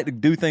 She's, I like to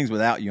do things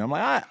without you. I'm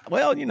like,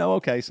 well, you know,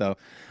 okay. So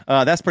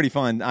that's pretty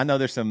fun. I know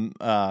there's some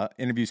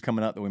interviews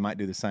coming up that we might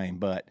do the same.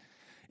 But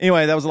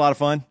anyway, that was a lot of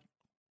fun.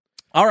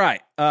 All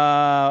right.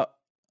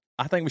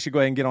 I think we should go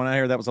ahead and get on out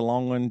here. That was a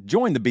long one.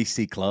 Join the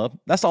BC Club.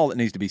 That's all that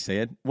needs to be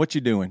said. What you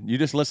doing? You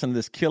just listen to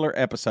this killer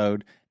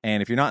episode,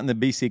 and if you're not in the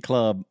BC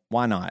Club,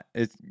 why not?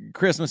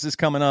 Christmas is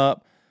coming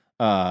up.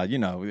 You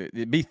know,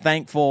 be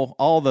thankful.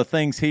 All the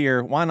things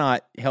here. Why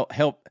not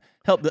help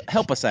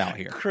us out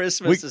here?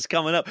 Christmas is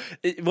coming up.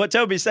 What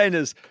Toby's saying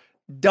is,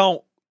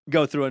 don't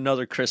go through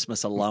another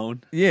Christmas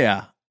alone.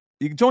 Yeah,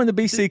 you can join the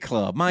BC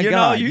Club. My you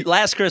God, know,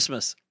 last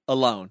Christmas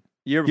alone.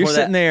 You're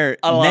sitting there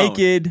alone.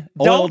 naked,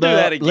 oiled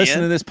up,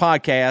 listening to this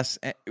podcast.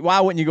 Why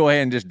wouldn't you go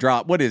ahead and just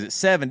drop, what is it,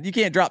 $7? You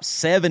can't drop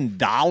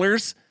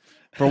 $7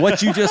 for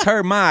what you just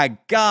heard. My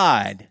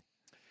God.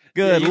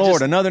 Good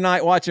Lord. Another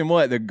night watching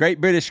what? The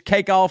Great British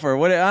Cake Off or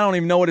what? I don't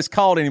even know what it's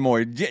called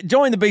anymore.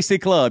 Join the BC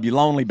Club, you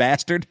lonely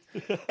bastard.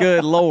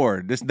 Good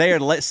Lord. Just there,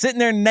 sitting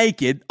there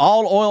naked,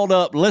 all oiled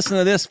up, listening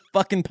to this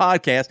fucking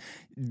podcast.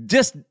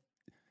 Just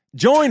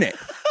join it.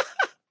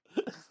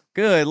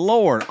 Good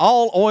Lord.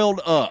 All oiled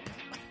up.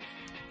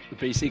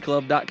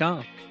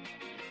 BCClub.com.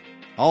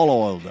 All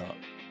oiled up.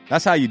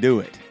 That's how you do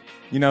it.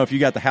 You know, if you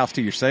got the house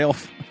to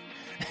yourself,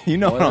 you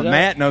know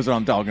Matt knows what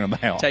I'm talking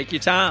about. Take your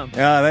time.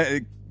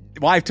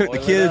 Wife took the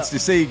kids to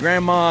see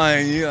grandma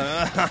and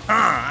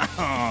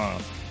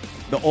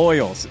the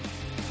oils.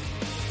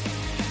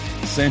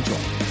 Central.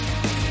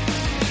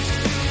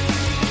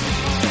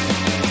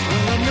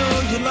 I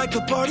know you like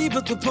the party,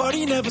 but the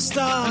party never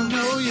stops. I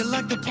know you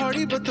like the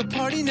party, but the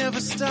party never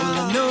stops.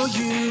 Well, I know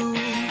you.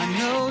 I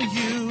know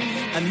you.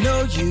 I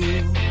know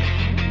you.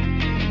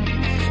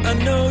 I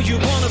know you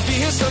wanna be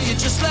here, so you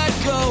just let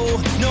go.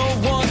 No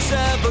one's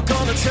ever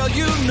gonna tell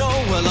you no.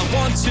 Well, I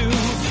want to,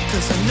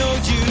 'cause I know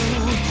you.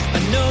 I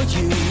know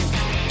you.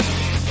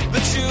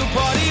 But you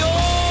party on.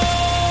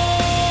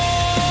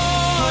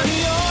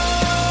 Party on.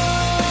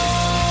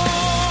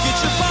 Get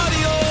your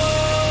party on.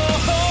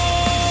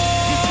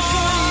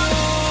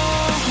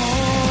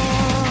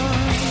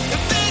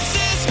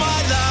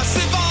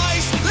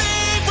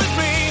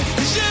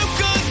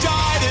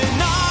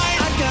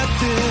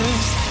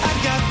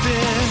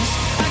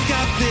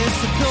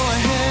 So go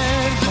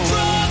ahead. The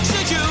drugs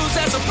you use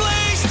as a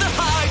place to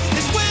hide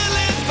is will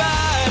and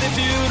bad if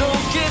you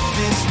don't get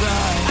this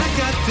right. I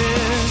got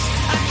this,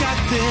 I got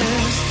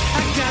this,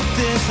 I got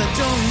this, I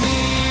don't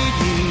need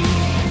you.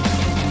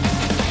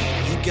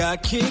 You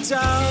got kicked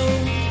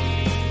out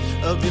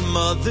of your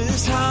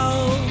mother's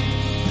house.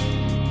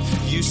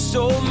 You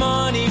stole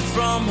money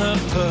from her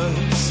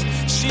purse.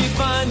 She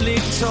finally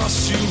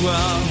tossed you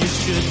out. You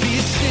should be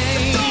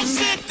ashamed. Don't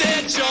sit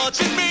there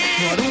judging me.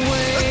 Run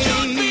away.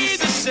 You'd be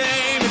the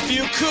same if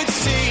you could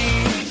see.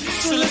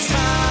 So let's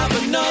have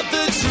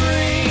another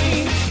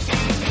drink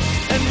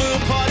and we'll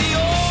party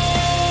on.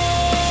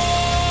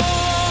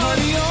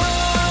 Party on.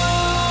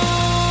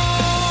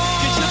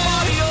 Get your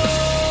party on.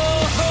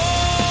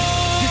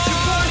 Get your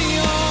party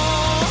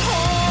on.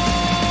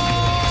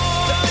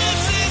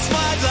 This is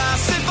my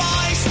last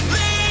advice.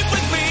 Live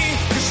with me,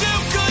 'cause you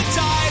could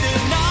die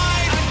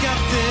tonight. I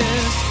got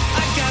this.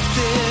 I got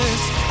this.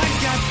 I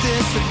got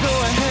this. So go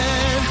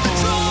ahead. The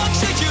drugs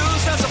you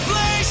use as a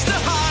place to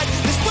hide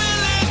is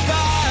will and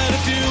bad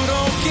if you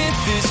don't get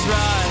this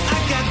right. I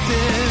got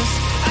this.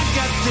 I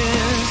got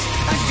this.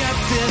 I got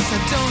this. I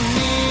don't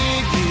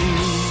need you.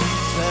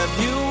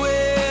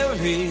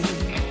 February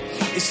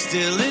is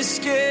still as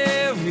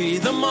scary.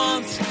 The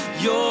month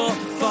your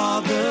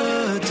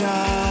father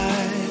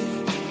died.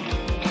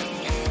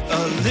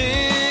 A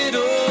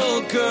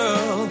little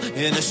girl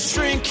in a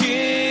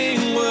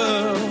shrinking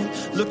world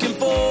looking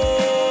for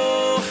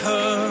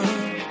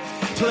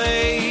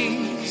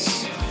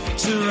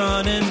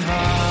running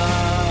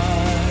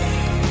high.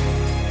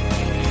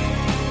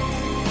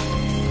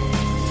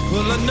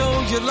 Well, I know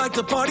you like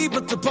to party,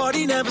 but the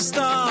party never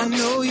stops. I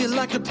know you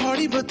like to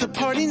party, but the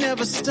party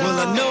never stops. Well,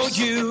 I know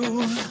you,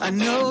 I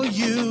know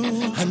you,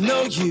 I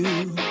know you,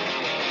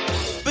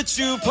 but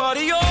you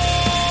party on,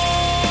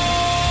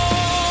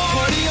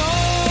 party on.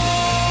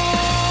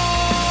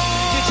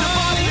 Get your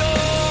body on,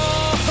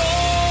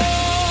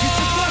 get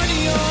your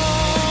body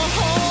on.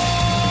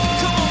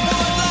 Come on,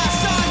 one last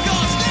time,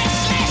 'cause this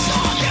is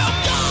all you've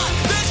got.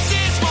 This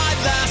is my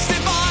last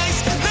advice.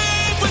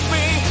 Live with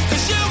me,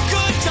 'cause you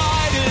could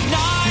die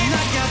tonight. And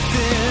I got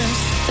this,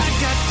 I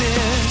got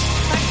this,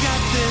 I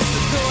got this, so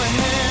go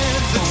ahead.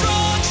 The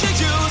drugs you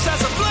use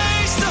as a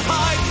place to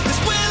hide is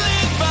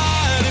willing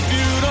bad if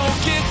you don't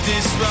get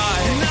this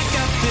right. And I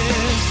got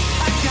this,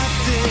 I got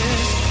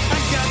this, I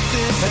got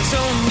this. I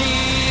don't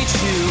need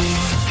you.